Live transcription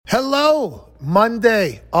Hello,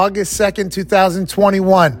 Monday, August 2nd,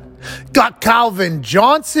 2021. Got Calvin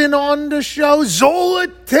Johnson on the show,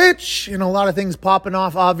 Zolotic, and a lot of things popping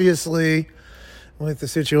off, obviously, with the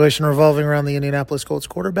situation revolving around the Indianapolis Colts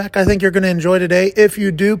quarterback. I think you're going to enjoy today. If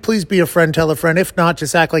you do, please be a friend, tell a friend. If not,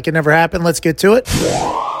 just act like it never happened. Let's get to it.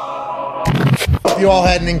 Hope you all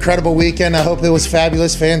had an incredible weekend. I hope it was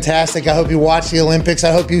fabulous, fantastic. I hope you watched the Olympics.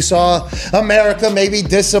 I hope you saw America maybe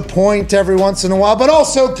disappoint every once in a while, but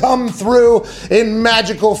also come through in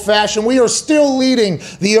magical fashion. We are still leading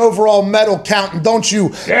the overall medal count, and don't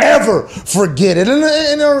you ever forget it.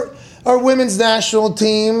 And our women's national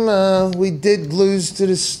team, we did lose to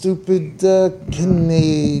the stupid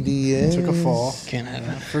Canadians. Took a fall.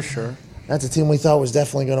 Canada, for sure. That's a team we thought was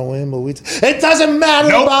definitely going to win, but it doesn't matter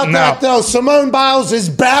that, though. Simone Biles is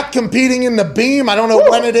back competing in the beam. I don't know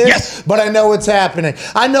when it is, but I know it's happening.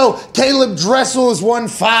 I know Caleb Dressel has won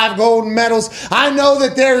 5 gold medals. I know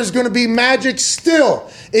that there is going to be magic still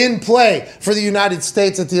in play for the United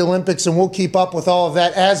States at the Olympics, and we'll keep up with all of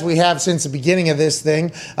that as we have since the beginning of this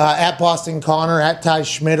thing. At Boston Connor, at Ty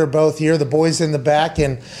Schmidt are both here, the boys in the back,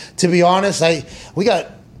 and to be honest, we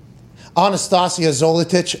got Anastasija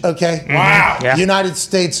Zolotic, okay? Wow. Yeah. United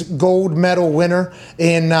States gold medal winner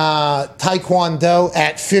in Taekwondo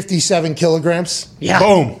at 57 kilograms. Yeah.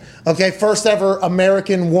 Boom. Okay, first ever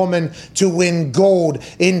American woman to win gold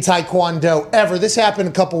in Taekwondo ever. This happened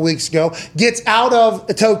a couple weeks ago. Gets out of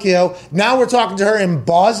Tokyo. Now we're talking to her in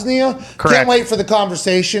Bosnia. Correct. Can't wait for the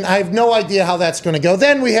conversation. I have no idea how that's going to go.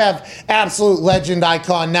 Then we have absolute legend,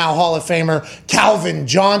 icon, now Hall of Famer, Calvin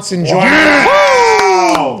Johnson joining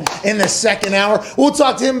us in the second hour. We'll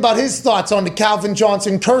talk to him about his thoughts on the Calvin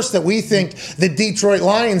Johnson curse that we think the Detroit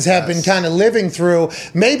Lions have been kind of living through.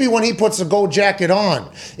 Maybe when he puts a gold jacket on,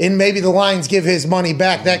 and maybe the Lions give his money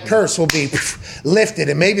back, that curse will be lifted.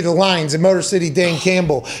 And maybe the Lions and Motor City Dane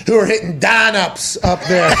Campbell, who are hitting dine-ups up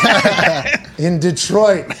there in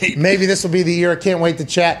Detroit, maybe this will be the year. I can't wait to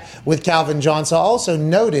chat with Calvin Johnson. Also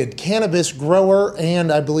noted cannabis grower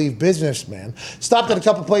and, I believe, businessman. Stopped at a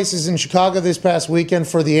couple places in Chicago this past weekend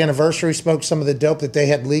for the anniversary. Smoked some of the dope that they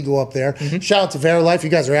had legal up there. Shout out to Verilife. You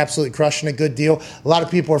guys are absolutely crushing it. Good deal. A lot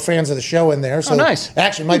of people are fans of the show in there. So nice.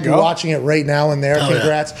 Actually might be watching it right now in there.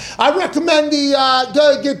 Congrats. Yeah. I recommend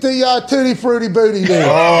go get the Tutti Frutti Booty dude.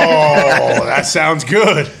 Oh, that sounds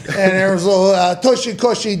good. And there was a little Tushy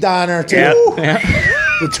Cushy diner too. Yeah.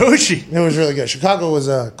 The Tushy. It was really good. Chicago was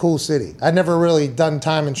a cool city. I'd never really done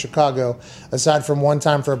time in Chicago, aside from one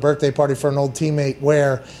time for a birthday party for an old teammate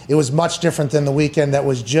where it was much different than the weekend that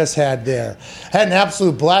was just had there. Had an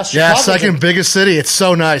absolute blast. Yeah, Chicago's second biggest city. It's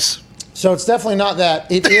so nice. So it's definitely not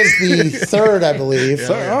that. It is the third, I believe.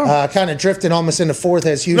 Kind of drifting almost into fourth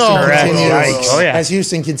as Houston as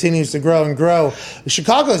Houston continues to grow and grow.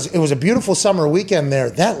 It was a beautiful summer weekend there.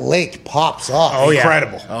 That lake pops off. Oh,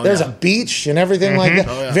 incredible. There's a beach and everything like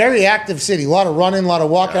that. Very active city. A lot of running, a lot of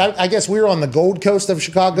walking. I guess we were on the Gold Coast of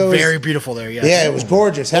Chicago. Very beautiful there, yeah. Yeah, it was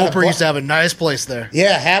gorgeous. Oprah used to have a nice place there.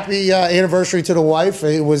 Yeah, happy anniversary to the wife.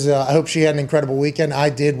 It was. I hope she had an incredible weekend. I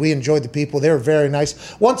did. We enjoyed the people. They were very nice.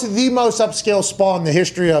 One of the most upscale spa in the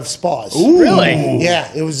history of spas. Ooh. Really?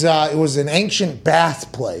 Yeah, it was an ancient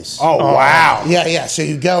bath place. Oh, wow. Yeah. So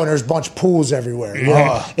you go and there's a bunch of pools everywhere.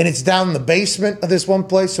 And it's down in the basement of this one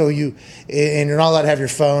place. So you're not allowed to have your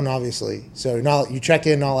phone, obviously. So you check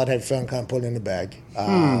in, not allowed to have your phone, kind of put it in the bag.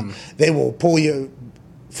 They will pull you.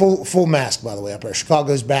 Full mask, by the way, up there.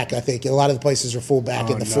 Chicago's back, I think. A lot of the places are full back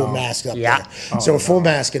in the full mask up there. So full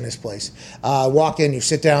mask in this place. Walk in, you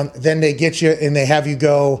sit down, then they get you and they have you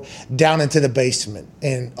go down into the basement.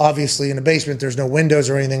 And obviously in the basement, there's no windows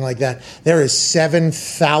or anything like that. There is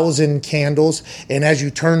 7,000 candles. And as you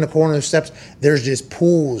turn the corner of the steps, there's just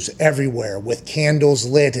pools everywhere with candles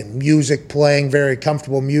lit and music playing, very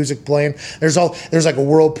comfortable music playing. There's like a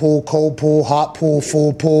whirlpool, cold pool, hot pool,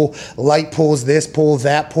 full pool, light pools, this pool,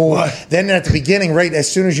 that pool. What? Then at the beginning, right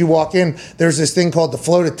as soon as you walk in, there's this thing called the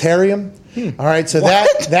floatarium. All right, so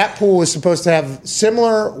that pool is supposed to have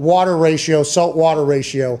similar water ratio, salt water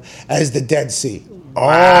ratio as the Dead Sea. Oh,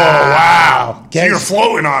 wow. So you're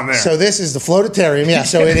floating on there. So this is the floatarium. Yeah,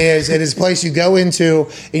 so it is a place you go into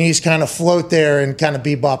and you just kind of float there and kind of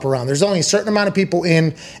bebop around. There's only a certain amount of people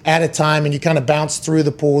in at a time and you kind of bounce through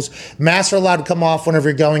the pools. Masks are allowed to come off whenever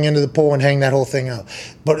you're going into the pool and hang that whole thing out.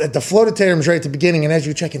 But at the floatarium is right at the beginning, and as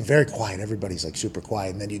you check in, very quiet. Everybody's like super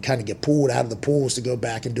quiet, and then you kind of get pulled out of the pools to go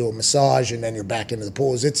back and do a massage, and then you're back into the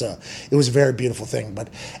pools. It was a very beautiful thing. But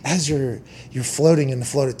as you're floating in the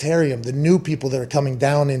floatarium, the new people that are coming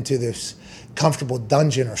down into this comfortable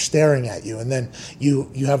dungeon are staring at you. And then you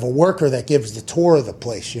have a worker that gives the tour of the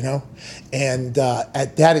place, And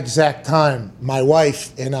at that exact time, my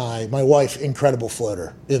wife, incredible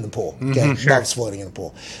floater in the pool. Okay, loves floating in the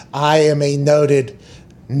pool. I am a noted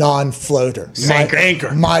non-floater.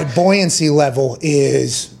 Anchor. My buoyancy level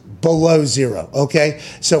is below zero, okay?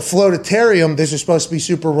 So floatarium, this is supposed to be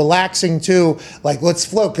super relaxing too. Like, let's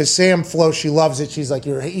float, because Sam floats, she loves it. She's like,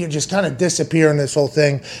 you just kind of disappear in this whole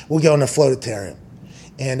thing. We'll go into floatarium.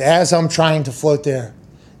 And as I'm trying to float there,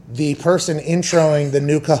 the person introing the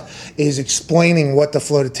Nuka is explaining what the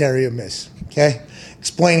floatarium is, okay?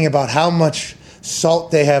 Explaining about how much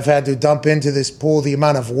salt they have had to dump into this pool, the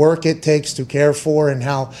amount of work it takes to care for, and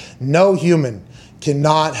how no human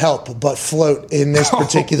cannot help but float in this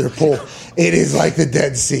particular pool. It is like the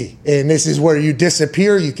Dead Sea. And this is where you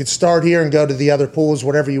disappear. You could start here and go to the other pools,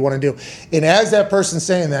 whatever you want to do. And as that person's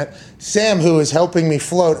saying that, Sam, who is helping me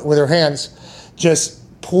float with her hands,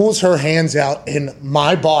 just pulls her hands out, and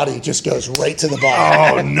my body just goes right to the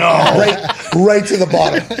bottom. Oh, no. Right to the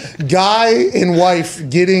bottom. Guy and wife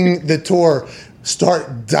getting the tour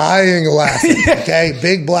start dying laughing, okay?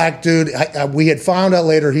 Big black dude. We had found out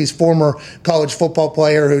later he's former college football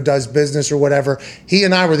player who does business or whatever. He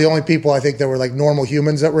and I were the only people, I think, that were like normal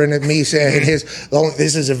humans that were in it. Me saying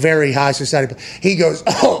this is a very high society. He goes,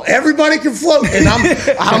 oh, everybody can float. And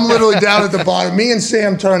I'm literally down at the bottom. Me and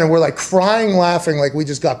Sam turn, and we're like crying, laughing like we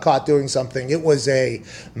just got caught doing something. It was a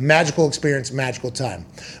magical experience, magical time.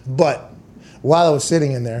 But while I was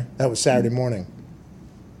sitting in there, that was Saturday morning,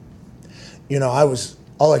 I was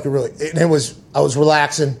I was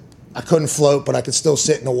relaxing. I couldn't float, but I could still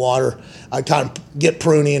sit in the water. I kind of get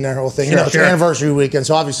pruny in that whole thing. It's anniversary weekend,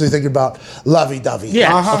 so obviously thinking about lovey-dovey.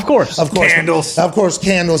 Yeah, of course. Candles. Of course,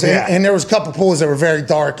 candles. Yeah. And there was a couple pools that were very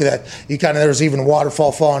dark that there was even a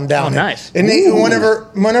waterfall falling down. Oh, nice. And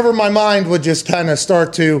whenever my mind would just kind of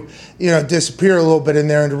start to, disappear a little bit in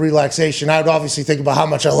there into relaxation, I would obviously think about how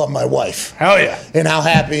much I love my wife. Hell yeah. And how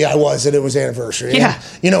happy I was that it was anniversary. Yeah.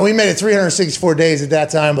 And, we made it 364 days at that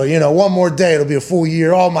time, but, one more day, it'll be a full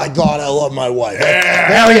year. Oh, my God, I love my wife. Yeah.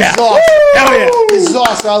 Hell yeah. Hell yeah. This is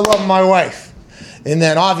awesome. I love my wife. And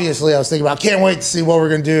then obviously I was thinking about, can't wait to see what we're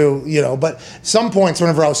going to do, But some points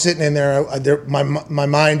whenever I was sitting in there, my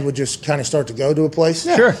mind would just kind of start to go to a place.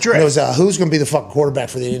 Yeah. Sure. And it was, who's going to be the fucking quarterback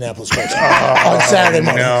for the Indianapolis Colts on Saturday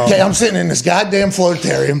morning? No. Okay, I'm sitting in this goddamn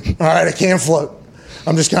floatarium. All right, I can't float.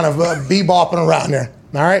 I'm just kind of bebopping around there.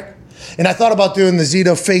 All right. And I thought about doing the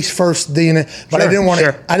Zito face first DNA, but I didn't want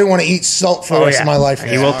to. I didn't want to eat salt for the rest of my life.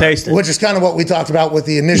 You will taste it, which is kind of what we talked about with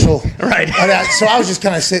the initial. Right. So I was just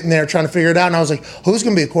kind of sitting there trying to figure it out, and I was like, "Who's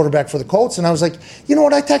going to be a quarterback for the Colts?" And I was like, "You know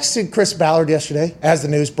what?" I texted Chris Ballard yesterday as the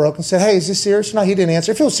news broke and said, "Hey, is this serious?" No, he didn't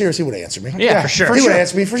answer. If it was serious, he would have answered me. Yeah, for sure. He would have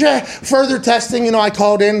answered me for sure. Further testing, I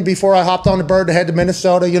called in before I hopped on the bird to head to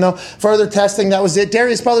Minnesota. Further testing, that was it.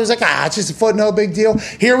 Darius Butler was like, it's just a foot, no big deal.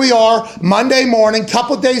 Here we are, Monday morning,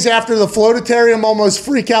 couple days after the floatarium almost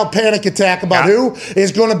freak out panic attack about who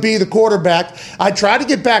is going to be the quarterback. I tried to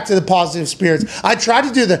get back to the positive spirits. I tried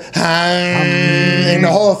to do the and the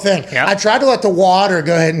whole thing. Yep. I tried to let the water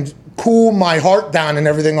go ahead and cool my heart down and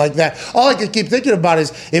everything like that. All I could keep thinking about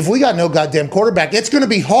is, if we got no goddamn quarterback, it's going to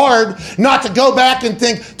be hard not to go back and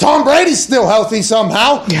think Tom Brady's still healthy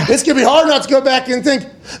somehow. Yeah. It's going to be hard not to go back and think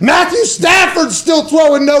Matthew Stafford's still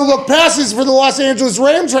throwing no-look passes for the Los Angeles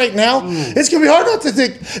Rams right now. It's going to be hard not to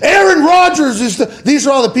think Aaron Rodgers is these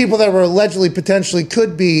are all the people that were allegedly potentially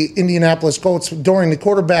could be Indianapolis Colts during the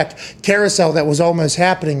quarterback carousel that was almost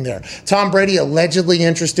happening there. Tom Brady allegedly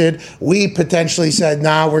interested. We potentially said,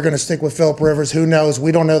 we're going to stick with Phillip Rivers. Who knows?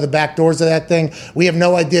 We don't know the back doors of that thing. We have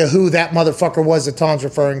no idea who that motherfucker was that Tom's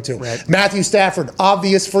referring to. Right. Matthew Stafford,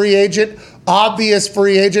 obvious free agent.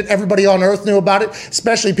 Everybody on earth knew about it,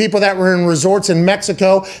 especially people that were in resorts in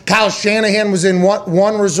Mexico. Kyle Shanahan was in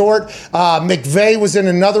one resort. McVay was in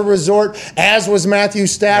another resort, as was Matthew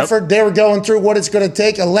Stafford. Yep. They were going through what it's going to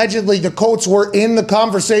take. Allegedly, the Colts were in the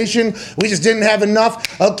conversation. We just didn't have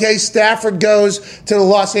enough. Okay, Stafford goes to the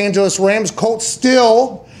Los Angeles Rams. Colts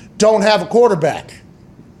still don't have a quarterback.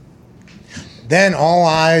 Then all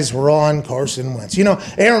eyes were on Carson Wentz.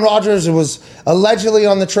 Aaron Rodgers was allegedly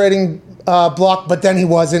on the trading block, but then he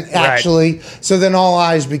wasn't actually. Right. So then all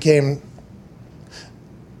eyes became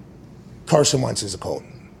Carson Wentz is a Colt.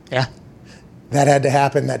 Yeah. That had to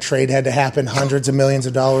happen. That trade had to happen. Hundreds of millions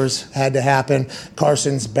of dollars had to happen.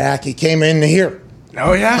 Carson's back. He came in here.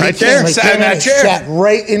 Oh, yeah. Right there. Sat in that chair. Sat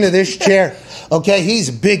right into this chair. Okay, he's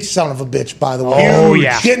a big son of a bitch, by the way. Oh,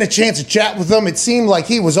 yeah. Getting a chance to chat with him, it seemed like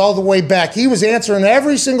he was all the way back. He was answering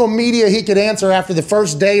every single media he could answer after the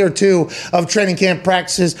first day or two of training camp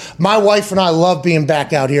practices. My wife and I love being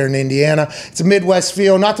back out here in Indiana. It's a Midwest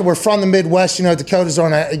feel. Not that we're from the Midwest. You know, Dakotas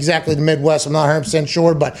aren't exactly the Midwest. I'm not 100%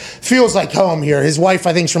 sure, but feels like home here. His wife,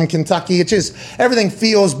 I think, is from Kentucky. It just, everything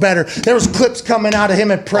feels better. There was clips coming out of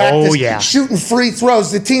him at practice, shooting free throws,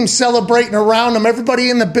 the team celebrating around him. Everybody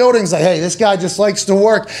in the building's like, hey, this guy just likes to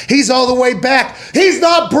work. He's all the way back. He's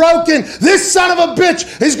not broken. This son of a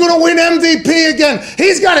bitch is going to win MVP again.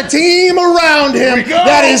 He's got a team around him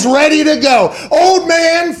that is ready to go. Old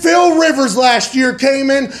man Phil Rivers last year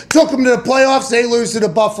came in, took him to the playoffs. They lose to the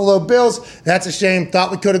Buffalo Bills. That's a shame.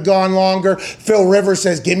 Thought we could have gone longer. Phil Rivers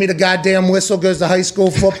says, give me the goddamn whistle, goes to high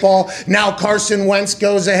school football. Now Carson Wentz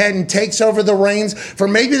goes ahead and takes over the reins for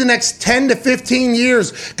maybe the next 10 to 15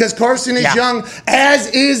 years because Carson is young, as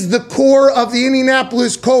is the core of the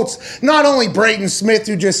Indianapolis Colts. Not only Braden Smith,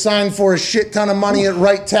 who just signed for a shit ton of money at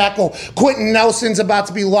right tackle. Quentin Nelson's about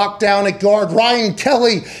to be locked down at guard. Ryan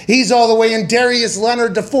Kelly, he's all the way in. Darius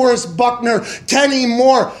Leonard, DeForest Buckner, Kenny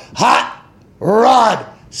Moore. Hot Rod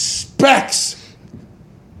Specs.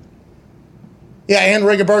 Yeah, and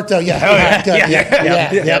Rigoberto. Yeah.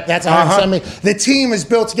 That's how the team is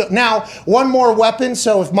built to go. Now, one more weapon.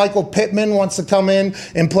 So if Michael Pittman wants to come in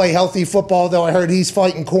and play healthy football, though I heard he's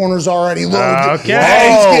fighting corners already. He's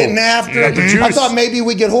getting after it. I thought maybe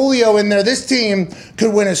we get Julio in there. This team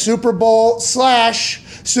could win a Super Bowl /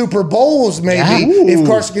 Super Bowls, maybe, if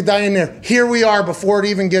Carson could die in there. Here we are before it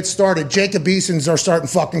even gets started. Jacob Eason's our starting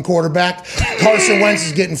fucking quarterback. Carson Wentz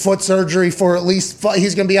is getting foot surgery for at least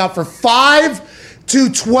he's going to be out for 5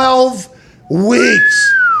 to 12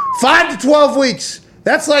 weeks. 5 to 12 weeks.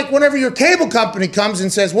 That's like whenever your cable company comes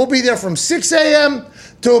and says, we'll be there from 6 a.m.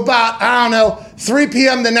 to about, 3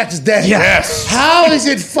 p.m. the next day. Yes. How is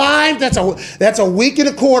it 5? That's a week and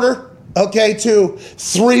a quarter. Okay, to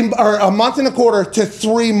 3 or a month and a quarter to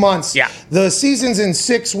 3 months. Yeah. The season's in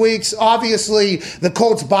 6 weeks. Obviously, the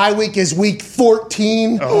Colts bye week is week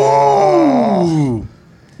 14. Oh.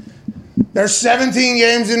 There's 17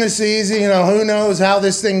 games in the season. Who knows how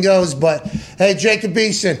this thing goes. But, hey, Jacob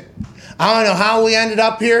Eason, I don't know how we ended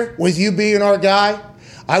up here with you being our guy.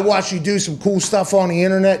 I watched you do some cool stuff on the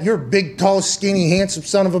internet. You're a big, tall, skinny, handsome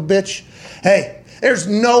son of a bitch. Hey. There's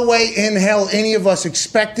no way in hell any of us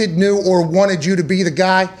expected, knew, or wanted you to be the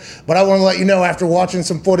guy. But I want to let you know, after watching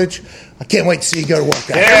some footage, I can't wait to see you go to work.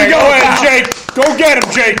 Yeah, go ahead, Jake. Go get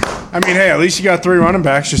him, Jake. I mean, hey, at least you got 3 running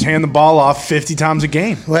backs. Just hand the ball off 50 times a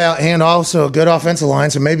game. Well, and also a good offensive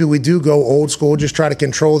line, so maybe we do go old school, just try to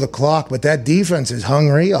control the clock. But that defense is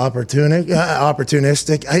hungry,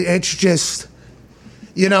 opportunistic. It's just,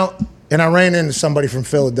 and I ran into somebody from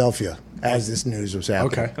Philadelphia as this news was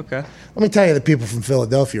happening. Okay. Let me tell you, the people from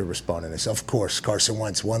Philadelphia responding to this. Of course, Carson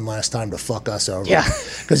Wentz one last time to fuck us over. Yeah.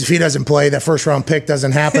 Because if he doesn't play, that first-round pick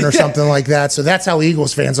doesn't happen or something like that. So that's how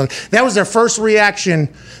Eagles fans look. That was their first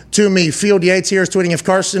reaction to me. Field Yates here is tweeting, if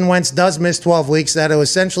Carson Wentz does miss 12 weeks, that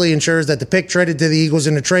essentially ensures that the pick traded to the Eagles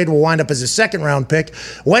in the trade will wind up as a second-round pick.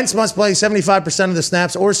 Wentz must play 75% of the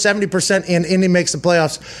snaps or 70% and Indy makes the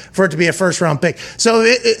playoffs for it to be a first-round pick. So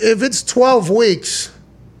if it's 12 weeks...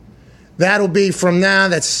 That'll be from now,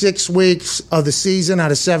 that's 6 weeks of the season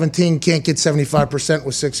out of 17. Can't get 75%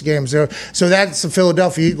 with 6 games there. So that's the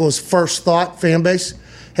Philadelphia Eagles' first thought, fan base.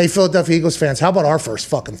 Hey, Philadelphia Eagles fans, how about our first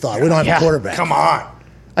fucking thought? We don't have a quarterback. Come on.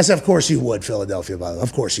 I said, of course you would, Philadelphia, by the way.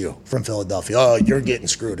 Of course you, from Philadelphia. Oh, you're getting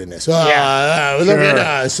screwed in this. Look at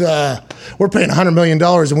us. We're paying $100 million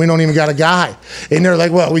and we don't even got a guy. And they're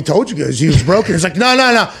like, well, we told you guys he was broken. It's like,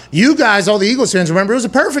 no. You guys, all the Eagles fans, remember, it was a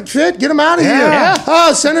perfect fit. Get him out of here. Yeah.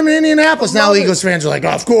 Oh, send him to Indianapolis. Now the Eagles fans are like,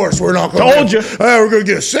 oh, of course, we're not going to. Told you. We're going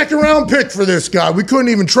to get a second-round pick for this guy. We couldn't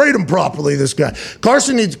even trade him properly, this guy.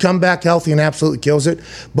 Carson needs to come back healthy and absolutely kills it.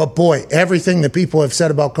 But, boy, everything that people have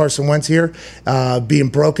said about Carson Wentz here, being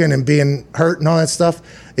broken and being hurt and all that stuff,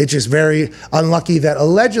 it's just very unlucky that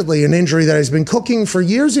allegedly an injury that has been cooking for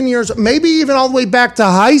years and years, maybe even all the way back to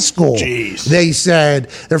high school. Jeez. They said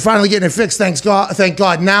they're finally getting it fixed. Thank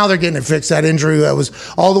God. Now they're getting it fixed. That injury that was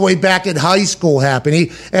all the way back at high school happened.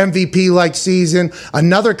 MVP-like season,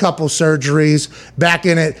 another couple surgeries back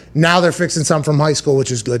in it. Now they're fixing some from high school,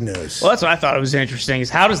 which is good news. Well, that's what I thought was interesting is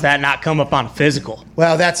how does that not come up on a physical?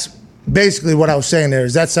 Well, that's basically what I was saying there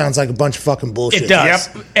is that sounds like a bunch of fucking bullshit. It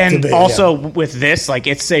does. Yep. And Debate, also with this, like,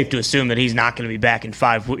 it's safe to assume that he's not going to be back in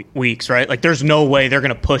 5 weeks, right? Like, there's no way they're going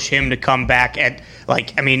to push him to come back at,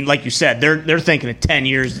 like, I mean, like you said, they're thinking of 10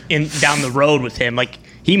 years down the road with him. Like,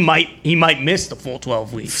 he might miss the full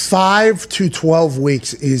 12 weeks. 5 to 12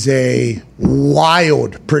 weeks is a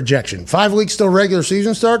wild projection. 5 weeks till regular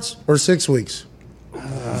season starts, or 6 weeks?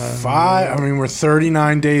 5. I mean, we're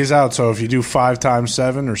 39 days out. So if you do 5 times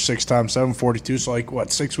 7 or 6 times 7, 42. So like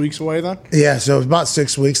what, 6 weeks away then? Yeah, so it's about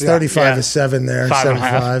 6 weeks. 35 is 7 there.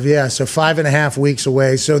 5.5. Yeah, so 5.5 weeks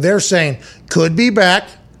away. So they're saying could be back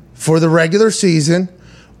for the regular season,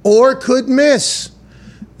 or could miss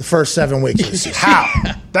the first 7 weeks of the season. How?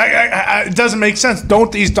 It doesn't make sense.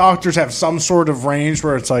 Don't these doctors have some sort of range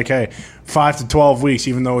where it's like, hey, 5 to 12 weeks,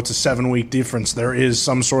 even though it's a 7-week difference, there is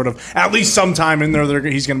some sort of, at least some time in there that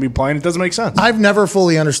he's going to be playing? It doesn't make sense. I've never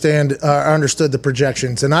fully understood the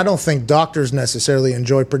projections, and I don't think doctors necessarily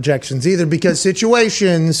enjoy projections either, because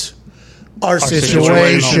situations are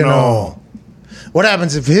situational. What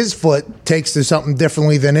happens if his foot takes to something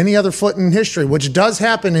differently than any other foot in history, which does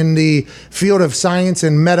happen in the field of science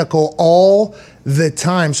and medical all the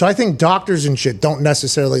time. So I think doctors and shit don't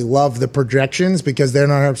necessarily love the projections because they're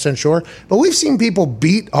not 100% sure. But we've seen people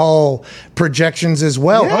beat all projections as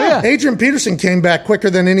well. Yeah. Oh, yeah. Adrian Peterson came back quicker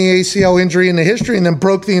than any ACL injury in the history and then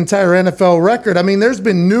broke the entire NFL record. I mean, there's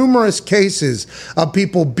been numerous cases of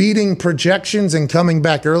people beating projections and coming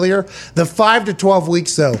back earlier. The 5 to 12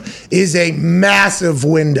 weeks, though, is a massive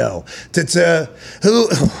window to who.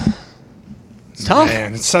 It's tough.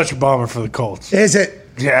 Man, it's such a bummer for the Colts. Is it?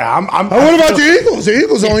 Yeah, what about the Eagles? The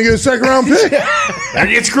Eagles only get a second-round pick.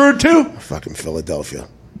 They get screwed too. Fucking Philadelphia.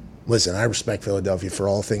 Listen, I respect Philadelphia for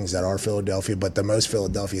all things that are Philadelphia, but the most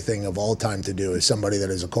Philadelphia thing of all time to do is somebody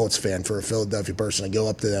that is a Colts fan, for a Philadelphia person to go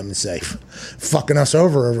up to them and say, fucking us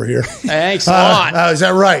over here. Thanks a lot. Is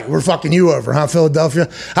that right? We're fucking you over, huh, Philadelphia?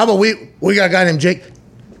 How about we got a guy named Jake.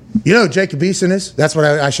 You know who Jacob Eason is? That's what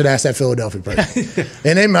I should ask that Philadelphia person.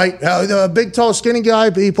 And they might. A big, tall, skinny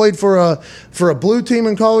guy. He played for a blue team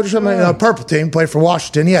in college or something. A purple team. Played for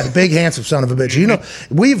Washington. Yeah, the big, handsome son of a bitch. You know,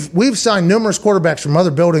 we've signed numerous quarterbacks from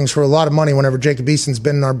other buildings for a lot of money whenever Jacob Eason's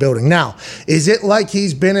been in our building. Now, is it like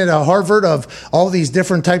he's been at a Harvard of all these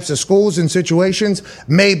different types of schools and situations?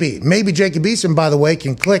 Maybe. Maybe Jacob Eason, by the way,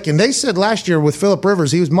 can click. And they said last year with Phillip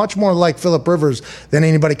Rivers, he was much more like Phillip Rivers than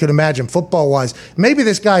anybody could imagine football-wise. Maybe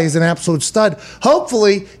this guy is an absolute stud.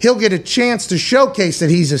 Hopefully, he'll get a chance to showcase that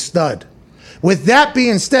he's a stud. With that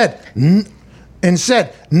being said,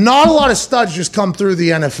 not a lot of studs just come through the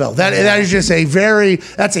NFL. That is just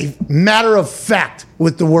that's a matter of fact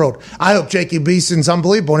with the world. I hope Jacob Eason's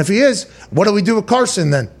unbelievable. And if he is, what do we do with Carson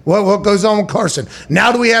then? What goes on with Carson?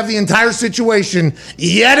 Now do we have the entire situation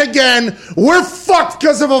yet again? We're fucked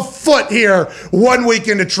because of a foot here 1 week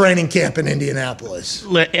into training camp in Indianapolis.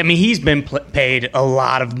 I mean, he's been paid a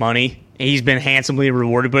lot of money. He's been handsomely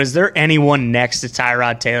rewarded. But is there anyone next to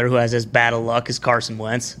Tyrod Taylor who has as bad of luck as Carson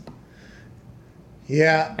Wentz?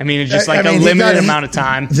 Yeah. I mean, it's just like a limited amount of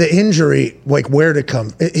time. The injury, like where to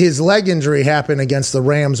come. His leg injury happened against the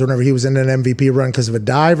Rams whenever he was in an MVP run because of a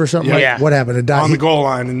dive or something. Yeah. What happened? A dive? On the goal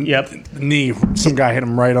line. And knee. Some guy hit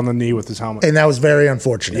him right on the knee with his helmet. And that was very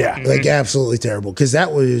unfortunate. Yeah. Like absolutely terrible. Because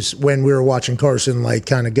that was when we were watching Carson like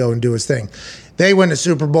kind of go and do his thing. They win the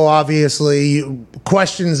Super Bowl, obviously.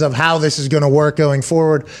 Questions of how this is going to work going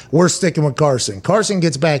forward. We're sticking with Carson. Carson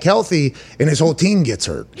gets back healthy, and his whole team gets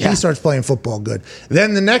hurt. Yeah. He starts playing football good.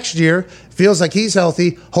 Then the next year, feels like he's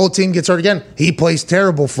healthy. Whole team gets hurt again. He plays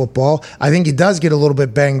terrible football. I think he does get a little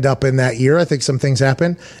bit banged up in that year. I think some things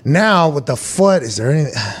happen. Now, with the foot, is there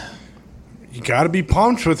anything... You got to be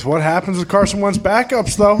pumped with what happens with Carson Wentz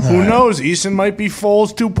backups, though. Who knows? Eason might be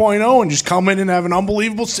Foles 2.0 and just come in and have an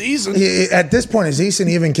unbelievable season. At this point, is Eason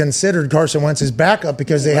even considered Carson Wentz's backup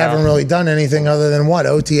because they haven't really done anything other than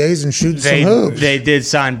OTAs and shoot some hoops? They did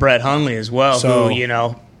sign Brett Hundley as well,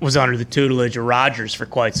 who, was under the tutelage of Rodgers for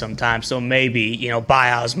quite some time. So maybe,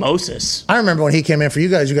 by osmosis. I remember when he came in for you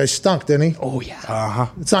guys stunk, didn't he? Oh, yeah. Uh-huh.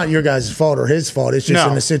 It's not your guys' fault or his fault. It's just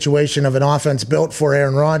in the situation of an offense built for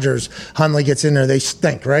Aaron Rodgers. Hundley gets in there, they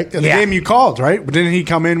stink, right? Yeah, the game you called, right? Didn't he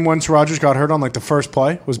come in once Rodgers got hurt on the first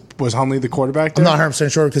play? Was Hundley the quarterback there? I'm not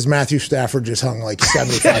 100% sure because Matthew Stafford just hung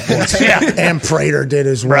 75 points. Yeah. And Prater did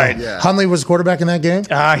as well. Right. Yeah. Hundley was the quarterback in that game?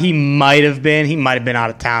 He might have been. He might have been out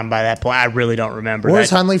of town by that point. I really don't remember. Where's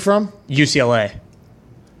Hundley from? UCLA.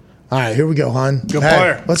 All right, here we go, Hun. Good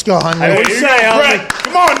player. Let's go, Hun. What do you say, Hundley?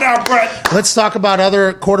 Come on now, Brett. Let's talk about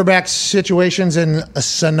other quarterback situations and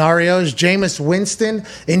scenarios. Jameis Winston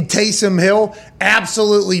and Taysom Hill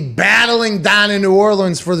absolutely battling down in New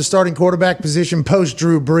Orleans for the starting quarterback position post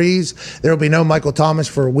Drew Brees. There will be no Michael Thomas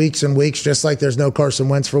for weeks and weeks, just like there's no Carson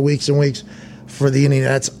Wentz for weeks and weeks for the Indians.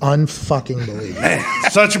 That's unfucking believable. Man,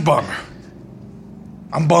 such a bummer.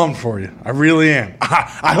 I'm bummed for you. I really am.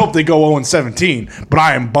 I hope they go 0-17, but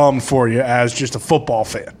I am bummed for you as just a football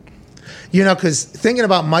fan. You know, because thinking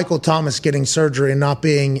about Michael Thomas getting surgery and not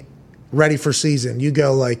being ready for season, you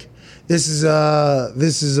go like, this is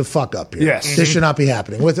a fuck up here. Yes. This should not be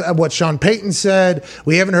happening. With what Sean Payton said,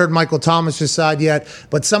 we haven't heard Michael Thomas' side yet,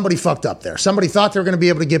 but somebody fucked up there. Somebody thought they were going to be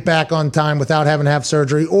able to get back on time without having to have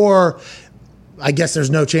surgery, or I guess there's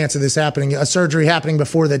no chance of this happening. A surgery happening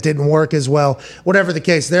before that didn't work as well. Whatever the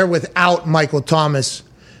case, they're without Michael Thomas,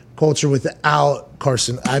 culture without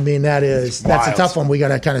Carson. I mean, that's a tough one we got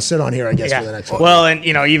to kind of sit on here, I guess, for the next one. Well, and,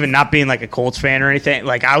 even not being like a Colts fan or anything,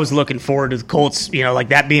 like I was looking forward to the Colts, like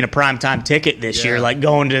that being a primetime ticket this year, like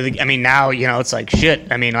going to now, it's like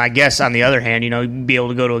shit. I mean, I guess on the other hand, you'd be able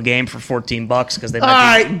to go to a game for $14 because they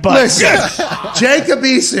might be bucks. Listen, Jacob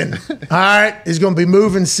Eason, all right, is going to be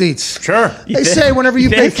moving seats. Sure. They say whenever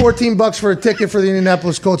you pay $14 for a ticket for the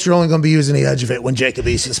Indianapolis Colts, you're only going to be using the edge of it when Jacob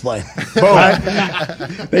Eason's playing.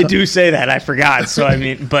 They do say that. I forgot. So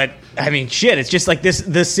shit. It's just like this.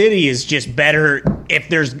 The city is just better if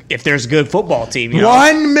there's a good football team.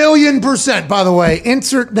 1,000,000%. By the way,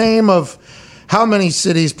 insert name of how many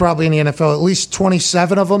cities probably in the NFL, at least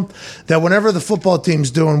 27 of them, that whenever the football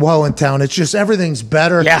team's doing well in town, it's just everything's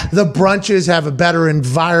better. Yeah. The brunches have a better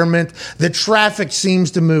environment. The traffic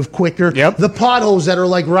seems to move quicker. Yep. The potholes that are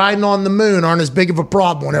like riding on the moon aren't as big of a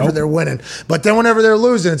problem whenever they're winning. But then whenever they're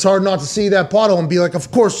losing, it's hard not to see that pothole and be like,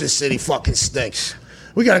 of course this city fucking stinks.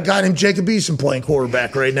 We got a guy named Jacob Eason playing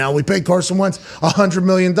quarterback right now. We paid Carson Wentz $100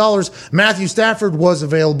 million. Matthew Stafford was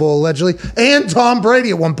available allegedly, and Tom Brady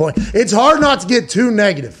at one point. It's hard not to get too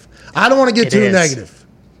negative. I don't want to get too negative.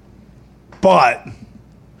 But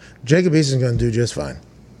Jacob Eason's going to do just fine.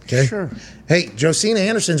 Okay? Sure. Hey, Josina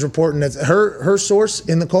Anderson's reporting that her source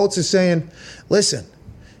in the Colts is saying, listen,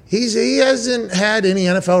 he hasn't had any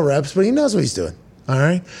NFL reps, but he knows what he's doing. All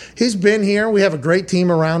right. He's been here. We have a great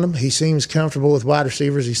team around him. He seems comfortable with wide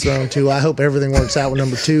receivers he's thrown to. I hope everything works out with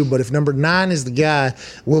number 2. But if number 9 is the guy,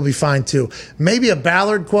 we'll be fine too. Maybe a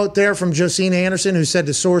Ballard quote there from Josina Anderson, who said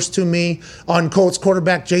the source to me on Colts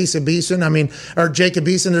quarterback Jacob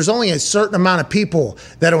Eason. There's only a certain amount of people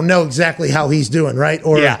that'll know exactly how he's doing, right?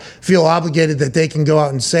 Or feel obligated that they can go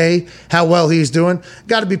out and say how well he's doing.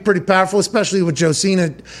 Got to be pretty powerful, especially with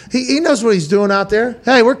Josina. He knows what he's doing out there.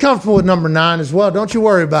 Hey, we're comfortable with number 9 as well. Don't you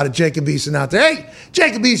worry about it, Jacob Eason out there. Hey,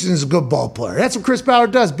 Jacob Eason's a good ball player. That's what Chris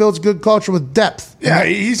Ballard does, builds good culture with depth. Yeah,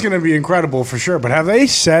 he's going to be incredible for sure. But have they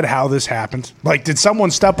said how this happened? Like, did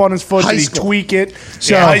someone step on his foot? Did he tweak it?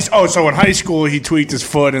 So in high school he tweaked his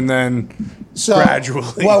foot and then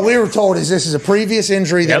gradually. What we were told is this is a previous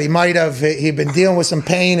injury that he might have. He'd been dealing with some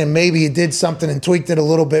pain and maybe he did something and tweaked it a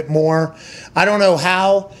little bit more. I don't know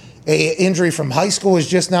how. An injury from high school is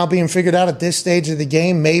just now being figured out at this stage of the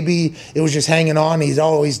game. Maybe it was just hanging on. He's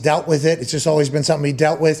always dealt with it. It's just always been something he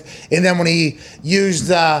dealt with. And then when he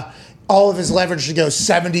used all of his leverage to go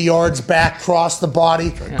 70 yards back, cross the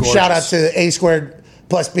body, shout out to A squared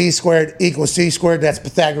plus B squared equals C squared. That's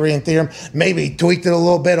Pythagorean theorem. Maybe he tweaked it a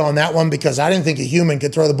little bit on that one because I didn't think a human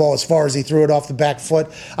could throw the ball as far as he threw it off the back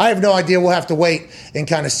foot. I have no idea. We'll have to wait and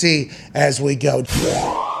kind of see as we go.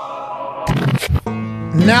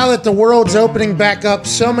 Now that the world's opening back up,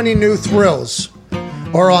 so many new thrills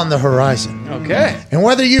are on the horizon. Okay. And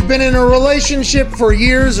whether you've been in a relationship for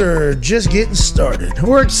years or just getting started,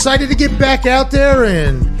 we're excited to get back out there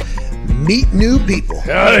and meet new people.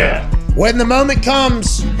 Hell yeah. When the moment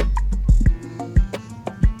comes,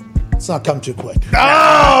 let's not come too quick.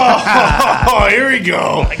 Oh, here we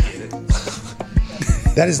go.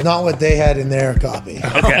 That is not what they had in their copy.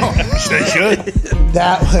 Okay. They should.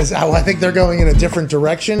 That was, I think they're going in a different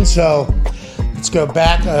direction. So let's go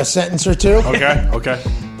back a sentence or two. Okay.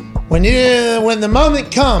 When the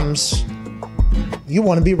moment comes, you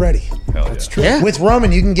want to be ready. Hell, that's true. Yeah. With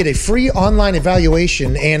Roman, you can get a free online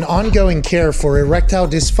evaluation and ongoing care for erectile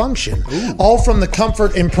dysfunction, all from the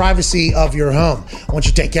comfort and privacy of your home. Once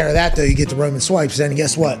you take care of that, though, you get the Roman swipes, and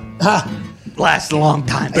guess what? Lasts a long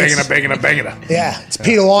time. Banging it. Yeah, it's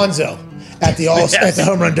Pete Alonso at the at the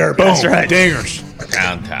home run derby. Boom. That's right. Dingers.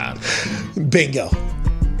 Downtown. Bingo.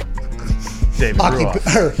 David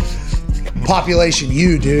Ruoff. Population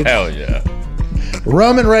U, dude. Hell yeah.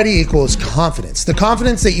 Roman Ready equals confidence. The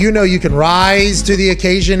confidence that you know you can rise to the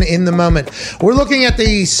occasion in the moment. We're looking at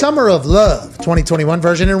the Summer of Love 2021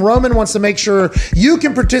 version, and Roman wants to make sure you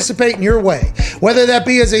can participate in your way, whether that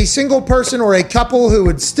be as a single person or a couple who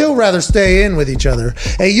would still rather stay in with each other.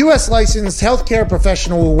 A U.S. licensed healthcare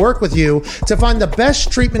professional will work with you to find the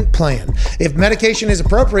best treatment plan. If medication is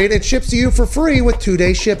appropriate, it ships to you for free with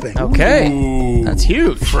 2-day shipping. Okay. Ooh. That's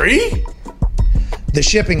huge. Free? The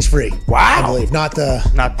shipping's free. Wow. I believe, not the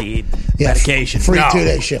medication. Free No.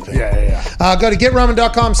 2-day shipping. Yeah. Go to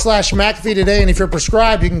GetRoman.com/McAfee today, and if you're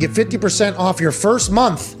prescribed, you can get 50% off your first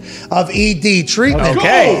month of ED treatment.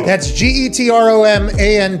 Okay. That's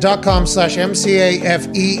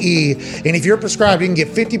GETROMAN.com/MCAFEE. And if you're prescribed, you can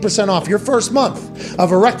get 50% off your first month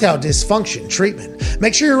of erectile dysfunction treatment.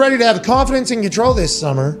 Make sure you're ready to have confidence and control this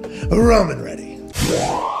summer. Roman Ready.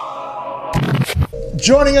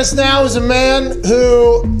 Joining us now is a man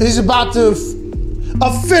who is about to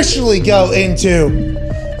officially go into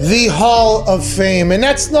the Hall of Fame. And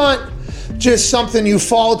that's not just something you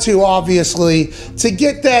fall to, obviously. To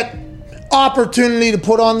get that opportunity to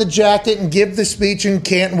put on the jacket and give the speech in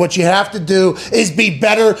Canton, what you have to do is be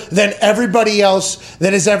better than everybody else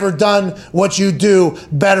that has ever done what you do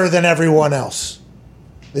better than everyone else.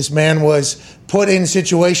 This man was put in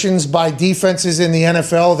situations by defenses in the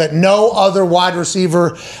NFL that no other wide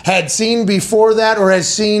receiver had seen before that or has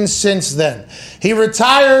seen since then. He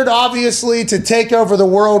retired, obviously, to take over the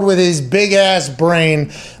world with his big-ass brain.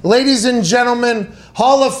 Ladies and gentlemen,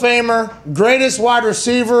 Hall of Famer, greatest wide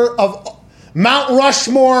receiver of Mount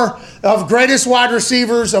Rushmore of greatest wide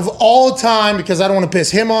receivers of all time, because I don't want to piss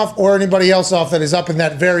him off or anybody else off that is up in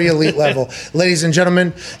that very elite level. Ladies and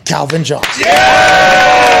gentlemen, Calvin Johnson.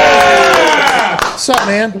 Yeah! What's up,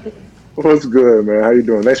 man? What's good, man? How you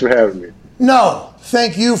doing? Thanks for having me. No,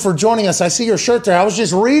 thank you for joining us. I see your shirt there. I was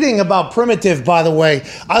just reading about Primitive, by the way.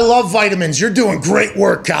 I love vitamins. You're doing great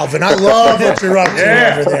work, Calvin. I love what you're up to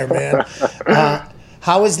over there, man.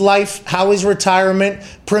 How is life? How is retirement?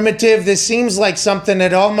 Primitive, this seems like something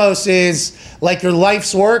that almost is like your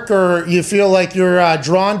life's work, or you feel like you're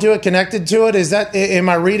drawn to it, connected to it. Am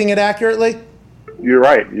I reading it accurately? You're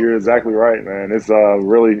right. You're exactly right, man. It's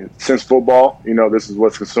really, since football, this is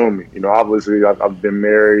what's consumed me. Obviously, I've been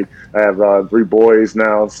married. I have 3 boys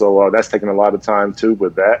now, so that's taken a lot of time, too,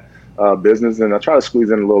 with that business. And I try to squeeze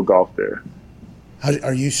in a little golf there.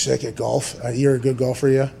 Are you sick at golf? You're a good golfer,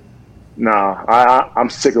 yeah? Nah, I'm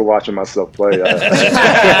sick of watching myself play.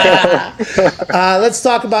 Let's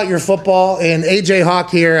talk about your football. And AJ Hawk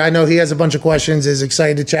here, I know he has a bunch of questions, is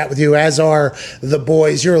excited to chat with you, as are the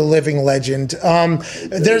boys. You're a living legend.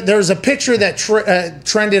 There's a picture that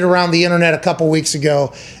trended around the internet a couple weeks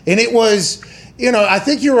ago, and it was, I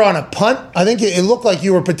think you were on a punt. I think it looked like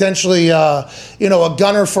you were potentially, a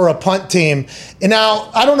gunner for a punt team. And now,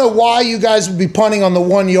 I don't know why you guys would be punting on the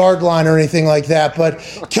 1-yard line or anything like that, but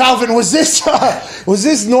Calvin, was this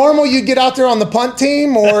normal? You get out there on the punt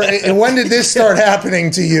team, or when did this start happening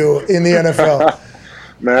to you in the NFL?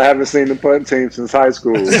 Man, I haven't seen the punt team since high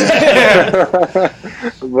school.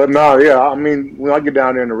 But no, yeah, I mean, when I get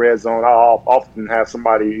down there in the red zone, I'll often have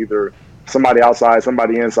somebody outside,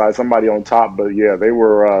 somebody inside, somebody on top. But yeah, they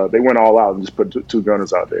went all out and just put 2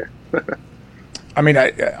 gunners out there. I mean,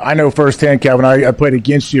 I know firsthand, Calvin. I played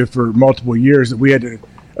against you for multiple years. That we had to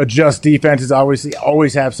adjust defenses. Obviously,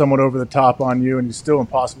 always have someone over the top on you, and it's still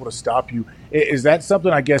impossible to stop you. Is that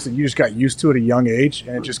something, I guess, that you just got used to at a young age,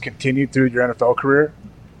 and it just continued through your NFL career?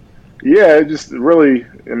 Yeah, it just really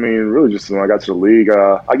just when I got to the league,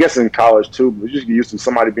 I guess in college too, but you just get used to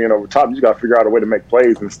somebody being over top. You just got to figure out a way to make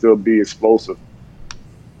plays and still be explosive.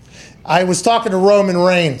 I was talking to Roman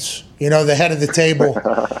Reigns, the head of the table,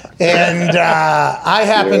 and I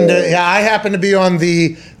happened to be on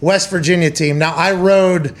the West Virginia team. Now, I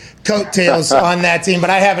rode coattails on that team, but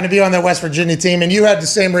I happened to be on that West Virginia team, and you had the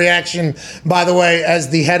same reaction, by the way, as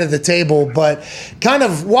the head of the table. But kind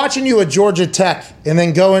of watching you at Georgia Tech and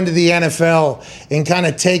then go into the NFL and kind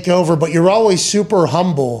of take over, but you're always super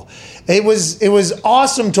humble. It was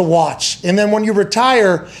awesome to watch. And then when you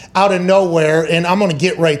retire out of nowhere, and I'm going to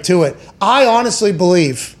get right to it, I honestly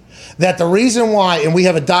believe that the reason why, and we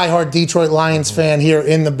have a diehard Detroit Lions fan here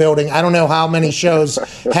in the building. I don't know how many shows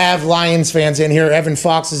have Lions fans in here. Evan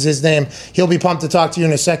Fox is his name. He'll be pumped to talk to you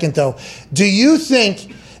in a second, though. Do you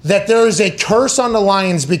think that there is a curse on the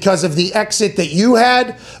Lions because of the exit that you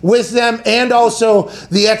had with them and also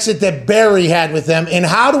the exit that Barry had with them? And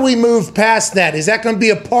how do we move past that? Is that going to be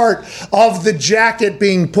a part of the jacket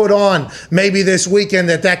being put on maybe this weekend,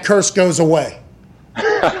 that curse goes away?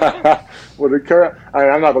 Well,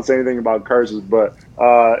 I'm not gonna say anything about curses, but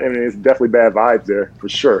I mean, it's definitely bad vibes there for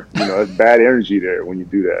sure. You know, it's bad energy there when you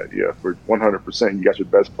do that. Yeah, for 100%. You got your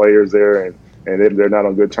best players there, and if they're not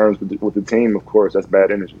on good terms with the team, of course, that's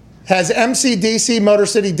bad energy. Has MCDC, Motor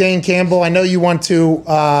City Dane Campbell, I know you want to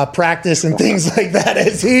practice and things like that.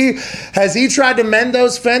 Has he tried to mend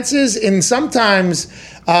those fences? And sometimes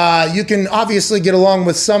you can obviously get along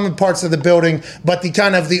with some parts of the building, but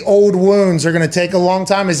the old wounds are going to take a long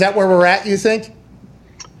time. Is that where we're at, you think?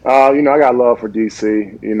 You know, I got love for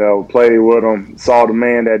DC. You know, played with him, saw the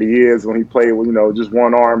man that he is when he played with, you know, just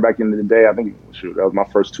one arm back in the day. I think, that was my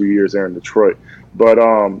first 2 years there in Detroit. But,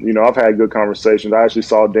 you know, I've had good conversations. I actually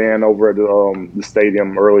saw Dan over at the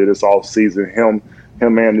stadium earlier this offseason. Him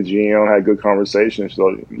and the GM had good conversations.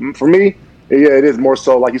 So for me, yeah, it is more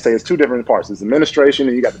so, like you say, it's two different parts. It's administration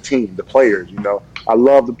and you got the team, the players, you know. I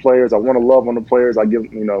love the players. I want to love on the players. I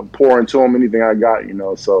give, you know, pour into them anything I got, you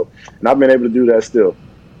know. So, and I've been able to do that still.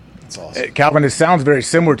 That's awesome. Calvin, it sounds very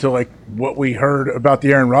similar to like what we heard about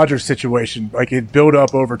the Aaron Rodgers situation. Like it built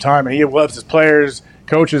up over time, and he loves his players,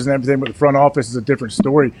 coaches, and everything. But the front office is a different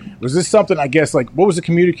story. Was this something? I guess like what was the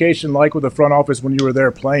communication like with the front office when you were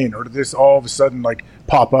there playing, or did this all of a sudden like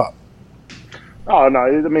pop up? Oh no!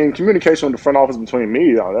 I mean, communication with the front office between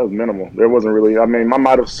me, that was minimal. There wasn't really. I mean, I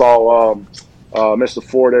might have saw Mr.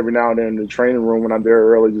 Ford every now and then in the training room when I'm there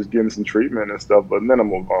early, just getting some treatment and stuff, but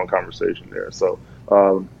minimal conversation there. So.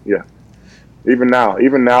 Yeah. Even now,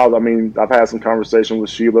 I mean, I've had some conversation with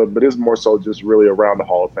Sheila, but it's more so just really around the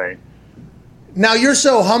Hall of Fame. Now you're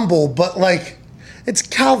so humble, but like, it's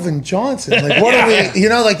Calvin Johnson. Like, what are we? You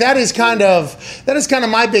know, like that is kind of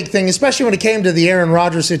my big thing, especially when it came to the Aaron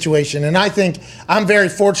Rodgers situation. And I think I'm very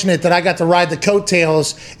fortunate that I got to ride the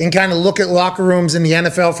coattails and kind of look at locker rooms in the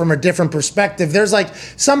NFL from a different perspective. There's like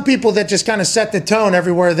some people that just kind of set the tone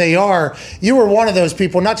everywhere they are. You were one of those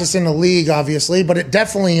people, not just in the league, obviously, but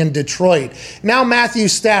definitely in Detroit. Now Matthew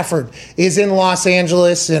Stafford is in Los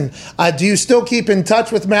Angeles, and do you still keep in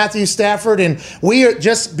touch with Matthew Stafford? And we are,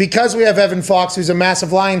 just because we have Evan Fox, who's a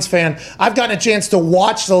massive Lions fan, I've gotten a chance to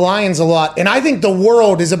watch the Lions a lot, and I think the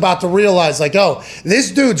world is about to realize, like, oh,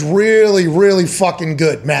 this dude's really, really fucking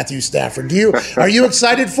good, Matthew Stafford. Are you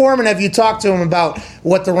excited for him, and have you talked to him about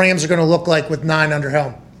what the Rams are going to look like with 9 under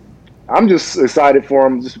helm? I'm just excited for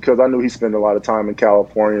him just because I knew he spent a lot of time in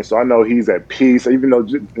California, so I know he's at peace. Even though,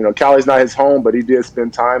 you know, Cali's not his home, but he did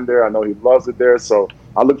spend time there. I know he loves it there, so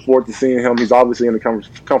I look forward to seeing him. He's obviously in a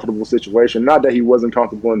comfortable situation. Not that he wasn't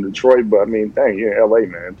comfortable in Detroit, but, I mean, dang, you're in L.A.,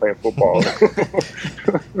 man, playing football.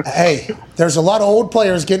 Hey, there's a lot of old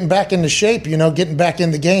players getting back into shape, you know, getting back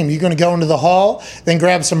in the game. You're going to go into the Hall, then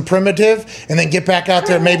grab some primitive, and then get back out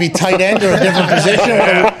there maybe tight end or a different position?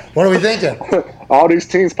 What are we thinking? All these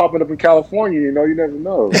teams popping up in California, you know, you never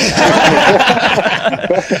know.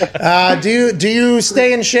 Do you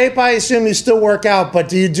stay in shape? I assume you still work out, but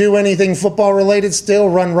do you do anything football related still?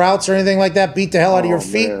 Run routes or anything like that? Beat the hell out of your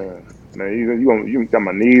feet? Man, you got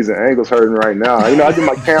my knees and ankles hurting right now. You know, I do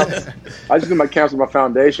my camps. I just do my camps with my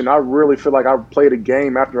foundation. I really feel like I played a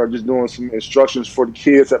game after I'm just doing some instructions for the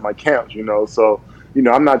kids at my camps. You know, so you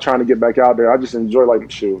know, I'm not trying to get back out there. I just enjoy like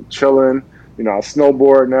chilling. You know, I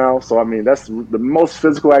snowboard now, so I mean that's the most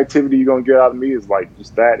physical activity you're gonna get out of me is like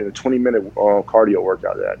just that and a 20-minute cardio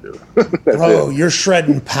workout that I do. Bro, you're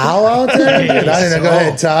shredding pow out there. Go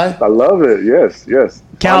ahead, Ty. I love it. Yes.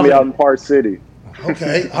 Calvin. Find me out in Park City.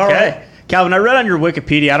 Okay, all right. Calvin, I read on your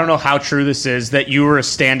Wikipedia, I don't know how true this is, that you were a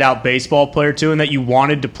standout baseball player too and that you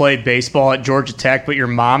wanted to play baseball at Georgia Tech, but your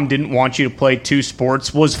mom didn't want you to play 2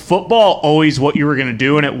 sports. Was football always what you were going to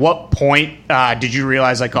do? And at what point did you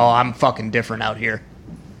realize, like, oh, I'm fucking different out here?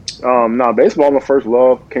 No, baseball, my first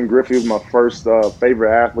love. Ken Griffey was my first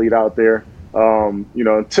favorite athlete out there. You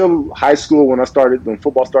know, until high school when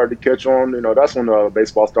football started to catch on, you know, that's when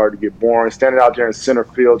baseball started to get boring. Standing out there in center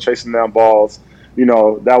field, chasing down balls. You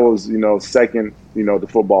know, that was, you know, second, you know, to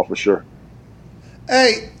football for sure.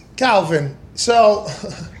 Hey, Calvin, so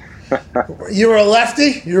you were a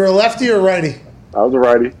lefty? You were a lefty or righty? I was a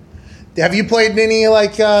righty. Have you played any,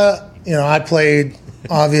 like, you know, I played,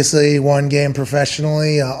 obviously, 1 game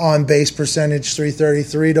professionally, on-base percentage,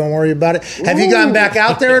 333, don't worry about it. Have you gotten back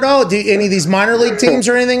out there at all? Any of these minor league teams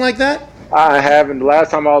or anything like that? I haven't. The last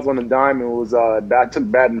time I was on the diamond was I took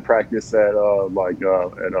batting practice at I'm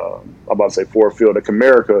about to say Ford Field at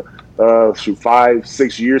Comerica 5,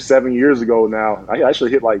 6 years, 7 years ago now. I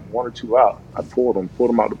actually hit like 1 or 2 out. I pulled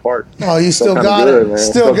them out the park. Oh, you still Felt got good, it. man.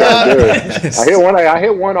 Still Felt got good. it. I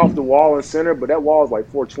hit one off the wall in center, but that wall is like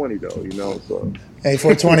 420 though, you know. So Hey,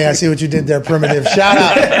 420, I see what you did there, Primitive. Shout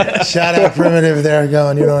out, Primitive there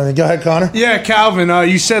going. You know what I mean? Go ahead, Connor. Yeah, Calvin,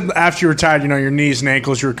 you said after you retired, you know, your knees and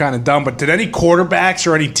ankles, you were kind of done. But did any quarterbacks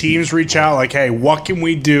or any teams reach out like, hey, what can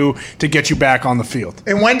we do to get you back on the field?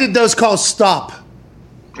 And when did those calls stop?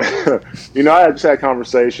 you know, I just had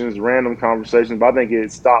conversations, random conversations, but I think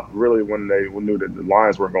it stopped really when they knew that the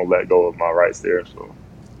Lions weren't going to let go of my rights there. So,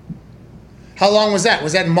 how long was that?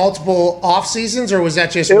 Was that multiple off seasons, or was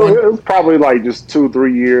that just it one? was probably like just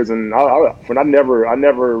 2-3 years, and I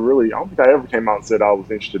never really, I don't think I ever came out and said I was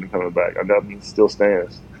interested in coming back. I definitely still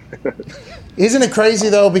stands. Isn't it crazy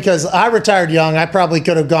though? Because I retired young. I probably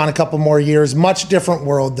could have gone a couple more years. Much different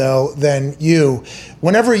world though than you.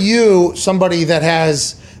 Whenever somebody that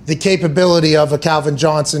has the capability of a Calvin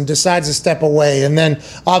Johnson decides to step away, and then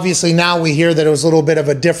obviously now we hear that it was a little bit of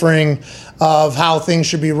a differing of how things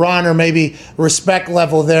should be run, or maybe respect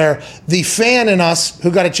level there. The fan in us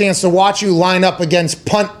who got a chance to watch you line up against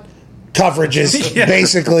punt coverages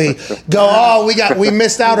basically go, we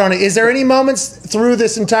missed out on it. Is there any moments through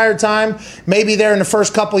this entire time, maybe there in the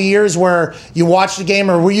first couple of years, where you watched the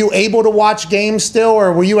game, or were you able to watch games still,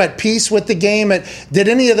 or were you at peace with the game? Did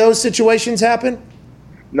any of those situations happen?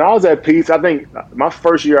 No, I was at peace. I think my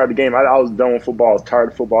first year out of the game, I was done with football. I was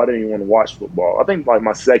tired of football. I didn't even want to watch football. I think like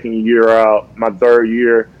my second year out, my third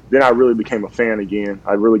year, then I really became a fan again.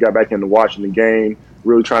 I really got back into watching the game,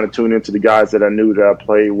 really trying to tune into the guys that I knew that I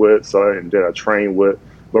played with, and that I trained with.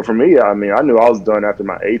 But for me, I mean, I knew I was done after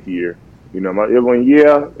my 8th year. You know,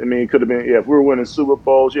 it could have been, if we were winning Super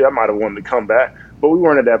Bowls, I might have wanted to come back. But we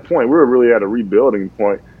weren't at that point. We were really at a rebuilding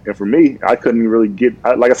point. And for me, I couldn't really get,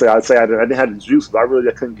 like I said, I didn't have the juice, but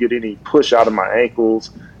I couldn't get any push out of my ankles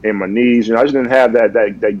and my knees. You know, I just didn't have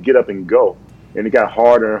that get up and go. And it got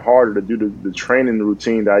harder and harder to do the training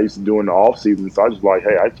routine that I used to do in the off season. So I was just like,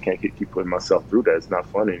 hey, I just can't keep putting myself through that. It's not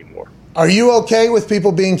fun anymore. Are you okay with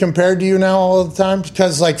people being compared to you now all the time?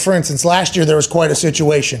 Because, like, for instance, last year there was quite a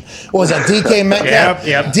situation. What was that, DK Metcalf?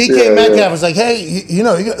 Yep. DK Metcalf was like, hey, you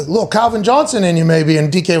got a little Calvin Johnson in you maybe.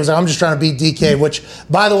 And DK was like, I'm just trying to beat DK, which,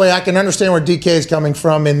 by the way, I can understand where DK is coming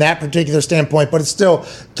from in that particular standpoint, but it's still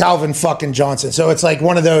Calvin fucking Johnson. So it's like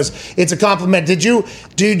one of those, it's a compliment.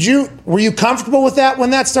 Were you comfortable with that when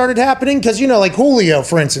that started happening? Because, like Julio,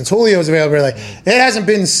 for instance, Julio's available. Like, it hasn't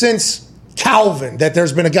been since Calvin that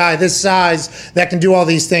there's been a guy this size that can do all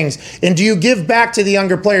these things. And do you give back to the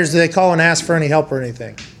younger players? Do they call and ask for any help or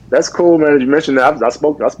anything? That's cool, man. You mentioned that. I've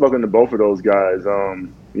spoken to both of those guys.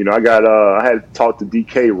 I had talked to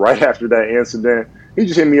DK right after that incident. He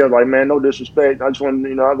just hit me up like, man, no disrespect. I just want, I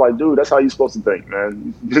was like, dude, that's how you're supposed to think,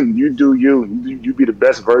 man. You do you. You be the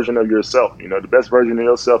best version of yourself. The best version of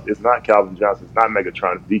yourself is not Calvin Johnson. It's not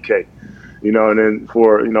Megatron. It's DK. And then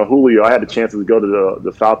for, Julio, I had the chance to go to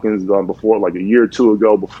the Falcons before, like a year or two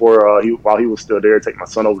ago, before while he was still there, take my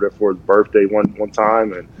son over there for his birthday one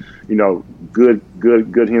time. And, good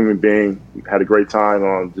human being. Had a great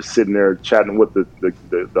time just sitting there chatting with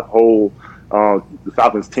the whole the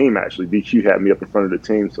Falcons team, actually. DQ had me up in front of the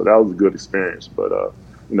team, so that was a good experience. But,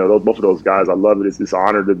 both of those guys, I love it. It's an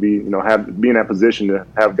honor to be in that position to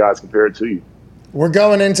have guys compared to you. We're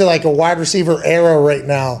going into like a wide receiver era right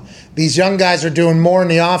now. These young guys are doing more in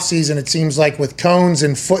the offseason, it seems like, with cones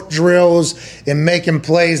and foot drills and making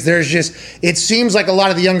plays. It seems like a lot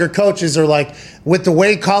of the younger coaches are like, with the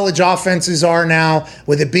way college offenses are now,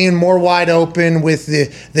 with it being more wide open, with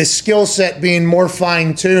the skill set being more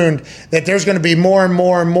fine-tuned, that there's going to be more and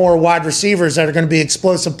more and more wide receivers that are going to be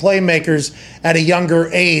explosive playmakers at a younger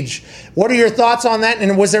age. What are your thoughts on that?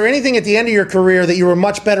 And was there anything at the end of your career that you were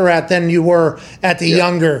much better at than you were at the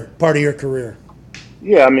younger part of your career?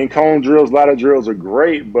 Yeah, cone drills, ladder drills are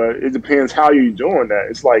great, but it depends how you're doing that.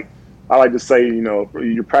 It's like, I like to say,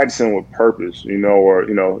 you're practicing with purpose, or,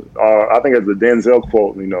 I think it's the Denzel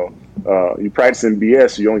quote, you're practicing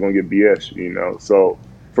BS, you're only going to get BS, So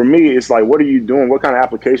for me, it's like, what are you doing? What kind of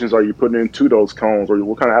applications are you putting into those cones? Or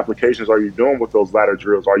what kind of applications are you doing with those ladder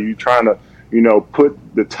drills? Are you trying to, put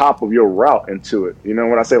the top of your route into it?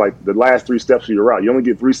 When I say like the last 3 steps of your route, you only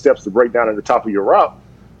get 3 steps to break down at the top of your route.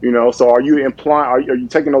 So are you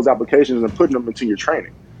taking those applications and putting them into your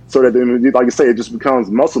training so that then, like I say, it just becomes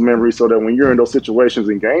muscle memory so that when you're in those situations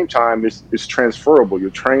in game time, it's transferable. Your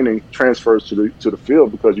training transfers to the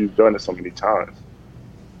field because you've done it so many times.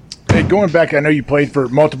 Hey, going back, I know you played for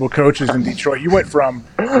multiple coaches in Detroit. You went from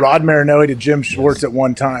Rod Marinelli to Jim Schwartz at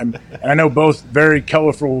one time, and I know both very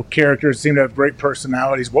colorful characters, seem to have great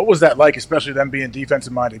personalities. What was that like, especially them being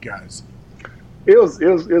defensive-minded guys? It was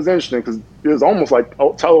interesting because it was almost like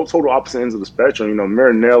total opposite ends of the spectrum. You know,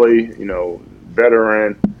 Marinelli, you know,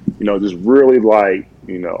 veteran, you know, just really like,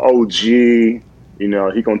 you know, OG. You know,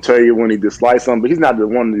 he gonna tell you when he dislikes something, but he's not the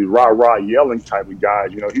one of the rah yelling type of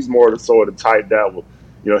guys. You know, he's more the sort of type that will,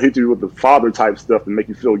 you know, hit you with the father type stuff to make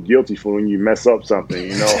you feel guilty for when you mess up something.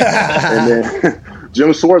 You know, and then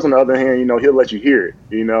Jim Schwartz on the other hand, you know, he'll let you hear it.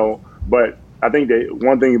 You know, but I think that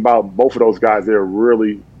one thing about both of those guys, they're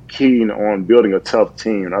really keen on building a tough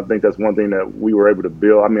team. And I think that's one thing that we were able to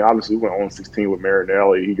build. I mean, obviously we went on 16 with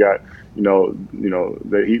Marinelli. He got, you know,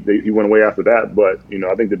 he went away after that. But, you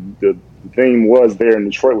know, I think the theme was there in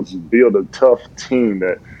Detroit was to build a tough team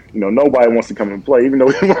that, you know, nobody wants to come and play, even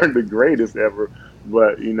though we weren't the greatest ever.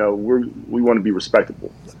 But, you know, we want to be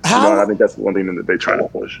respectable. You know, and I think that's one thing that they try to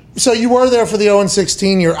push. So you were there for the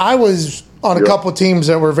 0-16 year. I was on a couple teams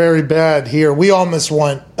that were very bad here. We almost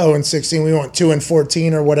went 0-16. We went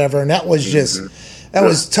 2-14 or whatever, and that was just that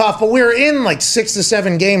was tough. But we were in like 6 to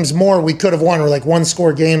 7 games more we could have won, or like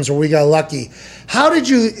 1-score games where we got lucky. How did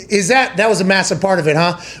you? That was a massive part of it,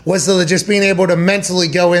 huh? Was just being able to mentally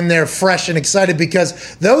go in there fresh and excited,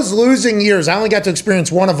 because those losing years, I only got to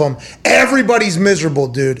experience one of them. Everybody's miserable,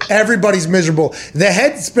 dude. Everybody's miserable. The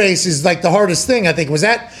headspace is like the hardest thing, I think. Was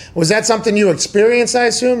that something you experienced? I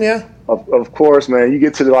assume, yeah. Of course, man. You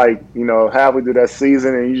get to like, you know, halfway through that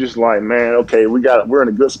season, and you just like, man, okay, we're in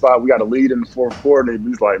a good spot. We got a lead in the fourth quarter, and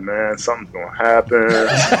he's like, man, something's gonna happen.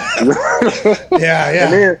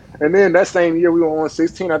 Yeah. And then that same year we were on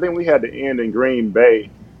 16. I think we had to end in Green Bay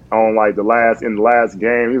on like the last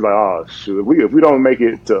game. He's like, oh shoot, if we don't make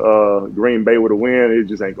it to Green Bay with a win, it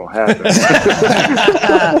just ain't gonna happen.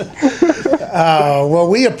 Well,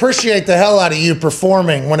 we appreciate the hell out of you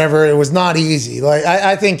performing whenever it was not easy. Like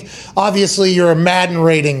I think obviously you're a Madden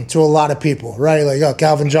rating to a lot of people, right? Like, oh,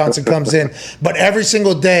 Calvin Johnson comes in, but every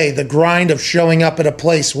single day the grind of showing up at a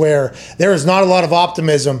place where there is not a lot of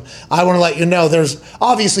optimism. I want to let you know there's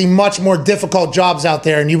obviously much more difficult jobs out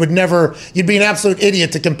there, and you'd be an absolute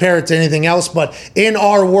idiot to compare it to anything else. But in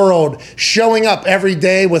our world, showing up every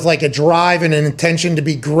day with like a drive and an intention to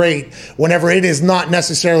be great whenever it is not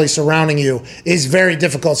necessarily surrounding you is very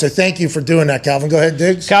difficult. So thank you for doing that, Calvin. Go ahead,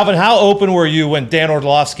 Diggs. Calvin, how open were you when Dan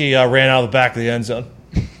Orlovsky ran out of the back of the end zone?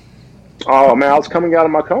 Oh, man, I was coming out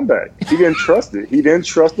of my comeback. He didn't trust it. He didn't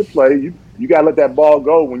trust the play. You got to let that ball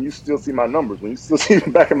go when you still see my numbers. When you still see the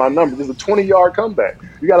back of my numbers, it's a 20-yard comeback.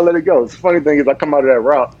 You got to let it go. The funny thing is I come out of that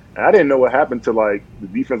route, and I didn't know what happened till like the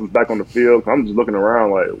defense was back on the field. I'm just looking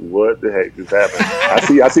around like, what the heck just happened?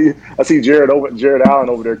 I see Jared Allen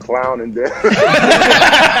over there clowning.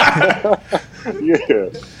 Yeah.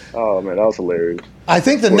 Oh man, that was hilarious. I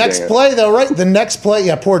think the next play though, right? The next play,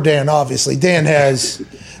 yeah, poor Dan, obviously. Dan's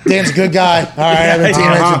a good guy. All right, I've been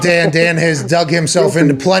teammates with Dan. Dan has dug himself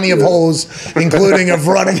into plenty of holes, including of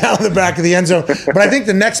running out of the back of the end zone. But I think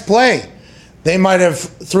the next play, they might have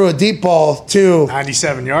threw a deep ball to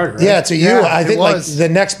 97-yard, right? Yeah, to you. Yeah, I think like the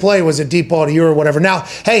next play was a deep ball to you or whatever. Now,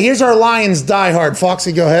 hey, here's our Lions diehard.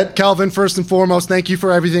 Foxy, go ahead. Calvin, first and foremost, thank you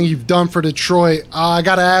for everything you've done for Detroit. I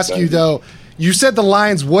got to ask you, though, you said the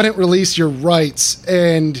Lions wouldn't release your rights,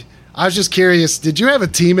 and I was just curious, did you have a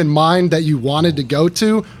team in mind that you wanted to go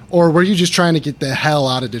to, or were you just trying to get the hell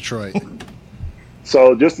out of Detroit?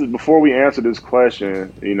 So before we answer this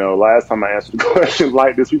question, you know, last time I answered the question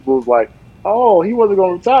like this, people was like, oh, he wasn't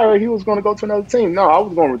going to retire. He was going to go to another team. No, I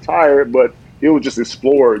was going to retire, but it was just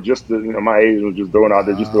explore. Just to, you know, my agent was just throwing out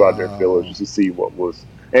there, just throw out there fillers just to see what was.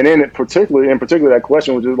 And then in particular, that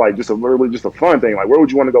question was just a fun thing. Like, where would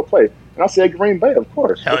you want to go play? And I said Green Bay, of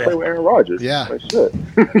course. Go play with Aaron Rodgers. Yeah. Like, shit.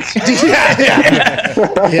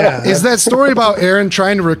 Yeah. Is that story about Aaron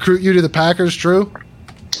trying to recruit you to the Packers true?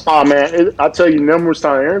 Oh man, I tell you numerous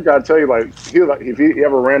times. Aaron got to tell you like if he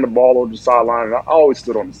ever ran the ball over the sideline, I always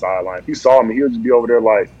stood on the sideline. If he saw me, he would just be over there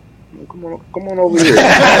like, come on over here.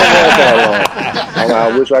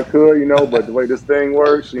 I wish I could, you know, but the way this thing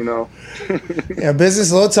works, you know. Yeah, business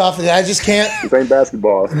is a little tough. I just can't. This ain't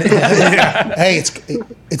basketball. Hey,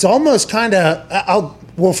 it's almost kind of.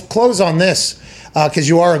 we'll close on this. Because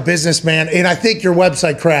you are a businessman, and I think your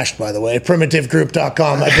website crashed, by the way,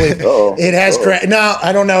 primitivegroup.com, I believe. It has crashed. No,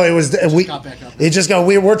 I don't know. It was it just got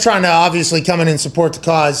weird. We're trying to obviously come in and support the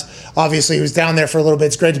cause. Obviously, he was down there for a little bit.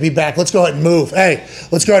 It's great to be back. Let's go ahead and move. Hey,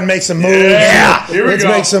 let's go ahead and make some moves. Yeah, here we let's go.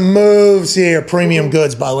 make some moves here. Premium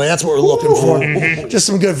goods, by the way. That's what we're looking for. Just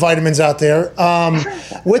some good vitamins out there.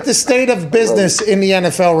 With the state of business in the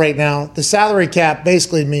NFL right now, the salary cap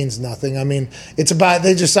basically means nothing. I mean, it's about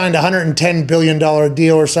they just signed a $110 billion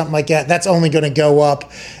deal or something like that. That's only going to go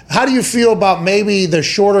up. How do you feel about maybe the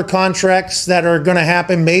shorter contracts that are going to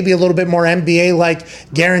happen, maybe a little bit more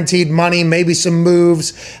NBA-like guaranteed money, maybe some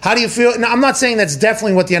moves? How do you feel? Now, I'm not saying that's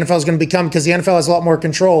definitely what the NFL is going to become because the NFL has a lot more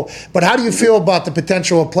control, but how do you feel about the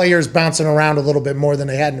potential of players bouncing around a little bit more than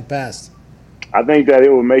they had in the past? I think that it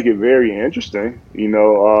will make it very interesting. You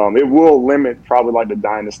know, it will limit probably like the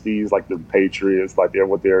dynasties, like the Patriots, like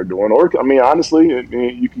what they're doing. Or, I mean, honestly,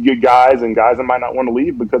 you can get guys that might not want to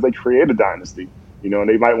leave because they create a dynasty. You know, and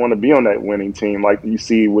they might want to be on that winning team, like you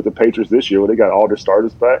see with the Patriots this year, where they got all their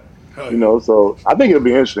starters back. You know, so I think it'll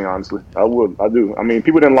be interesting. Honestly, I do. I mean,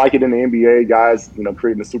 people didn't like it in the NBA, guys. You know,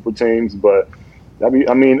 creating the super teams, but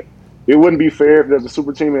it wouldn't be fair if there's a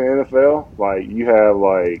super team in the NFL. Like you have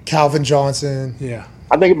like Calvin Johnson. Yeah.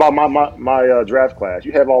 I think about my draft class.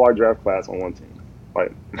 You have all our draft class on one team.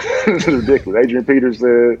 Like it's ridiculous. Adrian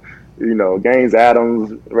Peterson, you know, Gaines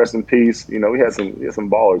Adams, rest in peace. You know, we had some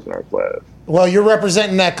ballers in our class. Well, you're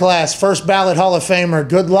representing that class. First ballot Hall of Famer.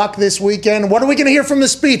 Good luck this weekend. What are we going to hear from the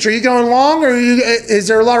speech? Are you going long, or is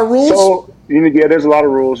there a lot of rules? So, yeah, there's a lot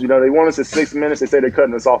of rules. You know, they want us at 6 minutes. They say they're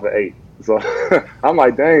cutting us off at 8. So I'm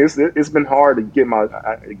like, dang, it's been hard to get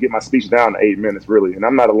my speech down to 8 minutes, really. And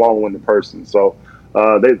I'm not a long-winded person. So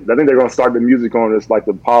I think they're going to start the music on us like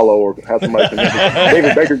the Apollo, or have somebody.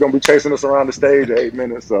 David Baker's going to be chasing us around the stage at 8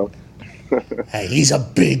 minutes. So. Hey, he's a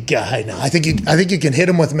big guy now. I think you can hit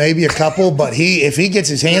him with maybe a couple, but if he gets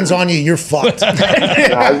his hands on you, you're fucked.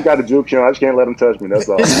 I just got to juke him. I just can't let him touch me. That's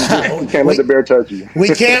all. You can't let the bear touch you. We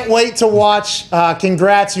can't wait to watch.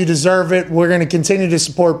 Congrats, you deserve it. We're going to continue to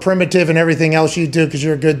support Primitive and everything else you do because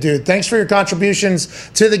you're a good dude. Thanks for your contributions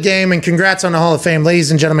to the game, and congrats on the Hall of Fame,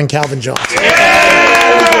 ladies and gentlemen. Calvin Johnson.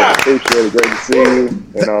 Appreciate it. Great to see you,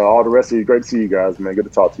 and all the rest of you. Great to see you guys, man. Good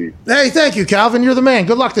to talk to you. Hey, thank you, Calvin. You're the man.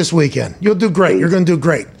 Good luck this weekend. You'll do great. You're going to do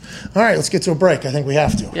great. All right, let's get to a break. I think we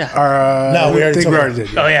have to. Yeah. No, we already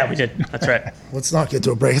did. Oh, yeah, we did. That's right. Let's not get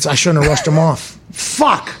to a break. I shouldn't have rushed him off.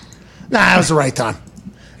 Fuck. Nah, it was the right time.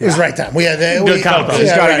 It was the right time. Good combo.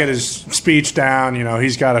 He's got to get his speech down. You know,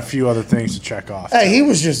 he's got a few other things to check off. Hey, he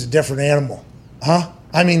was just a different animal. Huh?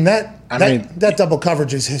 I mean, that double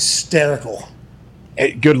coverage is hysterical.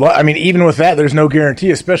 Good luck. I mean, even with that, there's no guarantee,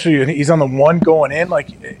 especially he's on the one going in. Like,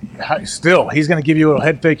 still, he's going to give you a little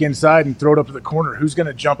head fake inside and throw it up to the corner. Who's going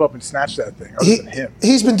to jump up and snatch that thing other than him?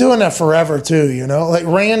 He's been doing that forever, too, you know? Like,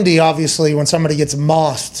 Randy, obviously, when somebody gets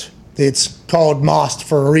mossed, it's called mossed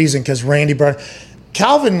for a reason because Randy brought –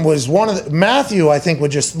 Calvin was one of the – Matthew, I think,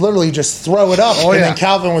 would just literally just throw it up. Then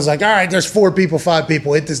Calvin was like, all right, there's 4 people, 5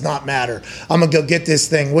 people. It does not matter. I'm going to go get this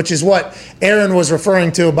thing, which is what Aaron was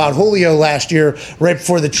referring to about Julio last year right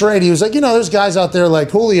before the trade. He was like, you know, there's guys out there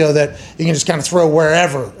like Julio that you can just kind of throw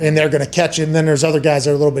wherever, and they're going to catch it. And then there's other guys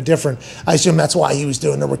that are a little bit different. I assume that's why he was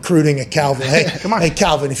doing the recruiting at Calvin. Hey, come on. Hey,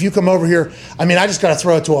 Calvin, if you come over here, I mean, I just got to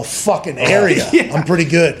throw it to a fucking area. I'm pretty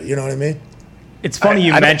good. You know what I mean? It's funny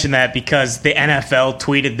you mentioned that because the NFL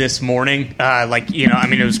tweeted this morning,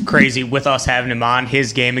 it was crazy with us having him on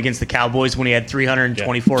his game against the Cowboys when he had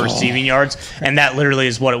 324 receiving yards, and that literally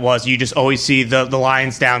is what it was. You just always see the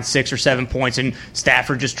Lions down 6 or 7 points, and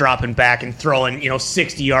Stafford just dropping back and throwing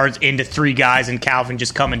 60 yards into 3 guys, and Calvin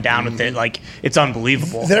just coming down with it. Like, it's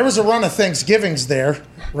unbelievable. There was a run of Thanksgivings there,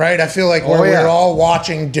 right? I feel like we were all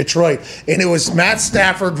watching Detroit, and it was Matt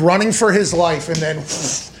Stafford running for his life, and then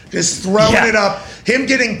just throwing it up. Him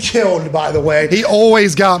getting killed, by the way. He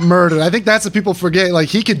always got murdered. I think that's what people forget. Like,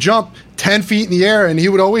 he could jump 10 feet in the air, and he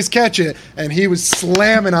would always catch it, and he was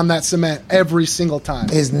slamming on that cement every single time.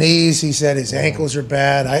 His knees, he said, his ankles are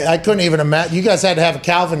bad. I couldn't even imagine. You guys had to have a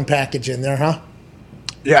Calvin package in there, huh?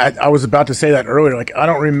 Yeah, I was about to say that earlier. Like, I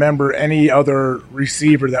don't remember any other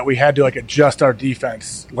receiver that we had to, like, adjust our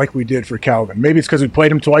defense like we did for Calvin. Maybe it's because we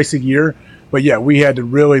played him twice a year, but, yeah, we had to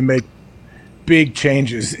really make big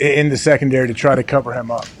changes in the secondary to try to cover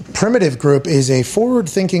him up. Primitive Group is a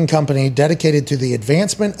forward-thinking company dedicated to the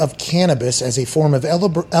advancement of cannabis as a form of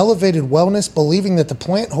elevated wellness, believing that the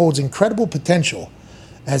plant holds incredible potential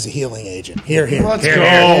as a healing agent. Here. Let's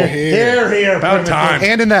go. Here. About time.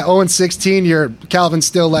 And in that 0-16 year, Calvin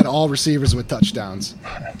still led all receivers with touchdowns.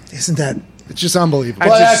 Isn't that It's just unbelievable.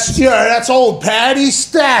 Well, that's old Patty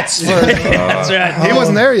stats. That's right. He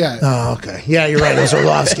wasn't there yet. Oh, okay. Yeah, you're right. It was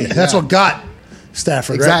Orlovsky. That's what got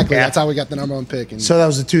Stafford, Exactly. right? That's how we got the #1 pick. And So that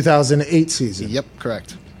was the 2008 season. yep,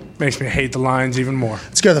 correct. Makes me hate the Lions even more.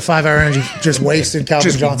 Let's go. The 5-hour energy just wasted Calvin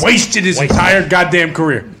Just Johnson. wasted his entire goddamn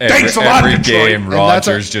career. Thanks a lot, Every Detroit. game,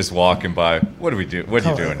 Rodgers just walking by. What do we do? What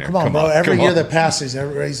are you doing here? Come on, bro. Every come year on. that passes,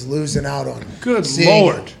 everybody's losing out on. Good seeing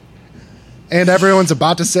Lord. it. And everyone's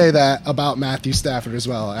about to say that about Matthew Stafford as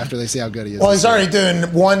well after they see how good he is. Well, he's already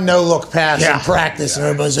doing one no-look pass in practice, and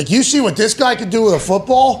everybody's like, you see what this guy could do with a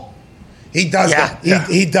football? He does that.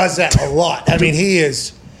 He does that a lot. I mean, he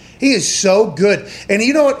is so good. And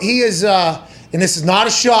you know what? He is, and this is not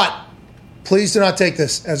a shot. Please do not take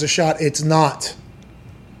this as a shot. It's not.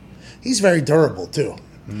 He's very durable, too.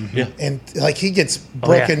 Yeah. And, like, he gets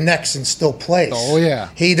broken necks and still plays. Oh, yeah.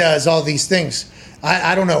 He does all these things.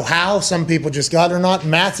 I don't know how some people just got it or not.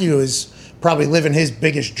 Matthew is probably living his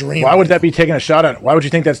biggest dream. Why would that be taking a shot at him? Why would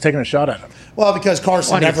you think that's taking a shot at him? Well, because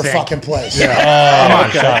Carson What do you never think? fucking plays. I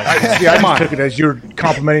just took it as you're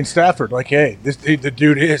complimenting Stafford. Like, hey, the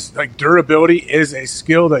dude is like durability is a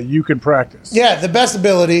skill that you can practice. Yeah, the best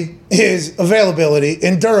ability is availability,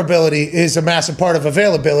 and durability is a massive part of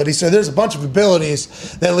availability. So there's a bunch of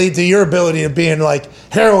abilities that lead to your ability of being like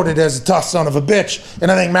heralded as a tough son of a bitch.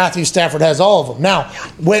 And I think Matthew Stafford has all of them. Now,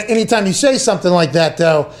 anytime you say something like that,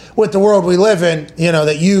 though, with the world we live in, you know,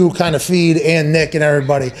 that you kind of feed and Nick and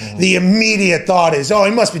everybody, the immediate thought is, oh,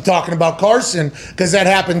 he must be talking about Carson because that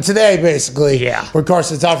happened today, basically. Yeah. Where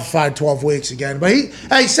Carson's out for 12 weeks again. But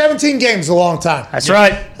 17 games is a long time. That's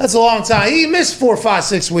right. That's a long time. He missed 4, 5,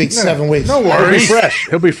 6 weeks, 7 weeks. No He'll be worries. fresh.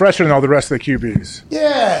 He'll be fresher than all the rest of the QBs.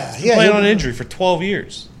 Yeah. Playing on an injury for 12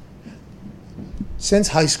 years. Since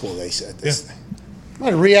high school, they said this thing.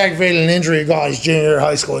 Might have re-aggravated an injury guys junior year of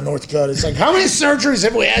high school in North Dakota. It's like, how many surgeries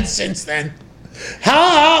have we had since then?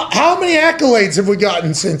 How many accolades have we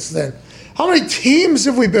gotten since then? How many teams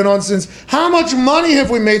have we been on since? How much money have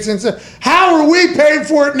we made since then? How are we paying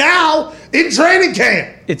for it now in training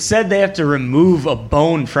camp? It said they have to remove a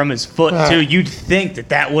bone from his foot, too. You'd think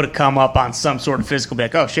that would have come up on some sort of physical, be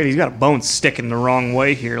like, oh, shit, he's got a bone sticking the wrong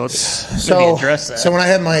way here. Let's maybe address that. So when I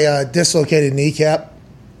had my dislocated kneecap,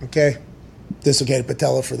 okay, dislocated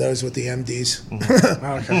patella for those with the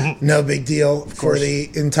MDs. Okay. No big deal for the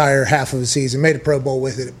entire half of the season. Made a Pro Bowl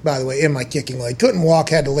with it, by the way, in my kicking leg. Couldn't walk,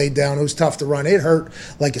 had to lay down. It was tough to run. It hurt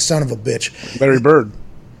like a son of a bitch. Larry Bird.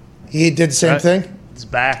 He did the same thing. It's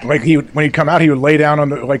back. Like when he'd come out, he would lay down on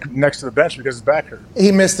the next to the bench because his back hurt.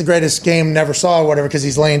 He missed the greatest game never saw or whatever because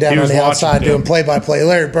he's laying down He on was the watching, outside yeah. doing play-by-play.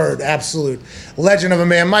 Larry Bird, absolute legend of a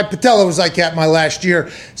man. My patella was like that my last year.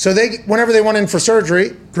 So whenever they went in for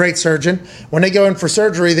surgery, great surgeon, when they go in for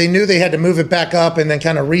surgery, they knew they had to move it back up and then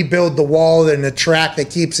kind of rebuild the wall and the track that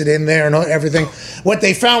keeps it in there and everything. What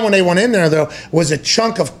they found when they went in there, though, was a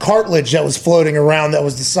chunk of cartilage that was floating around that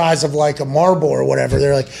was the size of like a marble or whatever.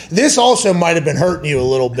 They're like, this also might have been hurting you a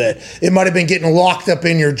little bit. It might have been getting locked up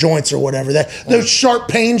in your joints or whatever. Those sharp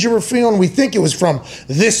pains you were feeling, we think it was from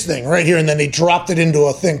this thing right here, and then they dropped it into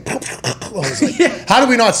a thing. I was like, how do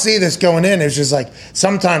we not see this going in? It's just like,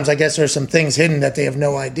 sometimes I guess there's some things hidden that they have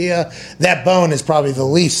no idea. That bone is probably the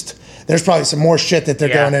least. There's probably some more shit that they're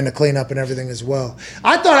going in to clean up and everything as well.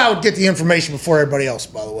 I thought I would get the information before everybody else,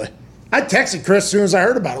 by the way. I texted Chris as soon as I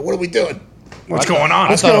heard about it. What are we doing? What's going on?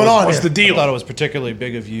 What's going on What's here? the deal? I thought it was particularly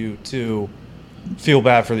big of you to feel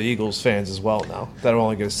bad for the Eagles fans as well now. That'll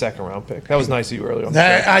only get a second round pick. That was nice of you earlier on.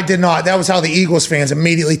 I did not. That was how the Eagles fans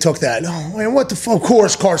immediately took that. Oh, man, what the fuck? Of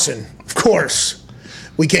course, Carson. Of course.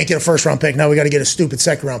 We can't get a first round pick. Now we got to get a stupid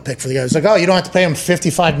second round pick for the guy. It's like, oh, you don't have to pay him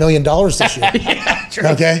 $55 million this year. Yeah, true.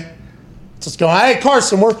 Okay? Let's go. Hey,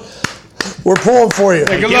 Carson, we're pulling for you.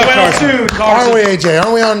 Good luck, Carson. Aren't we, AJ?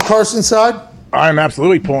 Aren't we on Carson's side? I'm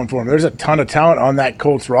absolutely pulling for him. There's a ton of talent on that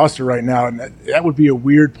Colts roster right now, and that would be a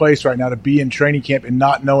weird place right now to be in training camp and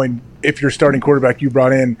not knowing if your starting quarterback you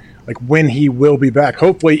brought in, like when he will be back.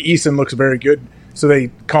 Hopefully, Eason looks very good, so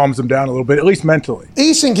they calms him down a little bit, at least mentally.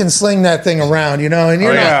 Eason can sling that thing around, you know, and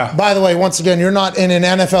you're not, by the way, once again, you're not in an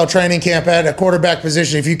NFL training camp at a quarterback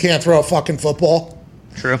position if you can't throw a fucking football.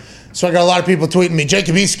 True. So I got a lot of people tweeting me,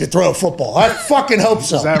 Jacob Eason could throw a football. I fucking hope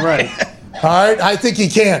so. Is that right? All right, I think he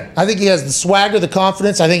can. I think he has the swagger, the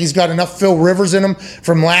confidence. I think he's got enough Phil Rivers in him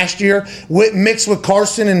from last year, mixed with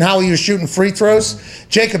Carson and how he was shooting free throws.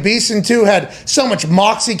 Jacob Eason, too, had so much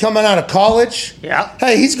moxie coming out of college. Yeah.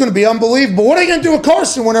 Hey, he's going to be unbelievable. What are you going to do with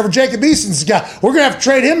Carson whenever Jacob Eason's got? We're going to have to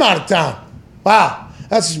trade him out of town. Wow.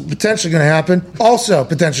 That's potentially going to happen. Also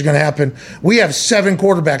potentially going to happen, we have 7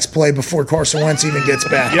 quarterbacks play before Carson Wentz even gets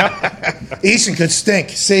back. Yep. Eason could stink.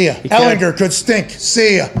 See ya. Ellinger could stink.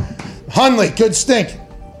 See ya. Hundley, good stink.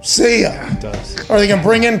 See ya. It does. Are they going to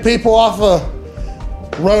bring in people off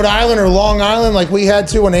of Rhode Island or Long Island like we had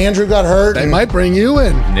to when Andrew got hurt? They might bring you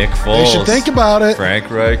in. Nick Foles. They should think about it. Frank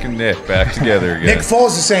Reich and Nick back together again. Nick Foles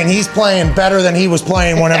is saying he's playing better than he was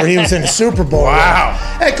playing whenever he was in the Super Bowl.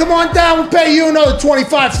 Wow. Hey, come on down. We'll pay you another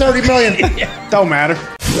 $25-30 million. Don't matter.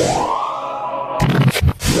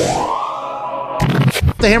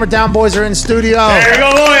 The Hammer Down Boys are in studio. There we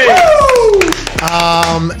go, boys.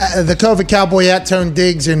 The COVID Cowboy at Tone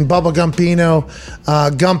Diggs and Bubba Gumpino.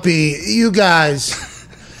 Gumpy, you guys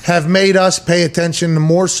have made us pay attention to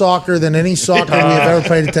more soccer than any soccer we have ever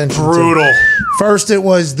paid attention Brutal. to. First, it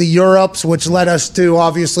was the Europes, which led us to,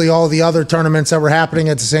 obviously, all the other tournaments that were happening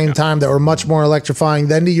at the same time that were much more electrifying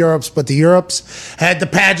than the Europes. But the Europes had the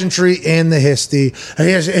pageantry and the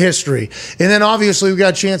history. And then, obviously, we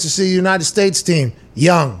got a chance to see the United States team,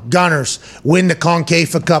 young Gunners, win the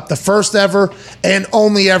CONCACAF Cup, the first ever and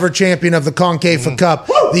only ever champion of the CONCACAF Cup,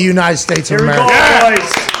 the United States of America.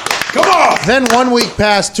 Come on. Then 1 week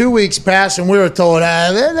passed, 2 weeks passed, and we were told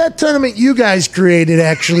that tournament you guys created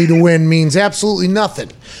actually to win means absolutely nothing.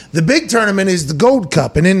 The big tournament is the Gold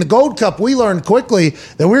Cup, and in the Gold Cup, we learned quickly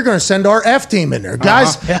that we were going to send our F team in there.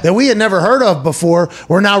 Guys that we had never heard of before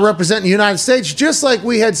were now representing the United States, just like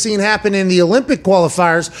we had seen happen in the Olympic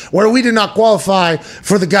qualifiers, where we did not qualify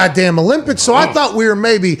for the goddamn Olympics. So I thought we were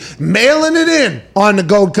maybe mailing it in on the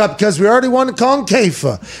Gold Cup because we already won the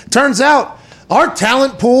CONCACAF. Turns out, our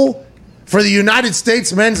talent pool for the United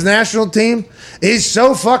States men's national team is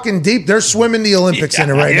so fucking deep, they're swimming the Olympics in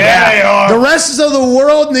it right now. Yeah, they are. The rest of the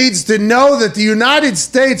world needs to know that the United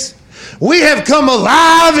States, we have come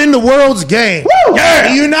alive in the world's game. Yeah.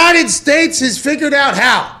 The United States has figured out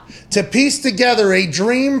how to piece together a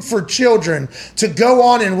dream for children to go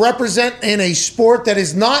on and represent in a sport that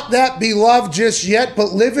is not that beloved just yet,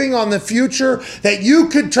 but living on the future that you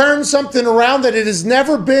could turn something around that it has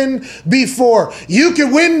never been before. You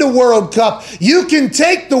can win the World Cup. You can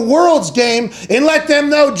take the world's game and let them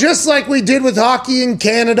know, just like we did with hockey in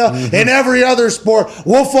Canada and every other sport,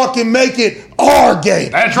 we'll fucking make it our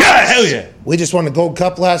game. That's right. Hell yeah. We just won the Gold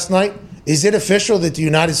Cup last night. Is it official that the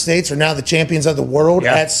United States are now the champions of the world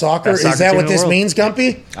at soccer? Best soccer Is that team what in the this world. means,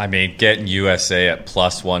 Gumpy? I mean, getting USA at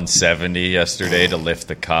plus 170 yesterday to lift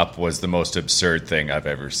the cup was the most absurd thing I've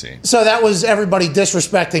ever seen. So that was everybody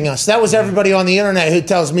disrespecting us. That was everybody on the internet who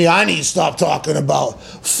tells me I need to stop talking about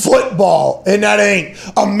football, and that ain't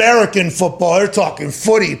American football. They're talking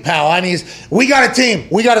footy, pal. We got a team.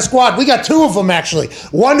 We got a squad. We got two of them, actually.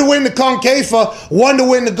 One to win the CONCACAF, one to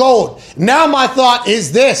win the gold. Now my thought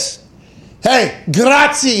is this. Hey,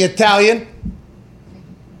 grazie, Italian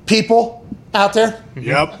people out there.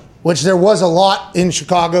 Yep. Which there was a lot in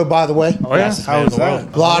Chicago, by the way. Oh, yeah. How was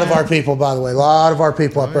that? A lot of our people, by the way. A lot of our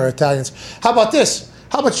people up there are Italians. How about this?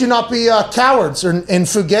 How about you not be cowards and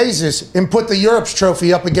fugazes and put the Europe's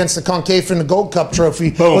trophy up against the CONCACAF and the Gold Cup trophy?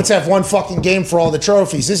 Boom. Let's have one fucking game for all the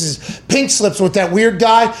trophies. This is pink slips with that weird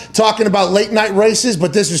guy talking about late night races,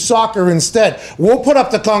 but this is soccer instead. We'll put up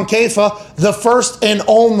the CONCACAF, the first and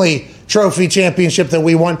only trophy championship that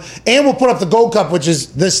we won, and we'll put up the Gold Cup, which is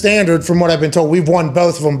the standard from what I've been told. We've won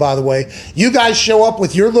both of them, by the way. You guys show up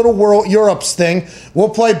with your little World Europe's thing. We'll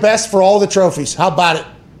play best for all the trophies. How about it?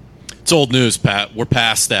 It's old news, Pat. We're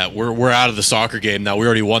past that. We're out of the soccer game now. We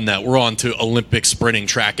already won that. We're on to Olympic sprinting,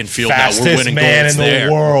 track and field now. We're Fastest winning man golds in there.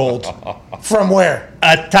 the world. From where?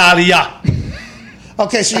 Italia.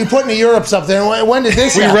 Okay, so you're putting the Europes up there. When did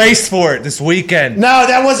this We happen? raced for it this weekend. No,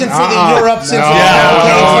 that wasn't for the Europes. No,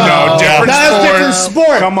 different That's sport. different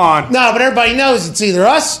sport. Come on. No, but everybody knows it's either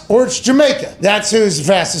us or it's Jamaica. That's who's the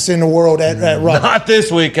fastest in the world at running. Not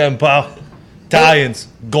this weekend, pal. Italians,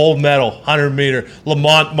 gold medal, 100-meter.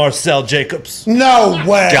 Lamont Marcel Jacobs. No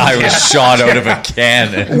way. Guy was shot out of a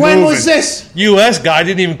cannon. When was this? U.S. guy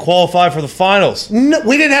didn't even qualify for the finals. No,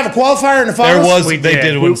 we didn't have a qualifier in the There finals? was, they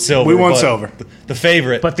did win silver. we won but silver. The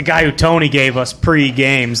favorite. But the guy who Tony gave us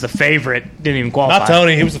pre-games, the favorite, didn't even qualify. Not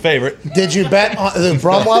Tony, he was the favorite. Did you bet on the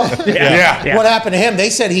Bromwell? Yeah. What happened to him? They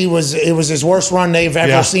said it was his worst run they've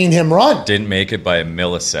ever seen him run. Didn't make it by a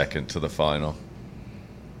millisecond to the final.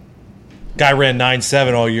 Guy ran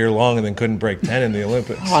 9.7 all year long and then couldn't break 10 in the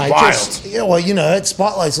Olympics. That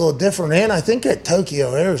spotlight's a little different, and I think that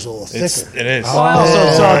Tokyo air is a little thicker. It is. I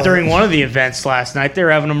also saw during one of the events last night, they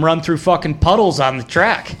were having them run through fucking puddles on the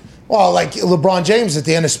track. Well, like LeBron James at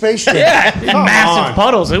the end of Space Jam. Yeah, massive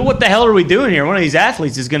puddles. Like, what the hell are we doing here? One of these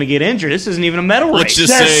athletes is going to get injured. This isn't even a medal race.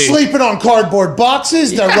 They're sleeping on cardboard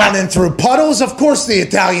boxes. They're running through puddles. Of course the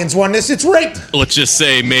Italians won this. It's rigged. Let's just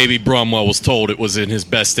say maybe Bromwell was told it was in his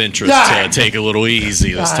best interest to take a little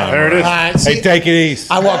easy this time. There it is. Right, see, hey, take it easy.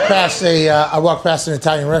 I walked past an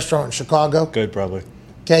Italian restaurant in Chicago. Good, probably.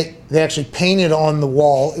 Okay, they actually painted on the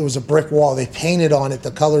wall. It was a brick wall. They painted on it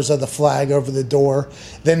the colors of the flag over the door.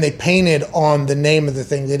 Then they painted on the name of the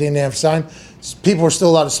thing. They didn't have a sign. People were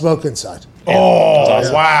still allowed to smoke inside.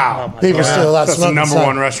 Oh, wow. People are still allowed to That's smoke the number inside.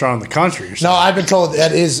 one restaurant in the country. No, I've been told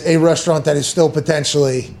that is a restaurant that is still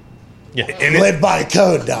potentially live by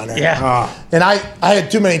code down there. Yeah. And I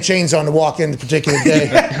had too many chains on to walk in the particular day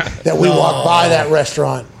that we walked by that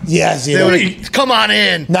restaurant. Yeah, Zito. Come on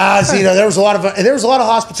in. Nah, Zito. There was a lot of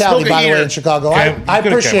hospitality, by the way, in Chicago. I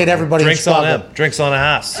appreciate everybody Drinks in Chicago. on them. Drinks on a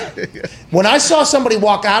house. When I saw somebody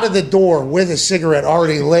walk out of the door with a cigarette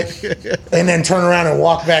already lit and then turn around and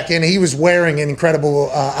walk back in, he was wearing an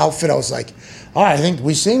incredible outfit. I was like, all right, I think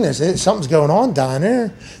we've seen this. Something's going on down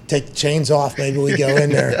there. Take the chains off. Maybe we go in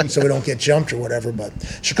there so we don't get jumped or whatever. But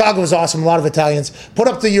Chicago was awesome. A lot of Italians. Put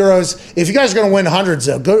up the Euros. If you guys are going to win hundreds,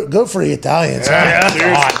 though, go for the Italians. Yeah,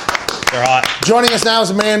 they're hot. Joining us now is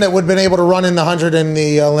a man that would have been able to run in the 100 in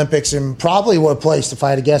the Olympics and probably would have placed, if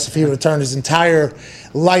I had to guess, if he would have turned his entire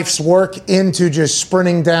life's work into just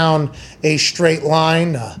sprinting down a straight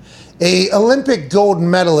line. A Olympic gold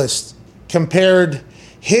medalist compared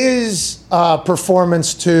his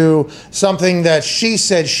performance to something that she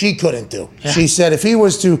said she couldn't do. Yeah. She said if he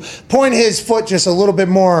was to point his foot just a little bit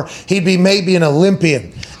more, he'd be maybe an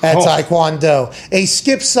Olympian at Taekwondo. A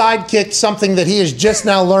skip side kick, something that he is just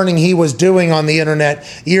now learning he was doing on the internet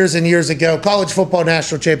years and years ago. College football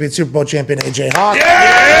national champion, Super Bowl champion, AJ Hawk.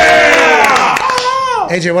 Yeah!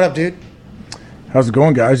 AJ, what up, dude? How's it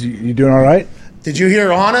going, guys? You doing all right? Did you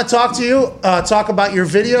hear Anna talk to you, talk about your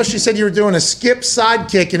video? She said you were doing a skip side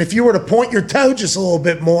kick, and if you were to point your toe just a little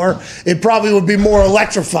bit more, it probably would be more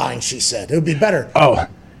electrifying, she said. It would be better. Oh,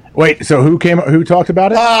 wait, so who talked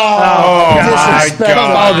about it? Disrespect.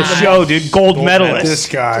 Oh, the show, dude. Gold medalist. This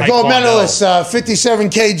guy. Gold medalist, 57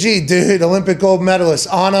 kg, dude. Olympic gold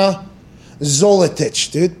medalist. Anna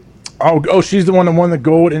Zolotic, dude. Oh, she's the one that won the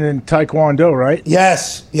gold in Taekwondo, right?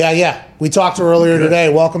 Yes. Yeah. We talked to her earlier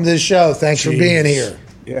today. Welcome to the show. Thanks for being here.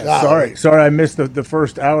 Yeah, sorry I missed the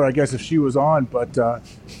first hour, I guess, if she was on. But,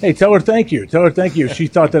 hey, tell her thank you. She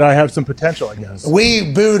thought that I have some potential, I guess.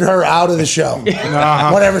 We booed her out of the show.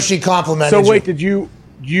 Whatever she complimented So, wait, did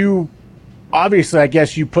you obviously, I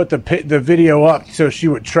guess you put the video up so she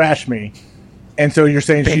would trash me. And so you're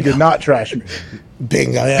saying she did not trash me.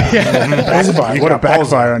 Bingo, yeah. What a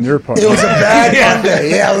backfire on your part. It was a bad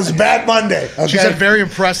Monday. Yeah, it was a bad Monday. Okay? She said very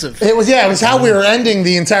impressive. It was how we were ending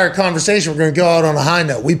the entire conversation. We're going to go out on a high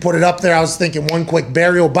note. We put it up there. I was thinking one quick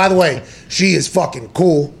burial. By the way, she is fucking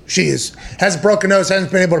cool. She has a broken nose,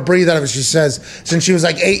 hasn't been able to breathe out of it, she says, since she was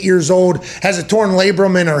like 8 years old. Has a torn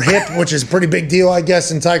labrum in her hip, which is a pretty big deal, I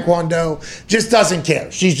guess, in Taekwondo. Just doesn't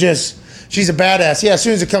care. She's a badass. Yeah, as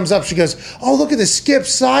soon as it comes up, she goes, oh, look at the skip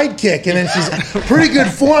side kick. And then she's pretty good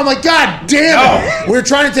form. I'm like, God damn it. We were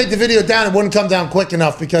trying to take the video down. It wouldn't come down quick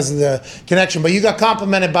enough because of the connection. But you got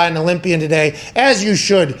complimented by an Olympian today, as you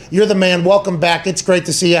should. You're the man. Welcome back. It's great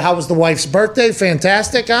to see you. How was the wife's birthday?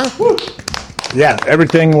 Fantastic, huh? Woo. Yeah,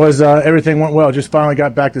 everything went well. Just finally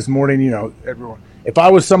got back this morning. Everyone. If I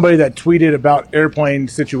was somebody that tweeted about airplane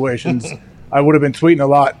situations, I would have been tweeting a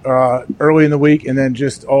lot early in the week and then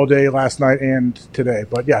just all day last night and today.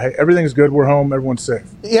 But, yeah, hey, everything's good. We're home. Everyone's safe.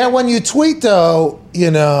 Yeah, when you tweet, though,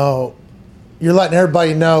 you're letting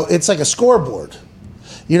everybody know it's like a scoreboard.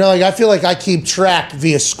 I feel like I keep track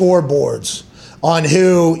via scoreboards on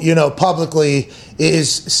who, publicly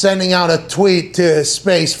is sending out a tweet to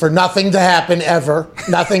space for nothing to happen ever.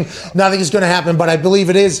 Nothing is going to happen, but I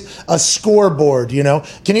believe it is a scoreboard,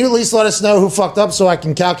 Can you at least let us know who fucked up so I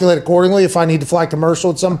can calculate accordingly if I need to fly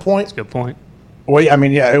commercial at some point? That's a good point. Well,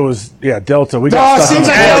 it was Delta. We got seems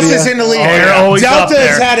like Delta's in the lead. Delta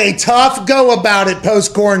has had a tough go about it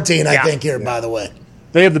post-quarantine, I think, here, by the way.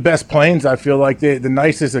 They have the best planes, I feel like, the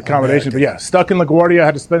nicest accommodations. But, yeah, stuck in LaGuardia. I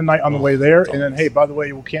had to spend the night on the way there. And then, hey, by the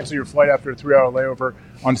way, we'll cancel your flight after a 3-hour layover.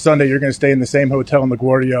 On Sunday, you're going to stay in the same hotel in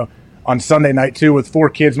LaGuardia on Sunday night, too, with 4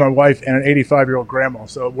 kids, my wife, and an 85-year-old grandma.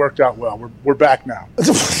 So it worked out well. We're back now.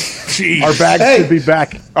 Jeez. Our bags should be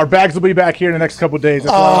back. Our bags will be back here in the next couple of days.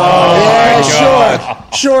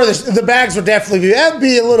 Sure. The bags will definitely be. That'd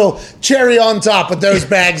be a little cherry on top, but those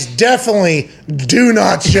bags definitely do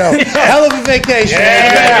not show. Hell of a vacation.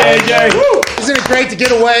 Isn't it great to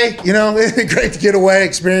get away? Great to get away,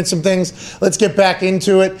 experience some things. Let's get back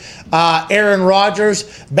into it. Aaron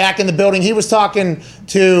Rodgers back in the building. He was talking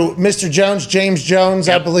to Mr. Jones, James Jones,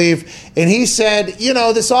 I believe, and he said,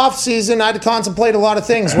 this offseason I had to contemplate a lot of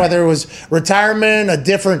things, whether it was retirement, a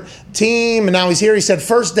different team, and now he's here. He said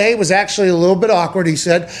first day was actually a little bit awkward, he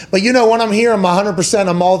said, but when I'm here, I'm 100%,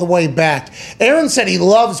 I'm all the way back. Aaron said he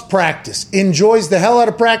loves practice, enjoys the hell out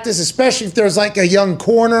of practice, especially if there's like a young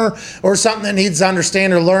corner or something that needs to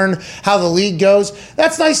understand or learn how the league goes.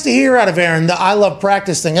 That's nice to hear out of Aaron, the I love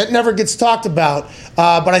practice thing. It never gets talked about,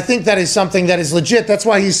 but I think that is something that is legit. That's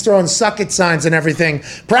why he's throwing suck it signs and everything.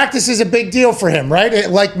 Practice is a big deal for him, right?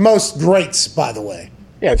 Like most greats, by the way.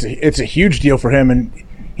 Yeah, it's a huge deal for him, and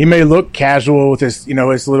he may look casual with his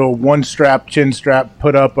his little one strap, chin strap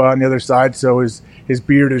put up on the other side, so his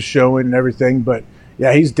beard is showing and everything. But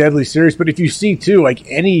yeah, he's deadly serious. But if you see too, like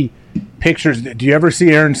any pictures, do you ever see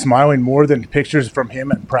Aaron smiling more than pictures from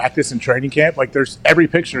him at practice and training camp? Like there's every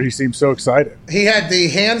picture he seems so excited. He had the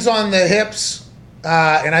hands on the hips,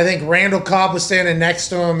 and I think Randall Cobb was standing next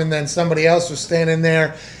to him, and then somebody else was standing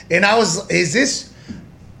there. And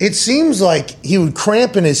it seems like he would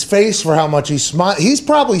cramp in his face for how much he smiled. He's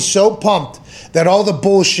probably so pumped that all the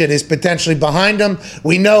bullshit is potentially behind him.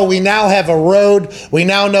 We know we now have a road. We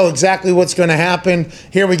now know exactly what's going to happen.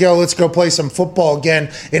 Here we go. Let's go play some football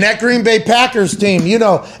again. And that Green Bay Packers team,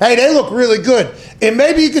 hey, they look really good. And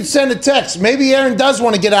maybe you could send a text. Maybe Aaron does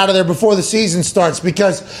want to get out of there before the season starts,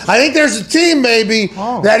 because I think there's a team maybe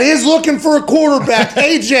that is looking for a quarterback.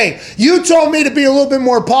 AJ, you told me to be a little bit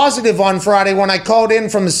more positive on Friday when I called in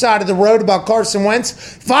from the side of the road about Carson Wentz.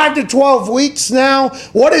 5 to 12 weeks now.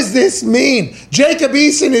 What does this mean? Jacob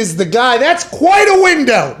Eason is the guy. That's quite a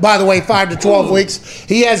window, by the way, 5 to 12 weeks.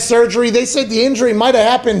 He has surgery. They said the injury might have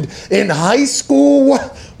happened in high school.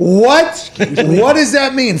 What? What does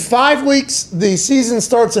that mean? 5 weeks. The season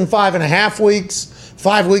starts in 5.5 weeks.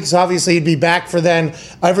 5 weeks, obviously, he'd be back for then.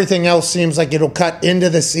 Everything else seems like it'll cut into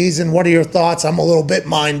the season. What are your thoughts? I'm a little bit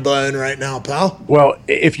mind-blown right now, pal. Well,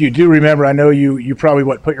 if you do remember, I know you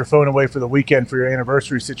probably put your phone away for the weekend for your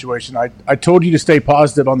anniversary situation. I told you to stay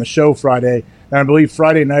positive on the show Friday, and I believe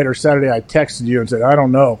Friday night or Saturday I texted you and said, I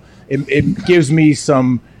don't know. It gives me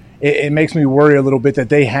it makes me worry a little bit that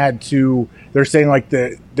they're saying like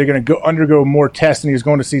they're going to undergo more tests, and he's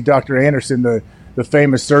going to see Dr. Anderson, the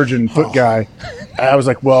famous surgeon foot guy. I was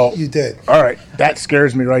like, well, you did. All right, that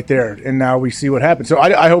scares me right there. And now we see what happens. So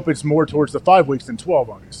I hope it's more towards the 5 weeks than 12,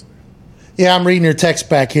 obviously. Yeah, I'm reading your text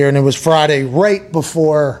back here, and it was Friday right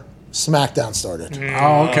before SmackDown started.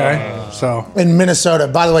 Oh, okay. So in Minnesota.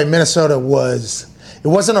 By the way, Minnesota it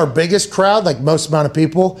wasn't our biggest crowd, like most amount of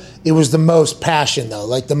people. It was the most passion, though,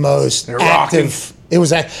 like the most active. It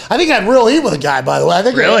was. I think I had real heat with a guy, by the way. I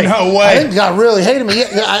think really? No way. I think the guy really hated me.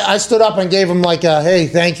 I stood up and gave him like a, hey,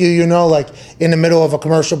 thank you, like in the middle of a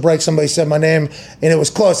commercial break, somebody said my name, and it was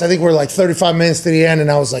close. I think we were like 35 minutes to the end, and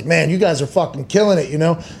I was like, man, you guys are fucking killing it,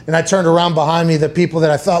 And I turned around behind me, the people that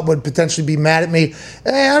I thought would potentially be mad at me.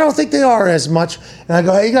 Hey, I don't think they are as much. And I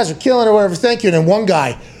go, hey, you guys are killing it or whatever, thank you. And then one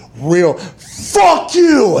guy, real, fuck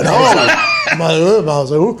you. And I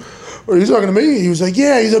was like, ooh. Are you talking to me? He was like,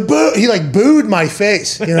 yeah, he's a boo. He like booed my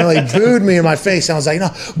face, booed me in my face. And I was like, no,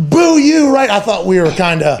 boo you, right? I thought we were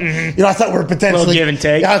kind of, I thought we were potentially. Little give and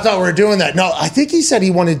take. Yeah, I thought we were doing that. No, I think he said he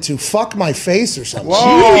wanted to fuck my face or something.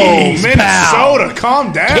 Whoa, jeez, Minnesota,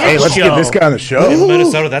 calm down. Hey, let's get this guy on the show. In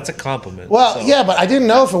Minnesota, that's a compliment. Well, yeah, but I didn't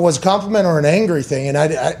know if it was a compliment or an angry thing. And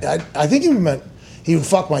I think he meant he would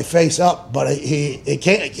fuck my face up, but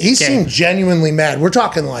he seemed genuinely mad. We're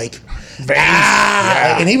talking like,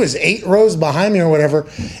 and he was 8 rows behind me or whatever,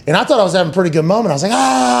 and I thought I was having a pretty good moment. I was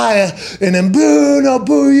like, and then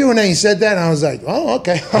boo you, and then he said that, and I was like, oh,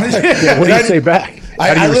 okay. What did you say back?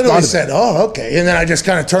 I literally said, oh, okay. And then I just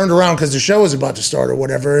kind of turned around because the show was about to start or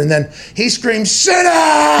whatever. And then he screamed, sit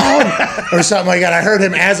down, or something like that. I heard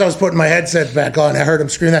him as I was putting my headset back on. I heard him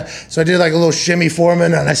scream that. So I did like a little shimmy for him,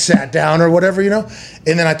 and I sat down or whatever, And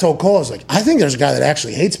then I told Cole, I was like, I think there's a guy that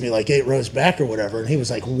actually hates me like 8 rows back or whatever. And he was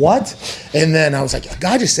like, what? And then I was like, a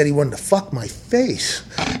guy just said he wanted to fuck my face.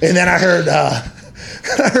 And then I heard...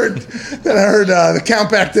 I heard the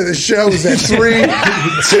count back to the show was at 3, 2.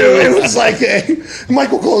 It was like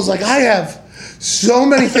Michael Cole was like, I have so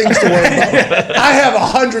many things to worry about. I have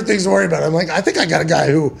 100 things to worry about. I'm like, I think I got a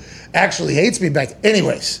guy who actually hates me back.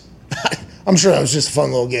 Anyways, I'm sure that was just a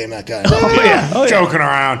fun little game, that guy. Joking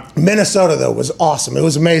around. Minnesota, though, was awesome. It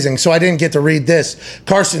was amazing. So I didn't get to read this.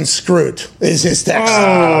 Carson screwed is his text.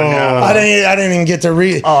 Oh, no. I didn't even get to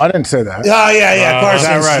read. Oh, I didn't say that. Oh, yeah.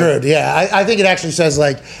 Carson right? screwed. Yeah, I think it actually says,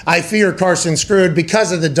 like, I fear Carson screwed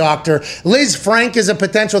because of the doctor. Liz Frank is a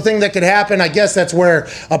potential thing that could happen. I guess that's where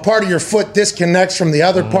a part of your foot disconnects from the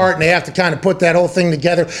other part, and they have to kind of put that whole thing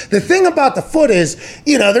together. The thing about the foot is,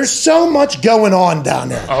 there's so much going on down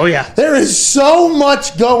there. Oh, yeah. There is so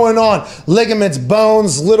much going on. Ligaments,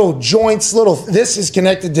 bones, little joints, this is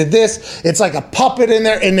connected to this. It's like a puppet in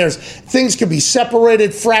there, and there's things could be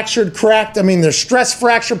separated, fractured, cracked. I mean, there's stress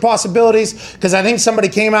fracture possibilities, because I think somebody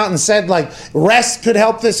came out and said, like, rest could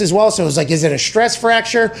help this as well. So it was like, is it a stress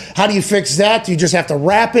fracture? How do you fix that? Do you just have to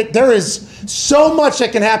wrap it? There is so much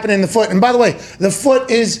that can happen in the foot. And by the way, the foot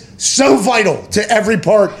is so vital to every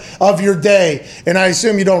part of your day. And I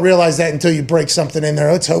assume you don't realize that until you break something in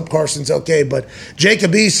there. Let's hope Carson's okay. But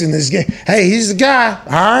Jacob Eason is, hey, he's the guy.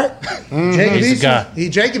 All right. He's the guy.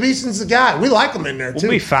 Jacob Eason's the guy. We like him in there, too.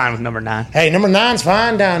 We'll be fine with number 9. Hey, number 9's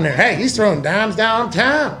fine down there. Hey, he's throwing dimes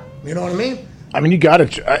downtown. You know what I mean? I mean, you got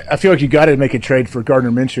to. I feel like you got to make a trade for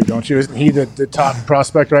Gardner Minshew, don't you? Isn't he the top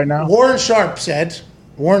prospect right now? Warren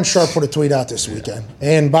Sharp put a tweet out this weekend.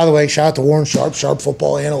 And by the way, shout out to Warren Sharp, Sharp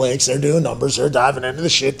Football Analytics. They're doing numbers. They're diving into the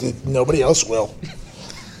shit that nobody else will.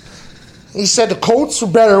 He said the Colts are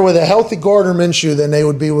better with a healthy Gardner Minshew than they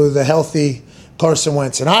would be with a healthy Carson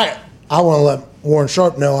Wentz. And I want to let Warren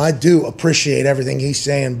Sharp know I do appreciate everything he's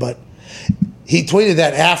saying, but he tweeted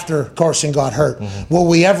that after Carson got hurt. Mm-hmm. Will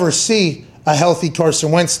we ever see a healthy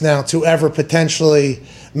Carson Wentz now to ever potentially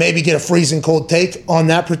maybe get a freezing cold take on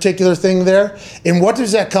that particular thing there? And what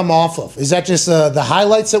does that come off of? Is that just the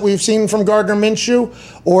highlights that we've seen from Gardner Minshew?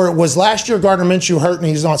 Or was last year Gardner Minshew hurt and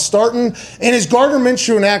he's not starting? And is Gardner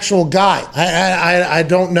Minshew an actual guy? I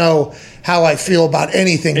don't know how I feel about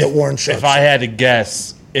anything that Warren Sharp If I had to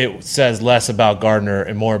guess, it says less about Gardner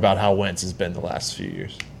and more about how Wentz has been the last few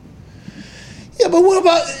years. Yeah, but what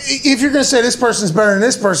about if you're going to say this person's better than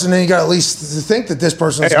this person, then you got at least think that this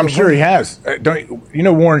person's. Hey, I'm sure he has.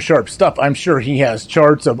 Warren Sharp stuff? I'm sure he has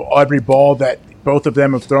charts of every ball that both of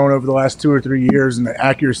them have thrown over the last 2 or 3 years and the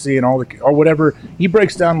accuracy and or whatever. He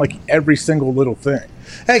breaks down like every single little thing.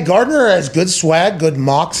 Hey, Gardner has good swag, good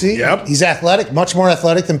moxie. Yep. He's athletic, much more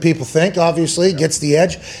athletic than people think, obviously. Gets the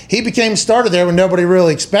edge. He became starter there when nobody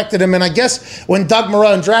really expected him. And I guess when Doug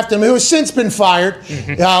Marrone drafted him, who has since been fired,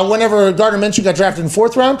 whenever Gardner Minshew got drafted in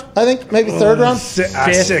 4th round, I think, maybe 3rd round?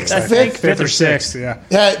 6th, I think. 5th or 6th,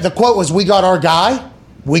 yeah. The quote was, "We got our guy."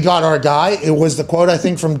 We got our guy. It was the quote, I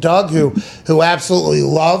think, from Doug, who absolutely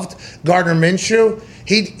loved Gardner Minshew.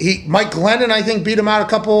 Mike Glennon, I think, beat him out a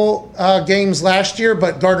couple games last year,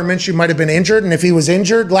 but Gardner Minshew might have been injured. And if he was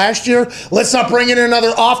injured last year, let's not bring in another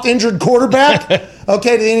oft-injured quarterback,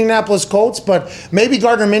 okay, to the Indianapolis Colts. But maybe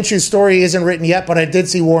Gardner Minshew's story isn't written yet, but I did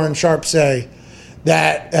see Warren Sharp say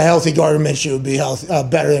that a healthy Gardner Minshew would be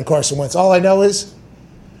better than Carson Wentz. All I know is,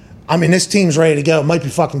 this team's ready to go. It might be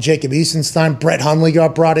fucking Jacob Eason's time. Brett Hundley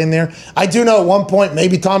got brought in there. I do know at one point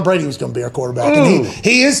maybe Tom Brady was going to be our quarterback. And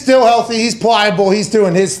he is still healthy. He's pliable. He's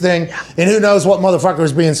doing his thing. Yeah. And who knows what motherfucker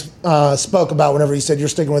was being spoke about whenever he said you're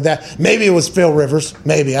sticking with that. Maybe it was Phil Rivers.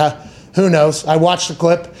 Maybe. Who knows? I watched the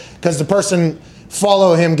clip because the person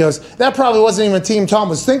follow him goes, that probably wasn't even a team Tom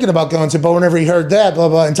was thinking about going to, but whenever he heard that, blah,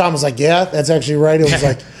 blah, and Tom was like, yeah, that's actually right. It was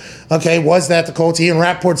like, okay, was that the Colts? Ian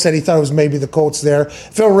Rappaport said he thought it was maybe the Colts there.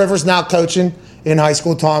 Phil Rivers now coaching in high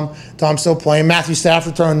school. Tom still playing. Matthew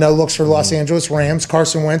Stafford throwing no looks for the Los Angeles Rams.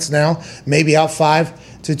 Carson Wentz now maybe out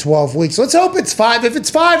 5 to 12 weeks. Let's hope it's 5. If it's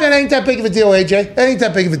 5, it ain't that big of a deal, AJ. It ain't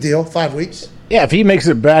that big of a deal. 5 weeks. Yeah, if he makes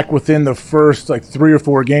it back within the first 3 or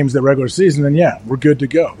 4 games of the regular season, then yeah, we're good to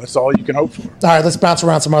go. That's all you can hope for. All right, let's bounce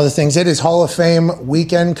around some other things. It is Hall of Fame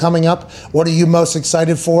weekend coming up. What are you most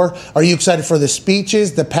excited for? Are you excited for the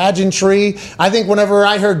speeches, the pageantry? I think whenever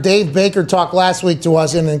I heard Dave Baker talk last week to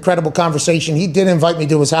us in an incredible conversation, he did invite me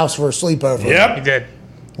to his house for a sleepover. Yep. He did.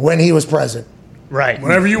 When he was president. Right.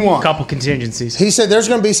 Whatever you want. A couple contingencies. He said there's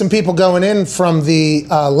going to be some people going in from the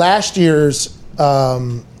last year's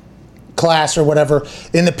class or whatever,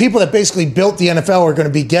 and the people that basically built the NFL are going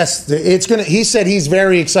to be guests. He said he's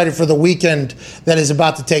very excited for the weekend that is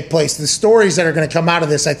about to take place. The stories that are going to come out of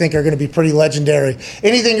this, I think, are going to be pretty legendary.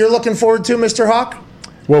 Anything you're looking forward to, Mr. Hawk?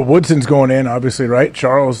 Well, Woodson's going in, obviously, right?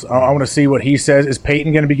 Charles, I want to see what he says. Is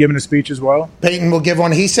Peyton going to be giving a speech as well? Peyton will give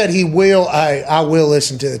one. He said he will. I will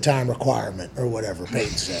listen to the time requirement or whatever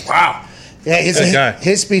Peyton said. Wow. Yeah,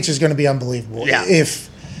 his speech is going to be unbelievable. Yeah.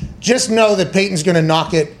 If just know that Peyton's going to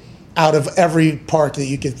knock it out of every part that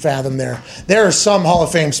you could fathom there. There are some Hall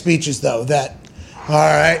of Fame speeches, though, that, all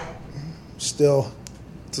right, Still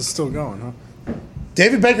going, huh?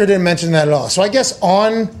 David Baker didn't mention that at all. So I guess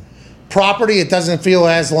on property, it doesn't feel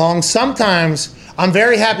as long. Sometimes I'm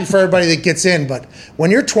very happy for everybody that gets in, but when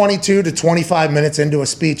you're 22 to 25 minutes into a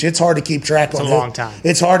speech, it's hard to keep track on. It's a long time.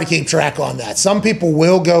 It's hard to keep track on that. Some people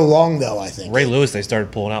will go long, though, I think. Ray Lewis, they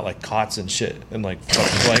started pulling out like cots and shit and like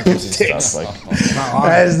fucking blankets and stuff. Like,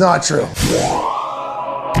 that is not true.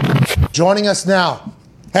 Joining us now.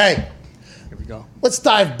 Hey. Here we go. Let's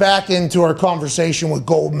dive back into our conversation with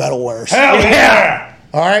gold medal wearers. Hell yeah!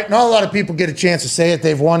 All right, not a lot of people get a chance to say it.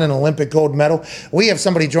 They've won an Olympic gold medal. We have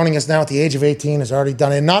somebody joining us now at the age of 18 has already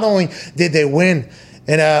done it. Not only did they win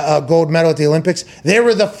a gold medal at the Olympics, they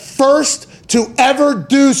were the first to ever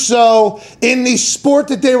do so in the sport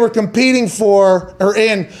that they were competing for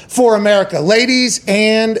America. Ladies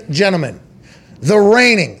and gentlemen, the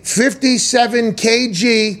reigning 57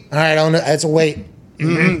 kg. All right, I don't know, that's a weight.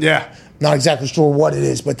 Mm-hmm. Yeah. Not exactly sure what it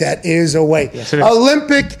is, but that is a weight. Yes,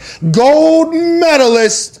 Olympic gold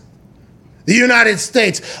medalist, the United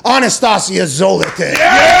States, Anastasija Zolotic.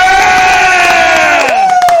 Yeah!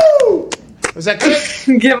 Woo! Was that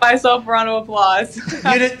good? Give myself a round of applause.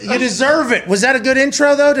 You deserve it. Was that a good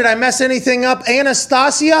intro, though? Did I mess anything up?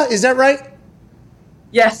 Anastasija, is that right?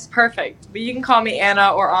 Yes, perfect. But you can call me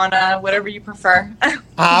Anna or Anna, whatever you prefer.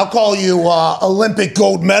 I'll call you Olympic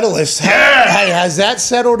gold medalist. Hey, has that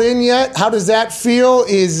settled in yet? How does that feel?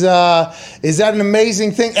 Is that an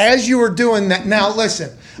amazing thing? As you were doing that, now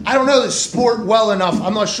listen, I don't know the sport well enough.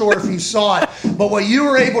 I'm not sure if you saw it, but what you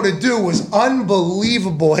were able to do was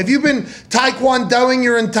unbelievable. Have you been taekwondoing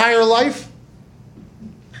your entire life?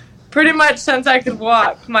 Pretty much since I could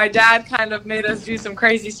walk. My dad kind of made us do some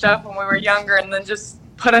crazy stuff when we were younger and then just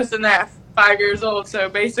put us in there 5 years old. So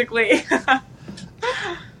basically...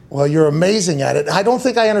 Well, you're amazing at it. I don't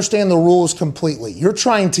think I understand the rules completely. You're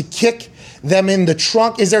trying to kick them in the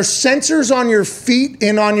trunk. Is there sensors on your feet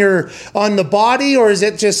and on the body, or is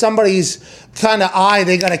it just somebody's kind of eye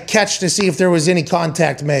they got to catch to see if there was any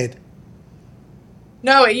contact made?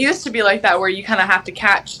 No, it used to be like that where you kind of have to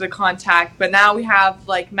catch the contact, but now we have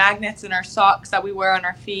like magnets in our socks that we wear on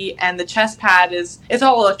our feet, and the chest pad it's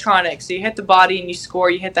all electronic. So you hit the body and you score,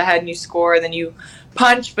 you hit the head and you score, and then you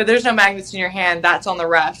punch, but there's no magnets in your hand. That's on the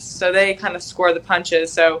refs. So they kind of score the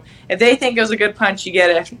punches. So if they think it was a good punch, you get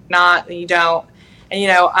it. If not, then you don't.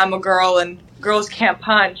 And I'm a girl and girls can't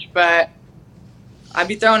punch, but I'd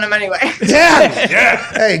be throwing them anyway. Yeah.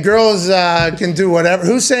 Hey, girls can do whatever.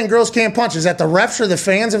 Who's saying girls can't punch? Is that the refs or the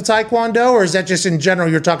fans of Taekwondo, or is that just in general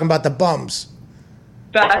you're talking about the bums?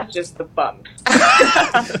 That's just the bums.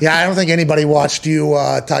 Yeah, I don't think anybody watched you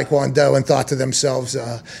Taekwondo and thought to themselves,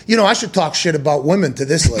 I should talk shit about women to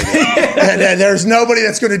this lady. and there's nobody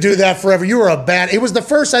that's going to do that forever. You were it was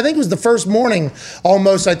the first morning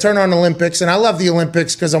almost I turned on Olympics, and I love the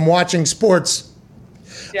Olympics because I'm watching sports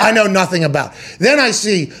I know nothing about. Then I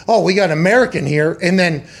see, we got an American here, and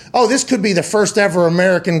then, this could be the first ever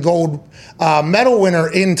American gold medal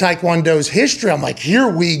winner in Taekwondo's history. I'm like, here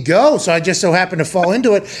we go. So I just so happened to fall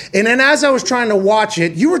into it. And then as I was trying to watch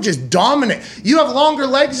it, you were just dominant. You have longer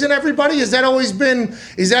legs than everybody. Has that always been,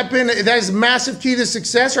 that is a massive key to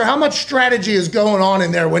success? Or how much strategy is going on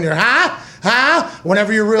in there when you're,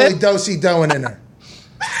 whenever you're really do-si-doing in there?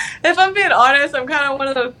 If I'm being honest, I'm kind of one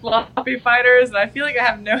of those floppy fighters, and I feel like I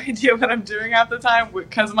have no idea what I'm doing half the time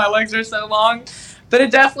because my legs are so long. But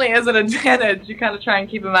it definitely is an advantage. You kind of try and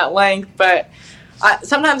keep them at length. But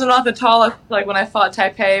sometimes I'm not the tallest, like when I fought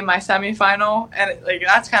Taipei, my semifinal, and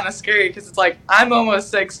that's kind of scary because it's like I'm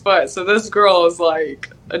almost 6 foot, so this girl is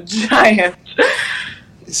like a giant.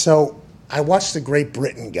 So I watched the Great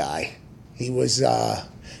Britain guy. He was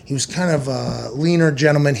kind of a leaner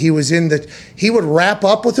gentleman. He would wrap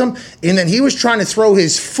up with him, and then he was trying to throw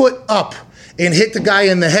his foot up and hit the guy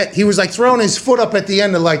in the head. He was like throwing his foot up at the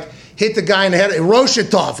end to hit the guy in the head.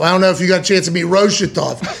 Roshitov. I don't know if you got a chance to meet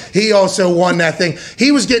Roshitov. He also won that thing.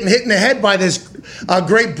 He was getting hit in the head by this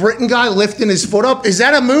Great Britain guy lifting his foot up. Is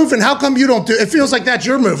that a move? And how come you don't do it? It feels like that's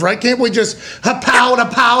your move, right? Can't we just pow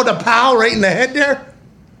right in the head there?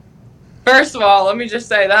 First of all, let me just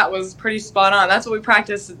say that was pretty spot on. That's what we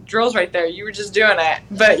practice drills right there. You were just doing it.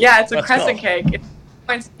 But yeah, it's a crescent kick.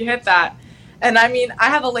 Once you hit that. And I mean, I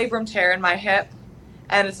have a labrum tear in my hip,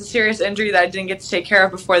 and it's a serious injury that I didn't get to take care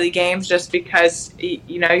of before the games just because,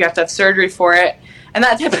 you have to have surgery for it. And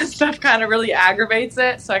that type of stuff kind of really aggravates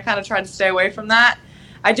it, so I kind of tried to stay away from that.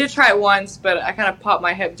 I did try it once, but I kind of popped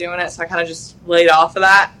my hip doing it, so I kind of just laid off of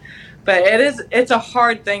that. But it's a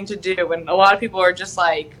hard thing to do, and a lot of people are just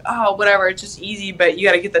like, oh, whatever, it's just easy, but you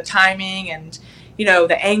got to get the timing, and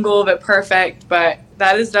the angle of it perfect, but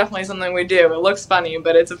that is definitely something we do. It looks funny,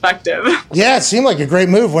 but it's effective. Yeah, it seemed like a great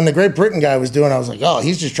move. When the Great Britain guy was doing it, I was like, oh,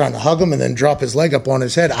 he's just trying to hug him and then drop his leg up on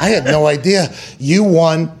his head. I had no idea you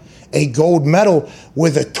won a gold medal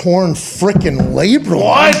with a torn frickin' labrum.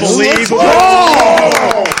 Unbelievable.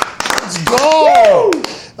 Let's go.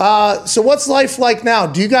 So what's life like now?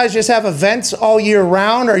 Do you guys just have events all year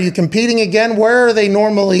round? Are you competing again? Where are they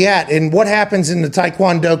normally at? And what happens in the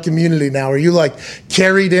Taekwondo community now? Are you like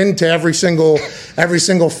carried into every single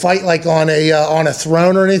fight, like on a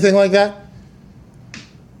throne or anything like that?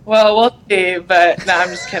 Well, we'll see, but no, I'm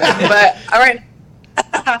just kidding. But all right,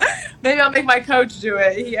 maybe I'll make my coach do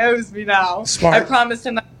it. He owes me now. Smart. I promised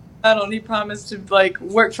him that medal, and he promised to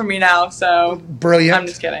work for me now. So brilliant. I'm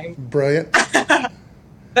just kidding. Brilliant.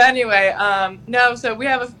 But anyway, no. So we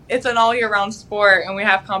have it's an all year round sport, and we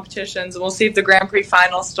have competitions, and we'll see if the Grand Prix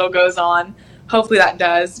final still goes on. Hopefully that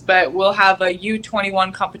does. But we'll have a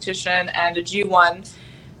U21 competition and a G1.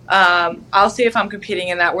 I'll see if I'm competing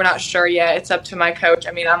in that. We're not sure yet. It's up to my coach.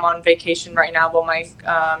 I mean, I'm on vacation right now while my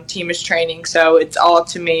team is training, so it's all up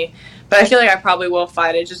to me. But I feel like I probably will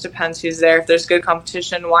fight. It just depends who's there. If there's good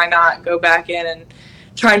competition, why not go back in and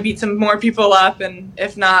try and beat some more people up? And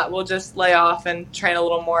if not, we'll just lay off and train a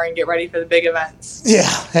little more and get ready for the big events. Yeah.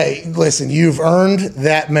 Hey, listen, you've earned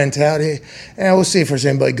that mentality. And we'll see if there's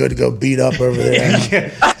anybody good to go beat up over there.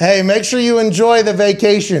 Hey, make sure you enjoy the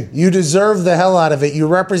vacation. You deserve the hell out of it. You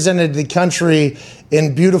represented the country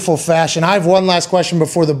in beautiful fashion. I have one last question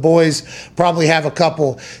before the boys probably have a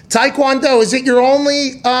couple. Taekwondo, is it your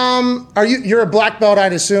only, you're a black belt,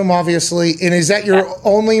 I'd assume, obviously, and is that your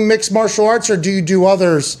only mixed martial arts, or do you do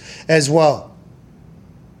others as well?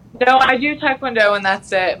 No, I do Taekwondo and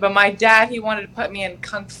that's it. But my dad, he wanted to put me in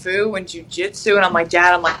Kung Fu and Jiu-Jitsu, and I'm like,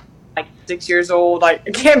 Dad, I'm like 6 years old. I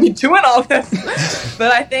can't be doing all this.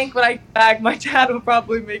 But I think when I get back, my dad will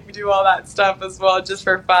probably make me do all that stuff as well, just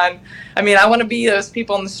for fun. I mean, I want to be those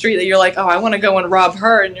people on the street that you're like, oh, I want to go and rob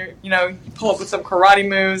her, and you pull up with some karate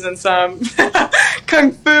moves and some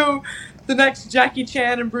Kung Fu. The next Jackie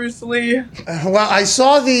Chan and Bruce Lee. Well, I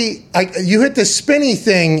saw you hit the spinny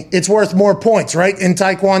thing. It's worth more points, right? In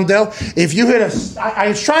Taekwondo, if you hit I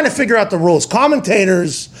was trying to figure out the rules.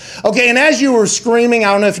 Commentators, okay, and as you were screaming,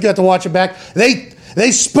 I don't know if you got to watch it back.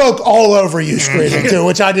 They spoke all over you screaming too,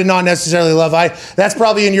 which I did not necessarily love. That's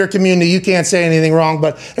probably in your community. You can't say anything wrong,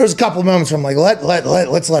 but there was a couple of moments where I'm like,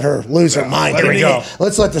 let's let her lose her mind. Here we go.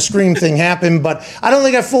 Let's let the scream thing happen. But I don't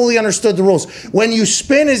think I fully understood the rules. When you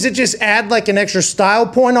spin, is it just add like an extra style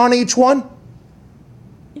point on each one?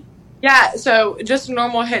 Yeah, so just a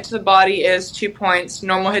normal hit to the body is 2 points.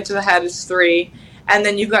 Normal hit to the head is 3. And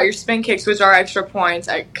then you've got your spin kicks, which are extra points,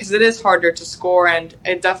 because it is harder to score, and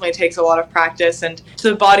it definitely takes a lot of practice. And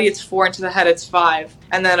to the body, it's 4, and to the head, it's 5.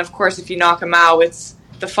 And then, of course, if you knock them out, it's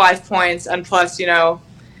the 5 points, and plus,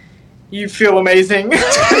 you feel amazing.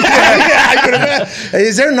 I could imagine.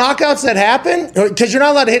 Is there knockouts that happen? Because you're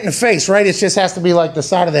not allowed to hit in the face, right? It just has to be like the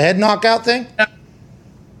side of the head knockout thing?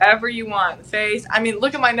 Whatever you want. Face. I mean,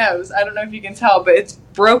 look at my nose. I don't know if you can tell, but it's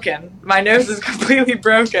broken. My nose is completely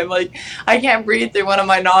broken. Like, I can't breathe through one of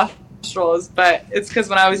my nostrils, but it's because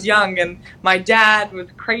when I was young and my dad was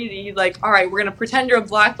crazy, he's like, all right, we're going to pretend you're a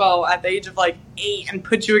black belt at the age of 8 and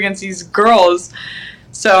put you against these girls.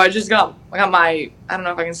 So I got my, I don't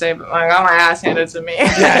know if I can say, but I got my ass handed to me.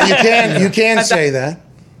 Yeah, you can say that.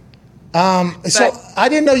 So I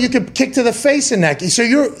didn't know you could kick to the face in that. So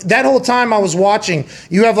that whole time I was watching,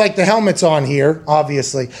 you have the helmets on here,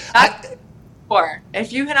 obviously.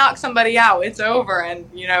 If you can knock somebody out, it's over, and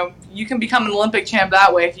you can become an Olympic champ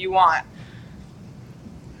that way if you want.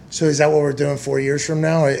 So is that what we're doing 4 years from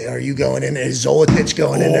now? Are you going in? Is Zolotic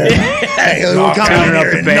going in there? Hey, we'll come in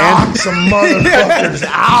here and knock some motherfuckers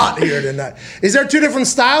out here tonight. Is there 2 different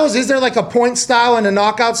styles? Is there a point style and a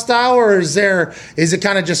knockout style, or is it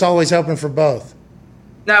kind of just always open for both?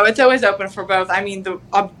 No, it's always open for both. I mean, the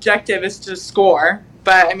objective is to score.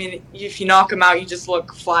 But, I mean, if you knock them out, you just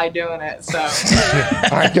look fly doing it. So.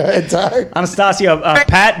 All right, go ahead, Ty. Anastasija,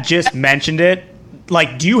 Pat just mentioned it.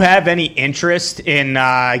 Do you have any interest in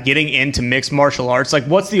getting into mixed martial arts?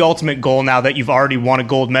 What's the ultimate goal now that you've already won a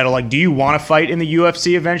gold medal? Do you want to fight in the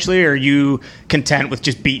UFC eventually, or are you content with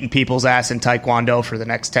just beating people's ass in Taekwondo for the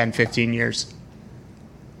next 10, 15 years?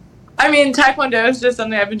 I mean, Taekwondo is just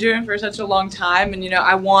something I've been doing for such a long time, and,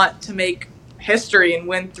 I want to make history and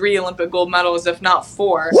win 3 Olympic gold medals, if not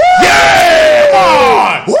 4. Woo!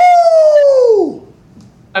 Yeah! Woo!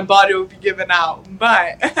 My body will be given out,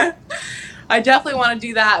 but I definitely want to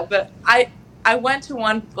do that. But I went to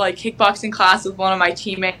one kickboxing class with one of my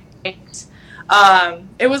teammates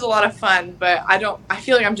It was a lot of fun, but I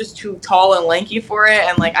feel like I'm just too tall and lanky for it,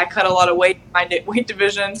 and like I cut a lot of weight in my weight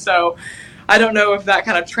division, so I don't know if that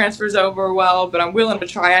kind of transfers over well, but I'm willing to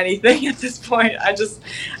try anything at this point. I just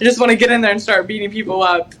want to get in there and start beating people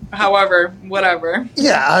up. However, whatever.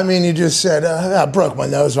 Yeah, I mean, you just said, I broke my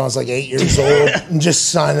nose when I was like 8 years old, and just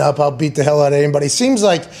sign up, I'll beat the hell out of anybody. Seems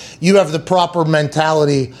like you have the proper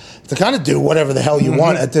mentality to kind of do whatever the hell you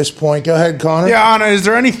want at this point. Go ahead, Connor. Yeah, Anna, is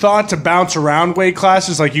there any thought to bounce around weight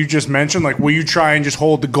classes like you just mentioned? Like, will you try and just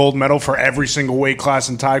hold the gold medal for every single weight class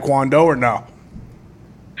in Taekwondo or no?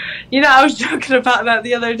 I was joking about that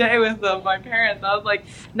the other day with my parents. I was like,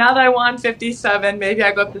 now that I won 57, maybe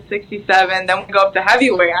I go up to 67, then we go up to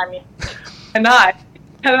heavyweight. I mean, why not?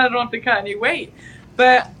 And I don't have to cut any weight.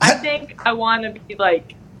 But I think I want to be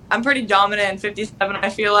like, I'm pretty dominant in 57, I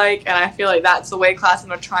feel like, and I feel like that's the weight class I'm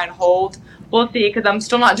going to try and hold. We'll see, because I'm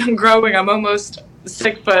still not done growing. I'm almost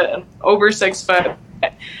 6 foot, over 6 foot.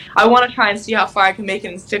 I want to try and see how far I can make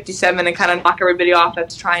it in 57 and kind of knock everybody off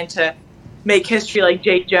that's trying to make history, like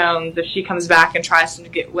Jake Jones, if she comes back and tries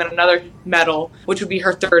to win another medal, which would be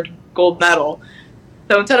her 3rd gold medal.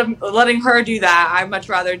 So instead of letting her do that, I'd much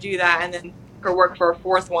rather do that and then her work for a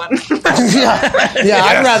 4th one. Yeah,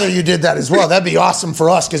 I'd rather you did that as well. That'd be awesome for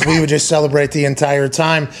us because we would just celebrate the entire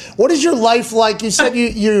time. What is your life like? You said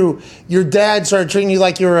your dad started treating you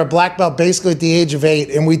like you were a black belt basically at the age of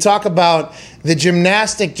 8, and we talk about the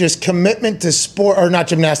gymnastic just commitment to sport, or not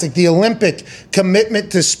gymnastic, the Olympic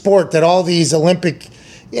commitment to sport that all these Olympic,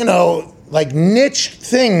 like niche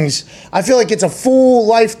things, I feel like it's a full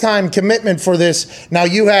lifetime commitment for this. Now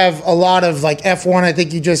you have a lot of like F1, I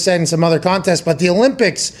think you just said, and some other contests, but the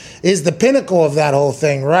Olympics is the pinnacle of that whole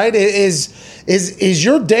thing, right? Is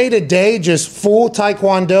your day-to-day just full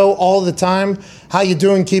Taekwondo all the time? How you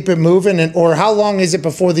doing? Keep it moving? Or how long is it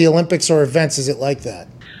before the Olympics or events? Is it like that?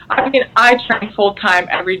 I mean, I train full-time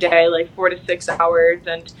every day, like 4 to 6 hours.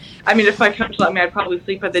 And, I mean, if my coach let me, I'd probably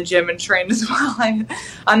sleep at the gym and train as well.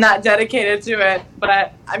 I'm not dedicated to it.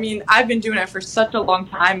 But, I mean, I've been doing it for such a long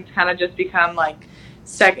time. It's kind of just become, like,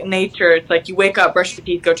 second nature. It's like you wake up, brush your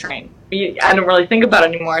teeth, go train. I don't really think about it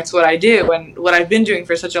anymore. It's what I do and what I've been doing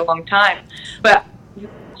for such a long time. But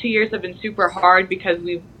 2 years have been super hard because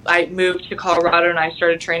I moved to Colorado and I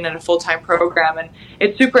started training in a full-time program, and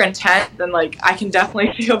it's super intense, and like I can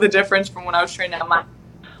definitely feel the difference from when I was training at my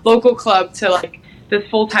local club to like this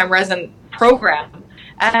full-time resident program.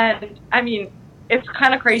 And I mean, it's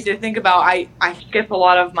kind of crazy to think about. I skip a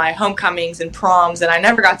lot of my homecomings and proms, and I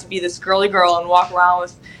never got to be this girly girl and walk around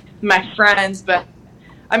with my friends, but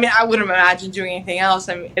I mean, I wouldn't imagine doing anything else.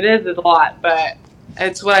 I mean, it is a lot, but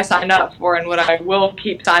it's what I signed up for and what I will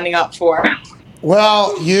keep signing up for.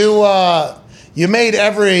 Well, you made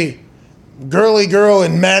every girly girl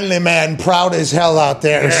and manly man proud as hell out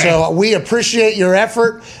there. Yeah. So we appreciate your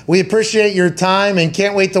effort. We appreciate your time and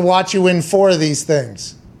can't wait to watch you win 4 of these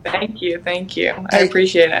things. Thank you. I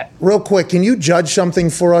appreciate it. Real quick, can you judge something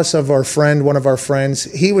for us of one of our friends?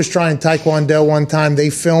 He was trying Taekwondo one time. They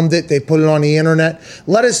filmed it. They put it on the internet.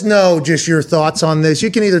 Let us know just your thoughts on this. You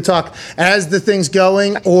can either talk as the thing's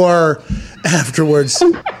going or afterwards.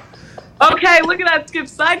 Okay, look at that skip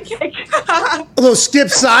sidekick. A little skip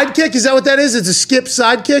sidekick? Is that what that is? It's a skip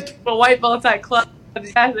sidekick? The white belts at club.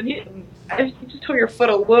 Yes, and if you just took your foot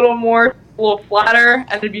a little flatter,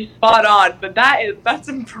 and it'd be spot on. But that's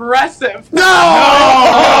impressive. No!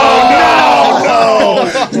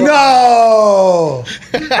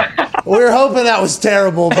 We were hoping that was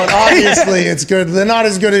terrible, but obviously it's good. They're not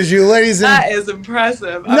as good as you, ladies. That is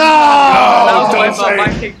impressive.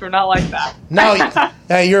 My kicks were not like that. No,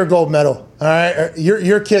 hey, you're a gold medal. All right,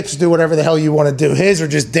 your kicks do whatever the hell you want to do. His are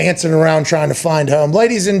just dancing around trying to find home.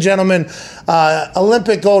 Ladies and gentlemen,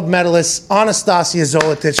 Olympic gold medalist Anastasija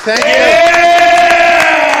Zolotic. Thank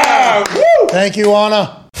you. Woo! Thank you,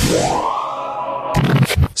 Anna.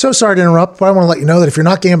 So sorry to interrupt, but I want to let you know that if you're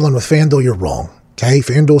not gambling with FanDuel, you're wrong. Okay,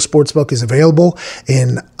 FanDuel Sportsbook is available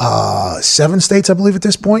in 7 states, I believe, at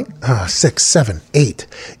this point. 6, 7, 8.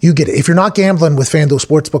 You get it. If you're not gambling with FanDuel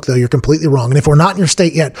Sportsbook, though, you're completely wrong. And if we're not in your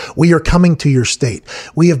state yet, we are coming to your state.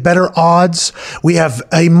 We have better odds. We have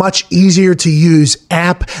a much easier to use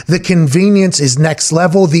app. The convenience is next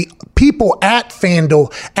level. The people at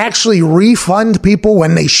FanDuel actually refund people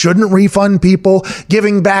when they shouldn't refund people,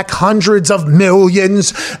 giving back hundreds of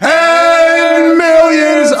millions and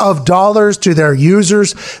millions of dollars to their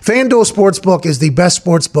users. FanDuel Sportsbook is the best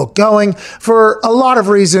sportsbook going for a lot of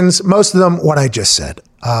reasons, most of them what I just said.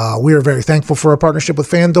 We are very thankful for our partnership with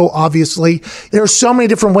FanDuel, obviously. There's so many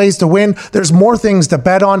different ways to win. There's more things to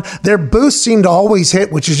bet on. Their boosts seem to always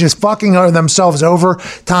hit, which is just fucking themselves over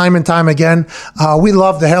time and time again. We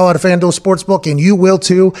love the hell out of FanDuel Sportsbook, and you will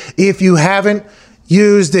too. If you haven't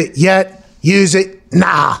used it yet, use it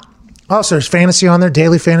now. Also, there's fantasy on there,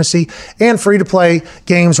 daily fantasy, and free-to-play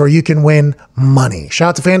games where you can win money. Shout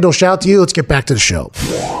out to FanDuel, shout out to you. Let's get back to the show.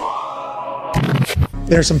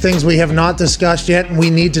 There's some things we have not discussed yet, and we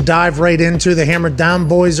need to dive right into. The Hammer Down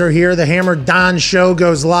boys are here. The Hammer Down show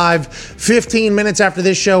goes live 15 minutes after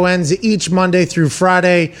this show ends each Monday through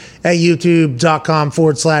Friday at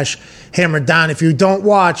youtube.com/Hammer Down. If you don't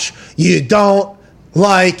watch, you don't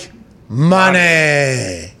like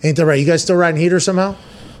money. Ain't that right? You guys still riding heater somehow?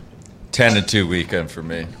 10-2 weekend for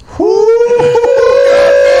me. Is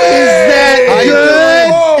that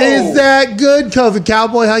good? Is that good? COVID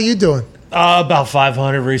Cowboy, how you doing? About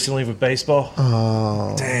 500 recently with baseball.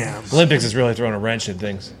 Oh. Damn. Olympics is really throwing a wrench in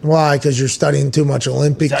things. Why? Because you're studying too much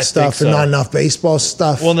Olympic stuff and not enough baseball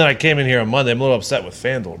stuff? Well, and then I came in here on Monday. I'm a little upset with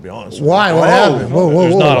FanDuel, to be honest with Why? you. What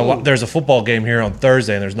happened? There's a football game here on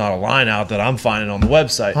Thursday, and there's not a line out that I'm finding on the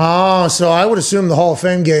website. Oh, so I would assume the Hall of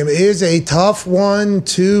Fame game is a tough one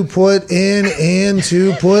to put in and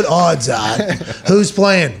to put odds on. Who's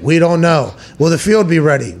playing? We don't know. Will the field be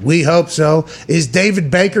ready? We hope so. Is David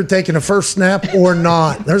Baker taking a first snap or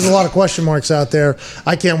not? There's a lot of question marks out there.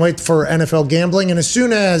 I can't wait for NFL gambling. And as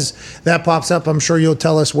soon as that pops up, I'm sure you'll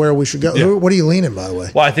tell us where we should go. Yeah. What are you leaning, by the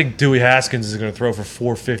way? Well, I think Dewey Haskins is going to throw for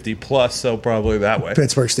 450 plus, so probably that way.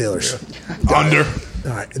 Pittsburgh Steelers. Yeah. Under.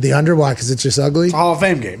 All right. The under, why? Because it's just ugly? It's a Hall of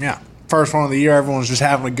Fame game, yeah. First one of the year, everyone's just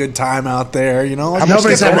having a good time out there, you know.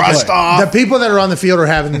 Nobody's having rust off. The people that are on the field are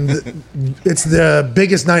having it's the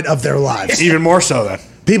biggest night of their lives. Even more so then.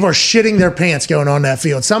 People are shitting their pants going on that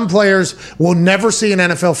field. Some players will never see an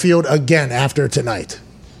NFL field again after tonight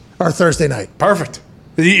or Thursday night. Perfect.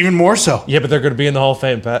 Even more so. Yeah, but they're going to be in the Hall of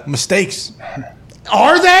Fame, Pat. Mistakes.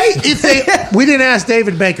 Are they? We didn't ask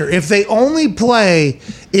David Baker. If they only play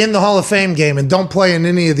in the Hall of Fame game and don't play in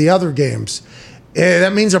any of the other games,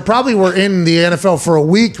 that means they probably were in the NFL for a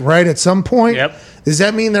week, right, at some point? Yep. Does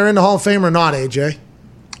that mean they're in the Hall of Fame or not, AJ?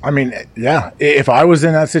 I mean, yeah. If I was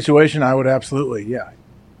in that situation, I would absolutely, yeah.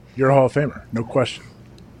 You're a Hall of Famer, no question.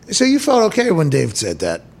 So you felt okay when David said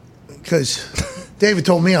that? Because David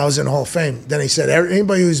told me I was in the Hall of Fame. Then he said,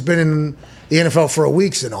 anybody who's been in the NFL for a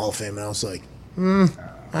week's in the Hall of Fame. And I was like, I don't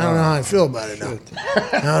know how I feel about it now. I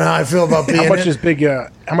don't know how I feel about being How much in.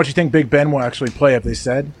 how much you think Big Ben will actually play, have they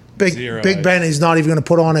said? Big Ben is not even going to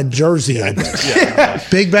put on a jersey. I bet.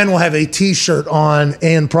 Big Ben will have a T-shirt on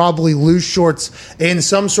and probably loose shorts, and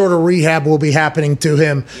some sort of rehab will be happening to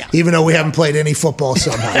him, even though we haven't played any football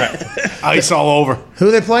somehow. Ice all over. Who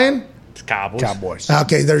are they playing? Cowboys.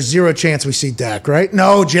 Okay, there's zero chance we see Dak, right?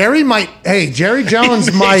 No, Jerry might. Hey, Jerry Jones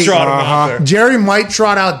might. Jerry might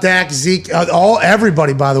trot out Dak, Zeke,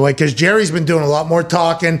 everybody, by the way, because Jerry's been doing a lot more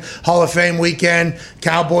talking. Hall of Fame weekend,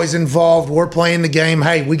 Cowboys involved. We're playing the game.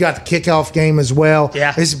 Hey, we got the kickoff game as well.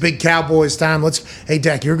 Yeah, this is big Cowboys time. Hey,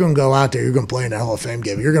 Dak, you're going to go out there. You're going to play in that Hall of Fame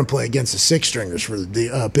game. You're going to play against the six stringers for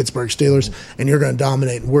the Pittsburgh Steelers, and you're going to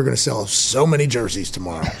dominate. And we're going to sell so many jerseys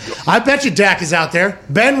tomorrow. I bet you Dak is out there.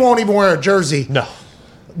 Ben won't even wear a jersey. No.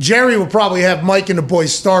 Jerry will probably have Mike and the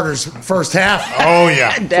boys starters first half. Oh,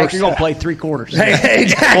 yeah. Dak, you're going to play three quarters. Hey,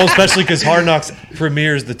 Dak. Well, especially because Hard Knocks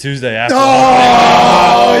premieres the Tuesday after.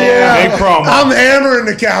 Oh, yeah. Big promo. I'm hammering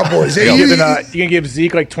the Cowboys. You can give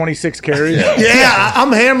Zeke like 26 carries? Yeah,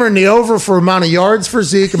 I'm hammering the over for amount of yards for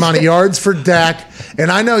Zeke, amount of yards for Dak.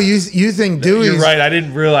 And I know you think Dewey's... You're right. I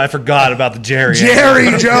didn't realize. I forgot about the Jerry.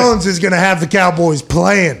 Jerry Jones is going to have the Cowboys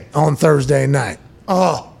playing on Thursday night.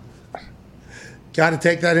 Oh. Got to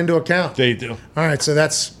take that into account. They do. All right, so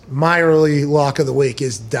that's my early lock of the week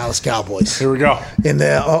is Dallas Cowboys. Here we go. In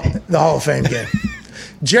the Hall of Fame game.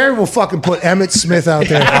 Jerry will fucking put Emmitt Smith out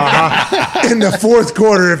there in the fourth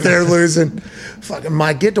quarter if they're losing. Fucking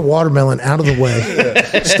Mike, get the watermelon out of the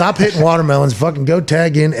way. Stop hitting watermelons. Fucking go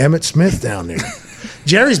tag in Emmitt Smith down there.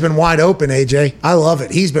 Jerry's been wide open, AJ. I love it.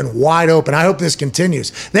 He's been wide open. I hope this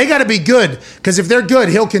continues. They got to be good, because if they're good,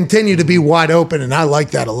 he'll continue to be wide open, and I like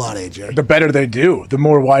that a lot, AJ. The better they do, the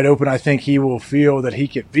more wide open I think he will feel that he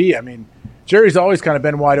could be. I mean, Jerry's always kind of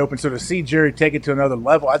been wide open, so to see Jerry take it to another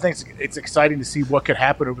level, I think it's exciting to see what could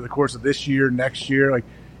happen over the course of this year, next year. Like,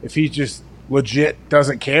 if he's just legit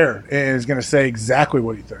doesn't care and is going to say exactly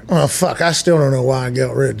what he thinks. Oh, fuck. I still don't know why I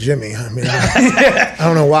got rid of Jimmy. I mean, I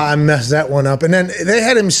don't know why I messed that one up. And then they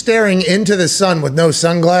had him staring into the sun with no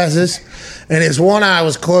sunglasses, and his one eye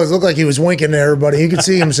was closed. Looked like he was winking to everybody. You could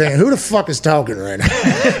see him saying, who the fuck is talking right now?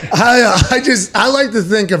 I like to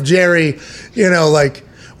think of Jerry, like,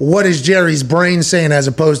 what is Jerry's brain saying as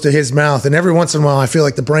opposed to his mouth? And every once in a while, I feel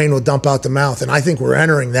like the brain will dump out the mouth. And I think we're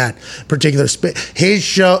entering that particular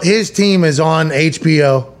his team is on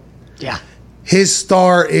HBO. Yeah. His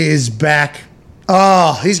star is back.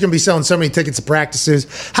 Oh, he's going to be selling so many tickets to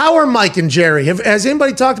practices. How are Mike and Jerry? Has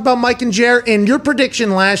anybody talked about Mike and Jerry? And your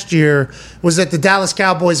prediction last year was that the Dallas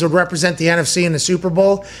Cowboys would represent the NFC in the Super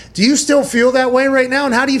Bowl. Do you still feel that way right now?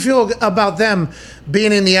 And how do you feel about them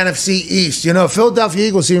being in the NFC East? Philadelphia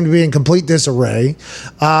Eagles seem to be in complete disarray.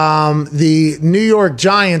 The New York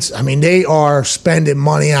Giants, I mean, they are spending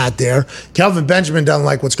money out there. Kelvin Benjamin doesn't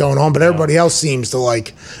like what's going on, but everybody else seems to like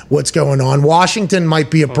what's going on. Washington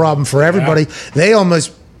might be a problem for everybody. Yeah. They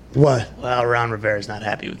almost what? Well, Ron Rivera's not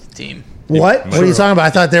happy with the team. What? What are you talking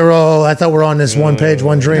about? I thought we're on this one page,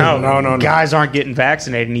 one dream. No. Guys aren't getting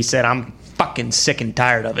vaccinated, and he said, I'm fucking sick and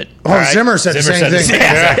tired of it. Oh, right? Zimmer said the same thing.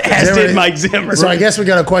 As did Mike Zimmer. So I guess we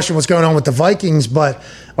got a question what's going on with the Vikings, but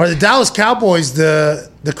are the Dallas Cowboys the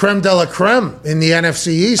creme de la creme in the NFC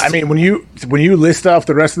East? I mean, when you list off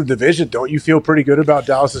the rest of the division, don't you feel pretty good about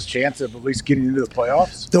Dallas's chance of at least getting into the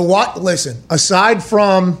playoffs? Listen, aside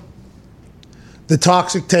from the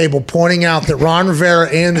toxic table pointing out that Ron Rivera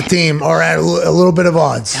and the team are at a little bit of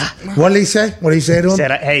odds. What did he say? What did he say to him? He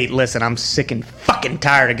said, hey, listen, I'm sick and fucking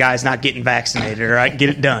tired of guys not getting vaccinated, all right? Get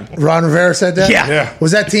it done. Ron Rivera said that? Yeah.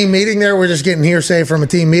 Was that team meeting there? We're just getting hearsay from a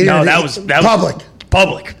team meeting? No, that was public.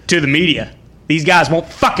 Public to the media. These guys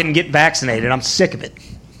won't fucking get vaccinated. I'm sick of it.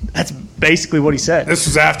 That's basically what he said. This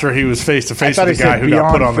was after he was face-to-face with the guy who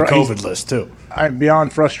got put on the COVID list, too. I'm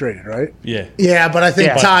beyond frustrated, right? Yeah. Yeah, but I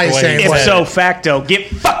think Ty is saying... Ipso facto, get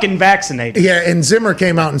fucking vaccinated. Yeah, and Zimmer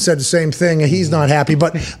came out and said the same thing. He's not happy.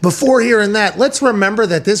 But before hearing that, let's remember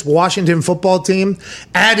that this Washington football team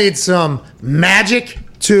added some magic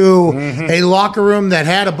to a locker room that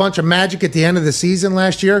had a bunch of magic at the end of the season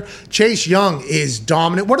last year. Chase Young is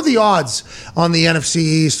dominant. What are the odds on the NFC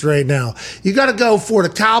East right now? You got to go for the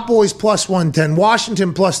Cowboys plus 110,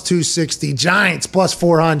 Washington plus 260, Giants plus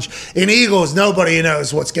 400, and Eagles, nobody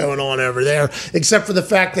knows what's going on over there, except for the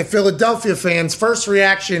fact that Philadelphia fans' first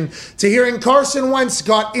reaction to hearing Carson Wentz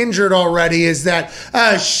got injured already is that,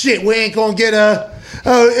 shit, we ain't going to get a...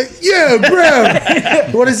 Oh, yeah,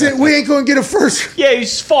 bro. What is it? We ain't going to get a first. Yeah,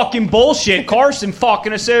 he's fucking bullshit. Carson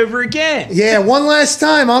fucking us over again. Yeah, one last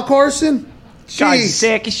time, huh, Carson? Guy's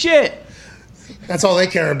sick as shit. That's all they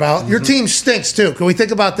care about. Your team stinks, too. Can we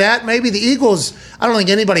think about that? Maybe the Eagles, I don't think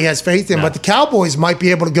anybody has faith in, but the Cowboys might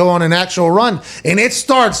be able to go on an actual run. And it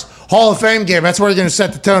starts Hall of Fame game. That's where they're going to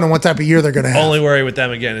set the tone on what type of year they're going to have. Only worry with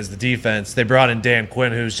them, again, is the defense. They brought in Dan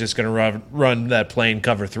Quinn, who's just going to run that plain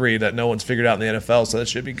cover 3 that no one's figured out in the NFL, so that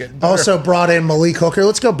should be good. Also brought in Malik Hooker.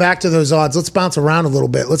 Let's go back to those odds. Let's bounce around a little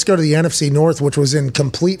bit. Let's go to the NFC North, which was in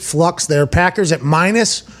complete flux there. Packers at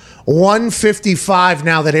minus 155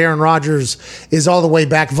 now that Aaron Rodgers is all the way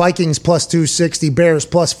back. Vikings plus 260, Bears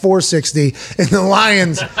plus 460, and the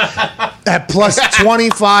Lions at plus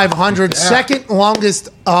 2,500. Second longest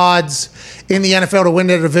odds in the NFL to win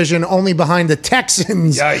their division, only behind the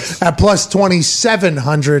Texans at plus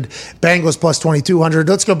 2,700, Bengals plus 2,200.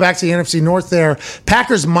 Let's go back to the NFC North there.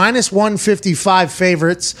 Packers minus 155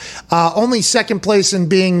 favorites. Only second place in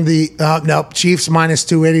being the Chiefs minus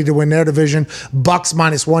 280 to win their division. Bucks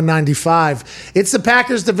minus 195. It's the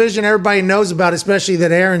Packers division everybody knows about, especially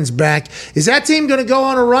that Aaron's back. Is that team going to go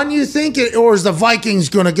on a run, you think, or is the Vikings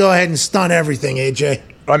going to go ahead and stun everything, AJ?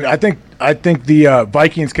 I think the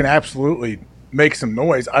Vikings can absolutely make some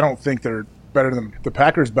noise. I don't think they're better than the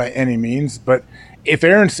Packers by any means, but if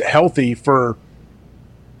Aaron's healthy for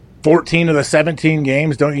 14 of the 17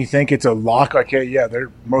 games, don't you think it's a lock? Like, hey, yeah,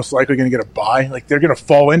 they're most likely going to get a bye. Like, they're going to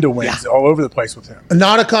fall into wins all over the place with him.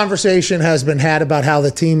 Not a conversation has been had about how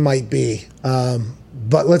the team might be,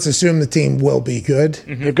 but let's assume the team will be good.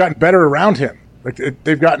 They've gotten better around him. Like,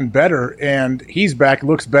 they've gotten better, and he's back,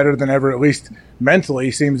 looks better than ever, at least mentally.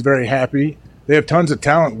 He seems very happy. They have tons of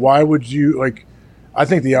talent. Why would you, I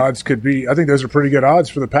think the odds could be, I think those are pretty good odds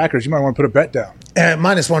for the Packers. You might want to put a bet down.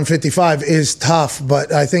 Minus 155 is tough,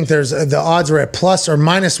 but I think the odds were at plus or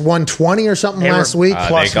minus 120 or something last week.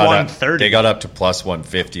 Plus 130. They got up to plus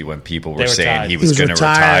 150 when people were saying tied. he was going to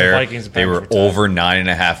retire. They were retired. over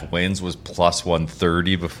 9.5 wins, was plus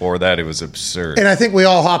 130 before that. It was absurd. And I think we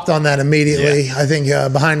all hopped on that immediately. Yeah. I think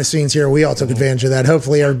behind the scenes here, we all took advantage of that.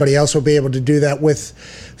 Hopefully everybody else will be able to do that with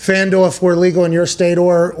FanDuel, if we're legal in your state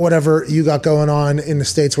or whatever you got going on in the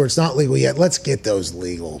states where it's not legal yet, let's get those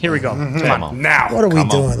legal. Here we go. Come on. Now. What are we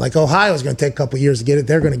doing? Like, Ohio's going to take a couple years to get it.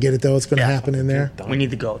 They're going to get it, though. It's going to happen in there. We need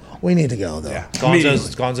to go, though. We need to go, though. Yeah.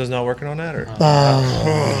 Gonzo's not working on that, or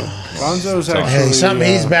Gonzo's actually.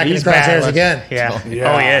 He's back in the crosshairs again. Yeah.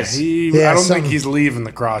 Yeah. Oh, he is. I don't think he's leaving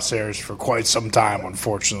the crosshairs for quite some time,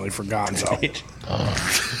 unfortunately, for Gonzo.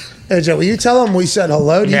 Hey, Joe, will you tell him we said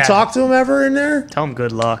hello? Do you talk to him ever in there? Tell him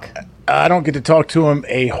good luck. I don't get to talk to him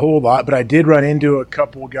a whole lot, but I did run into a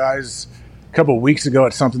couple guys a couple of weeks ago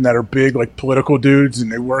at something that are big, like political dudes, and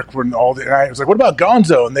they work for all the. And I was like, "What about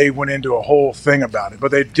Gonzo?" And they went into a whole thing about it.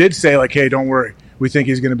 But they did say, like, "Hey, don't worry, we think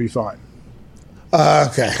he's going to be fine."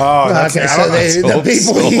 Okay. Oh, that's okay. So the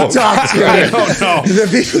people he talked to, the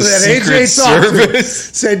people that AJ talked to,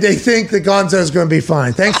 said they think that Gonzo's going to be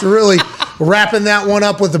fine. Thanks for really wrapping that one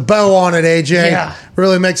up with a bow on it, AJ. Yeah.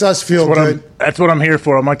 Really makes us feel good. That's what I'm here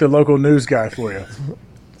for. I'm like the local news guy for you.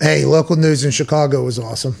 Hey, local news in Chicago was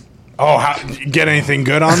awesome. Oh, get anything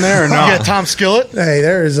good on there or no? Yeah, Tom Skillett. Hey,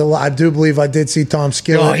 there is a lot. I do believe I did see Tom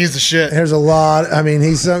Skillett. Oh, he's the shit. There's a lot. I mean,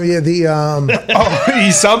 he's some. Yeah,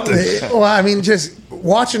 he's something. Well, I mean, just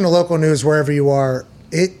watching the local news wherever you are,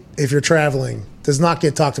 if you're traveling, does not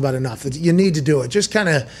get talked about enough. You need to do it. Just kind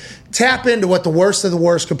of tap into what the worst of the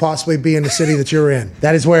worst could possibly be in the city that you're in.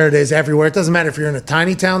 That is where it is everywhere. It doesn't matter if you're in a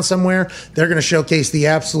tiny town somewhere. They're going to showcase the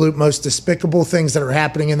absolute most despicable things that are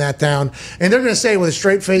happening in that town. And they're going to say with a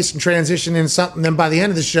straight face and transition into something. Then by the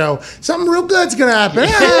end of the show, something real good's going to happen.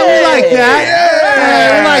 Yeah, we like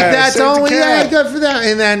that. We like that, don't we? Yeah, good for that.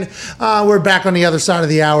 And then we're back on the other side of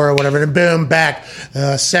the hour or whatever. And boom, back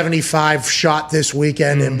 75 shot this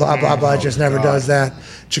weekend and blah, blah, blah. Just never does that.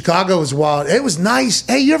 Chicago was wild. It was nice.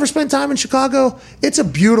 Hey, you ever spend time in Chicago? It's a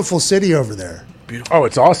beautiful city over there. Beautiful. Oh,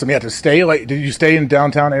 it's awesome. You have to stay. Like, did you stay in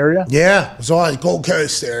downtown area? Yeah, it was all like Gold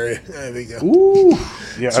Coast area. There we go. Ooh,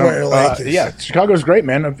 yeah. That's where Lake is. Yeah, Chicago's great,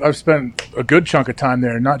 man. I've spent a good chunk of time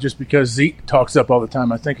there, not just because Zeke talks up all the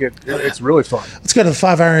time. I think it's really fun. Let's go to the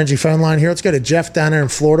 5 Hour Energy phone line here. Let's go to Jeff down there in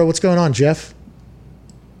Florida. What's going on, Jeff?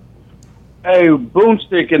 Hey,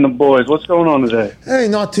 Boomstick and the boys. What's going on today? Hey,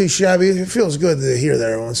 not too shabby. It feels good to hear that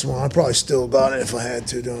every once in a while. I probably still got it if I had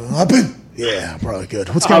to. Yeah, probably good.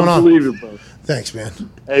 What's going on? I believe it, bro. Thanks, man.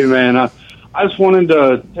 Hey, man. I just wanted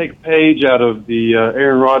to take a page out of the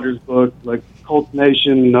Aaron Rodgers book, like Colts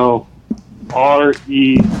Nation, RELAX,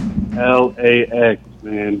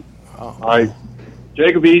 man. All right.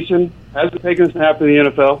 Jacob Eason hasn't taken a snap in the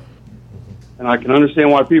NFL, and I can understand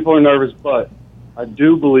why people are nervous, but I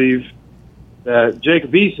do believe that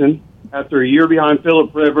Jacob Eason, after a year behind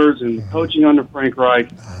Phillip Rivers and coaching under Frank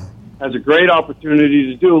Reich, has a great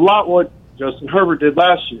opportunity to do a lot what Justin Herbert did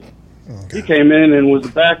last year. Okay. He came in and was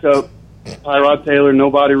a backup. Tyrod Taylor,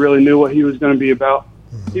 nobody really knew what he was going to be about.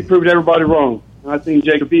 He proved everybody wrong. And I think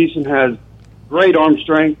Jacob Eason has great arm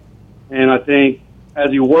strength, and I think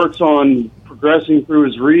as he works on progressing through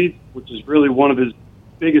his reads, which is really one of his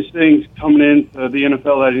biggest things coming into the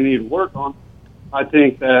NFL that he needed to work on, I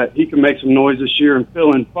think that he can make some noise this year and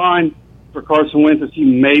fill in fine for Carson Wentz as he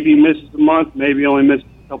maybe misses a month, maybe only misses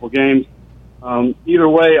a couple games. Either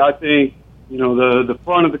way, I think the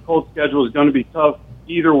front of the Colts schedule is going to be tough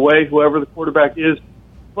either way, whoever the quarterback is.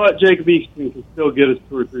 But Jacob Eason can still get us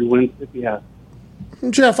 2 or 3 wins if he has.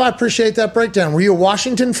 Jeff, I appreciate that breakdown. Were you a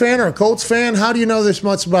Washington fan or a Colts fan? How do you know this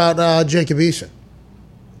much about Jacob Eason?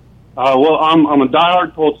 Well, I'm a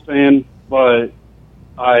diehard Colts fan, but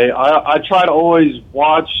I try to always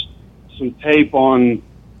watch some tape on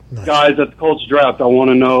guys at the Colts draft. I want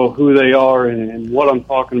to know who they are and what I'm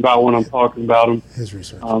talking about when I'm talking about them. His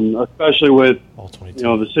research. Especially with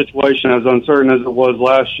the situation as uncertain as it was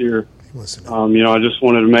last year. I just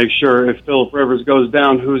wanted to make sure if Phillip Rivers goes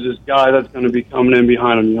down, who's this guy that's going to be coming in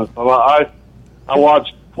behind him? So I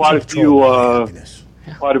watched quite a few,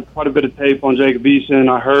 quite a bit of tape on Jacob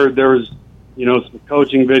Eason. I heard there was some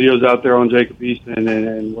coaching videos out there on Jacob Eason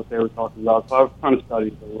and what they were talking about. So I've kind of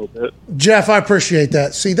studied it a little bit. Jeff, I appreciate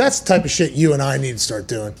that. See, that's the type of shit you and I need to start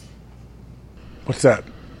doing. What's that?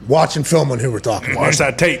 Watching film on who we're talking about. Watch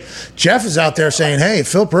that tape. Jeff is out there saying, hey, if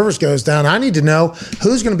Phillip Rivers goes down, I need to know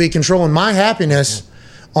who's going to be controlling my happiness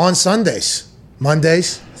on Sundays,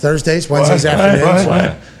 Mondays, Thursdays, Wednesdays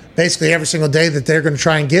afternoons. Basically every single day that they're going to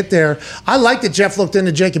try and get there. I like that Jeff looked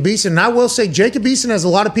into Jacob Eason, and I will say Jacob Eason has a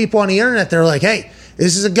lot of people on the internet that are like, hey,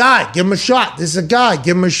 this is a guy, give him a shot. This is a guy,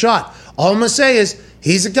 give him a shot. All I'm going to say is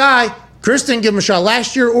he's a guy. Chris didn't give him a shot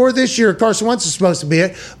last year or this year. Carson Wentz is supposed to be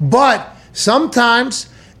it. But sometimes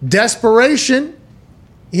desperation,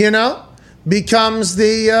 becomes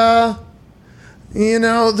the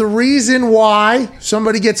reason why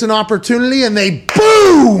somebody gets an opportunity and they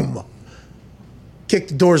boom! boom. Kicked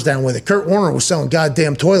the doors down with it. Kurt Warner was selling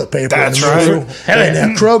goddamn toilet paper. That's right.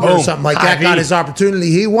 And Kroger or something like that got his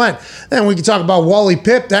opportunity. He went. Then we can talk about Wally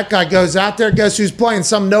Pipp. That guy goes out there. Guess who's playing?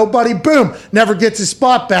 Some nobody. Boom. Never gets his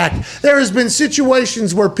spot back. There has been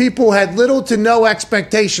situations where people had little to no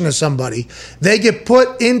expectation of somebody. They get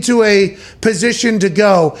put into a position to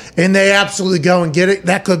go, and they absolutely go and get it.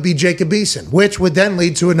 That could be Jacob Eason, which would then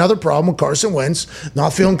lead to another problem with Carson Wentz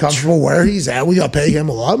not feeling comfortable where he's at. We got to pay him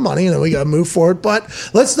a lot of money, and then we got to move forward. But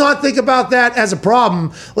let's not think about that as a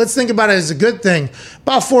problem. Let's think about it as a good thing.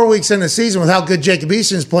 About 4 weeks into the season, with how good Jacob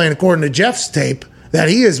Eason is playing, according to Jeff's tape that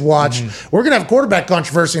he has watched, we're going to have quarterback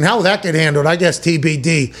controversy. And how will that get handled? I guess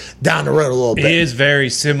TBD down the road a little bit. He is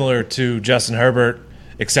very similar to Justin Herbert,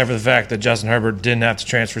 except for the fact that Justin Herbert didn't have to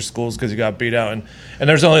transfer schools because he got beat out, and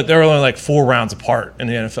there were only like 4 rounds apart in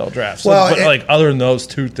the NFL draft. So, other than those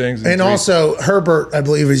 2 things, and also Herbert, I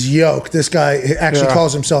believe, is yoked. This guy actually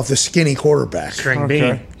calls himself the skinny quarterback. String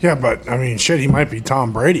B. Yeah, but I mean, shit, he might be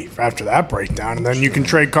Tom Brady after that breakdown, and then you can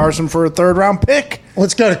trade Carson for a 3rd-round pick.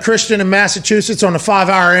 Let's go to Christian in Massachusetts on the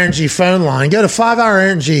 5-Hour Energy phone line. Go to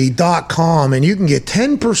 5hourenergy.com and you can get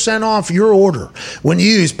 10% off your order when you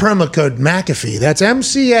use promo code McAfee. That's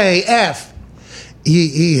MCAFEE at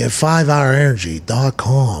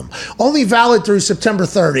 5hourenergy.com. Only valid through September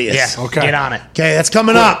 30th. Yeah, okay. Get on it. Okay, that's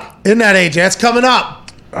coming up. Isn't that, AJ? That's coming up.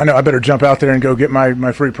 I know. I better jump out there and go get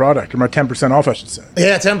my free product, or my 10% off, I should say.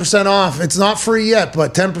 Yeah, 10% off. It's not free yet,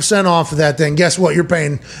 but 10% off of that thing. Guess what? You're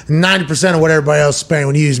paying 90% of what everybody else is paying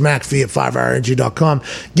when you use McAfee at 5hourenergy.com.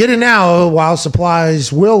 Get it now while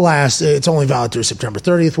supplies will last. It's only valid through September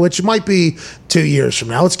 30th, which might be 2 years from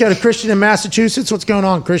now. Let's go to Christian in Massachusetts. What's going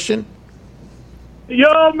on, Christian?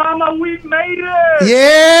 Yo, mama, we made it!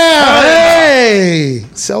 Yeah! Hey!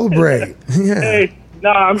 Celebrate. Yeah. Hey,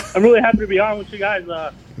 no, I'm really happy to be on with you guys.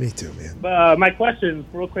 Me too, man. But my question,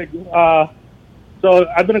 real quick. So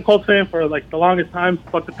I've been a Colts fan for like the longest time.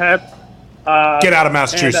 Fuck the Pats. Get out of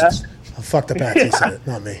Massachusetts. Fuck the Pats. He said it,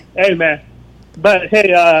 not me. Hey, man. But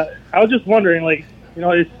hey, I was just wondering, like, you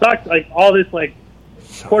know, it sucks, like all this like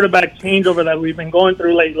quarterback changeover that we've been going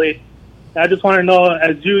through lately. I just want to know,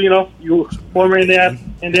 as you former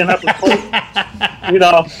Indianapolis Colts,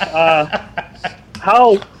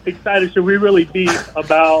 how excited should we really be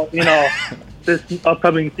about, this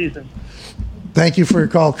upcoming season? Thank you for your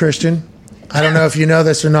call, Christian. I don't know if you know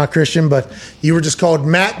this or not, Christian, but you were just called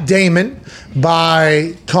Matt Damon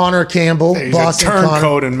by Connor Campbell. He's Boston a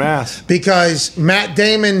turncoat in Mass. Because Matt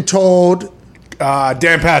Damon told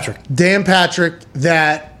Dan Patrick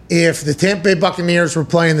that if the Tampa Bay Buccaneers were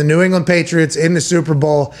playing the New England Patriots in the Super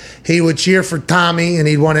Bowl, he would cheer for Tommy and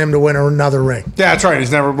he'd want him to win another ring. Yeah, that's right.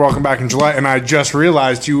 He's never welcome back in July. And I just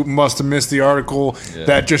realized you must have missed the article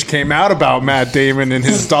that just came out about Matt Damon and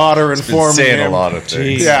his daughter informing saying him. a lot of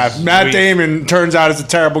things. Yeah, Matt Damon turns out is a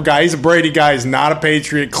terrible guy. He's a Brady guy. He's not a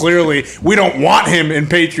Patriot. Clearly, we don't want him in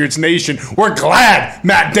Patriots Nation. We're glad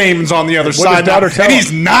Matt Damon's on the other side now. And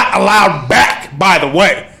he's not allowed back, by the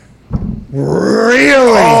way.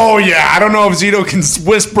 Really? Oh, yeah. I don't know if Zito can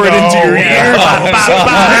whisper it into your ear.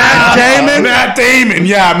 Matt Damon.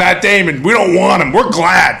 Yeah, Matt Damon. We don't want him. We're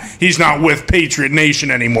glad he's not with Patriot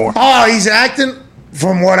Nation anymore. Oh, he's acting...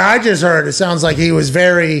 From what I just heard, it sounds like he was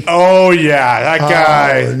very... Oh, yeah. That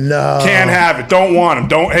guy can't have it. Don't want him.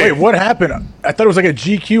 Wait, what happened? I thought it was like a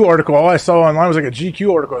GQ article. All I saw online was like a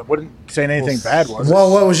GQ article. It wasn't saying anything bad, was it? Well,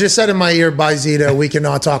 what was just said in my ear by Zito, we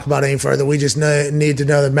cannot talk about any further. We just need to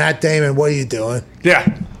know that Matt Damon, what are you doing?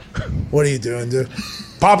 Yeah. What are you doing, dude?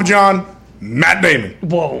 Papa John, Matt Damon.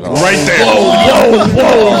 Whoa. Right there. Whoa.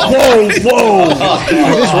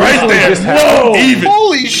 Right there. Whoa. Even.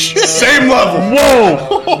 Holy shit. Same level.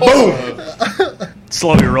 Whoa. Boom.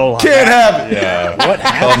 Slow your roll on Can't that. have it. Yeah. What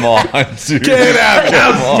happened? Come on, dude. Can't have it.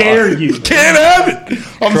 How dare you? Can't have it.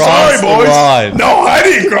 I'm Cross sorry, boys. the line. No, I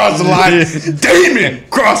didn't cross the line. Damon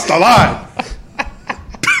crossed the line.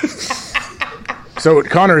 So,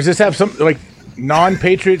 Connor, does this have some like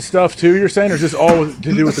non-Patriot stuff too? You're saying, or is this all to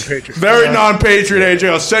do with the Patriots? Very non-Patriot, AJ.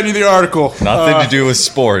 I'll send you the article. Nothing to do with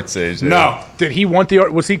sports, AJ. No. Did he want the?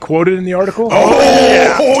 Was he quoted in the article?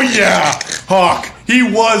 Oh yeah, Hawk. He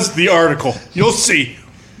was the article. You'll see.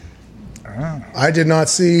 I did not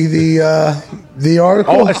see the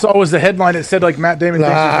article. All I saw was the headline. It said like Matt Damon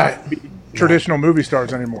thinks he's not be traditional movie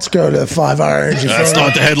stars anymore. Let's go to 5-Hour Energy. That's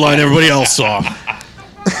not the headline everybody else saw.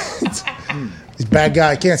 He's a bad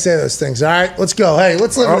guy. I can't say those things. All right, let's go. Hey,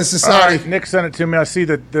 let's live in a society. All right, Nick sent it to me. I see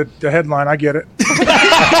the headline. I get it.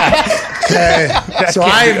 Okay. That's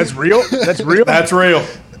real? That's real? That's real.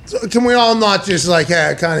 So can we all not just like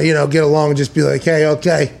kind of get along and just be like, hey,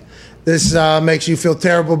 okay, this makes you feel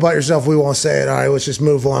terrible about yourself, we won't say it. All right, let's just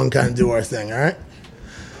move along, kind of do our thing, all right?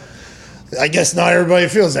 I guess not everybody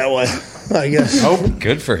feels that way, I guess. Oh,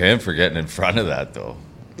 good for him for getting in front of that, though.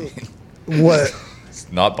 What? It's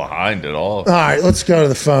not behind at all. All right, let's go to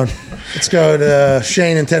the phone. Let's go to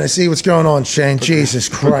Shane in Tennessee. What's going on, Shane? Jesus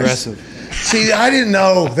Christ. See, I didn't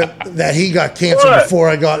know that he got canceled before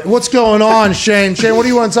I got it. What's going on, Shane? Shane, what do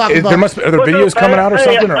you want to talk about? Are there videos coming out or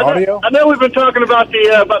something, or audio? I know we've been talking about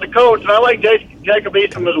the coach, and I like Jacob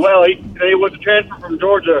Eason as well. He was a transfer from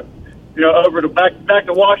Georgia, over to back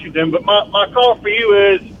to Washington. But my call for you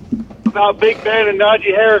is about Big Ben and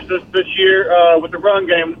Najee Harris this year with the run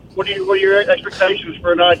game. What are your expectations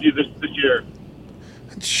for Najee this year?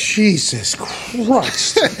 Jesus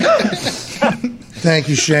Christ. Thank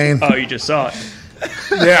you, Shane. Oh, you just saw it.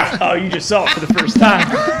 Yeah. Oh, you just saw it for the first time.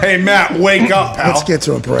 Hey, Matt, wake up, pal. Let's get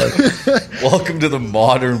to a break. Welcome to the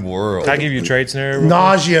modern world. Can I give you a trade scenario?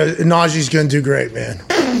 Najee's going to do great, man.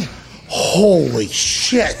 Holy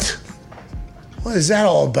shit. What is that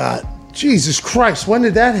all about? Jesus Christ, when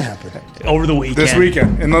did that happen? Over the weekend. This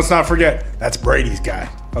weekend. And let's not forget, that's Brady's guy,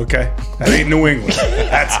 okay? That ain't New England.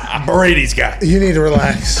 That's Brady's guy. You need to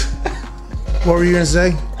relax. What were you going to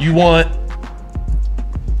say? You want...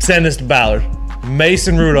 Send this to Ballard.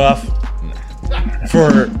 Mason Rudolph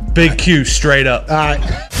for Big Q straight up. All right.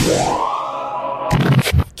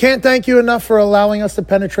 Can't thank you enough for allowing us to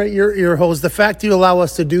penetrate your ear holes. The fact you allow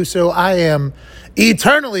us to do so, I am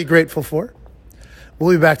eternally grateful for.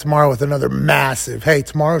 We'll be back tomorrow with another massive. Hey,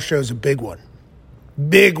 tomorrow's show's a big one.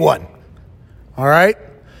 Big one. All right?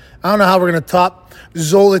 I don't know how we're going to top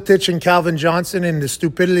Zolotic and Calvin Johnson and the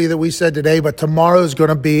stupidity that we said today, but tomorrow's going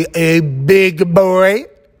to be a big boy.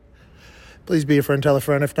 Please be a friend, tell a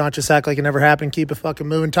friend. If not, just act like it never happened. Keep it fucking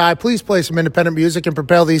moving. Ty, please play some independent music and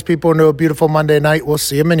propel these people into a beautiful Monday night. We'll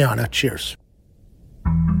see you mañana. Cheers.